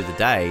to the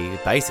day,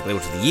 basically, or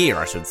to the year,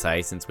 I should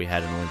say, since we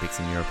had an Olympics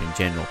in Europe in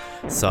general.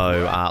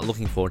 So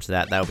looking forward to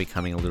that. That'll be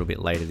coming a little bit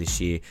later this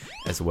year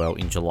as well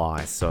in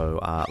July. So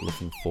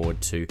looking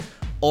forward to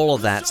all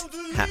of that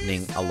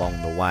happening along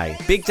the way.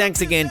 Big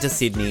thanks again to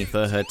Sydney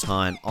for her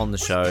time on the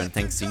show, and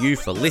thanks to you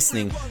for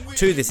listening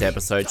to this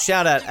episode.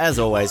 Shout out, as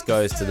always,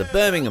 goes to the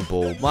Birmingham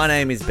Bull. My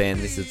name is Ben.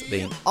 This has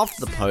been Off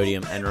the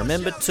Podium, and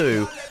remember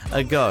to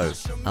go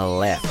a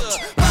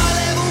left.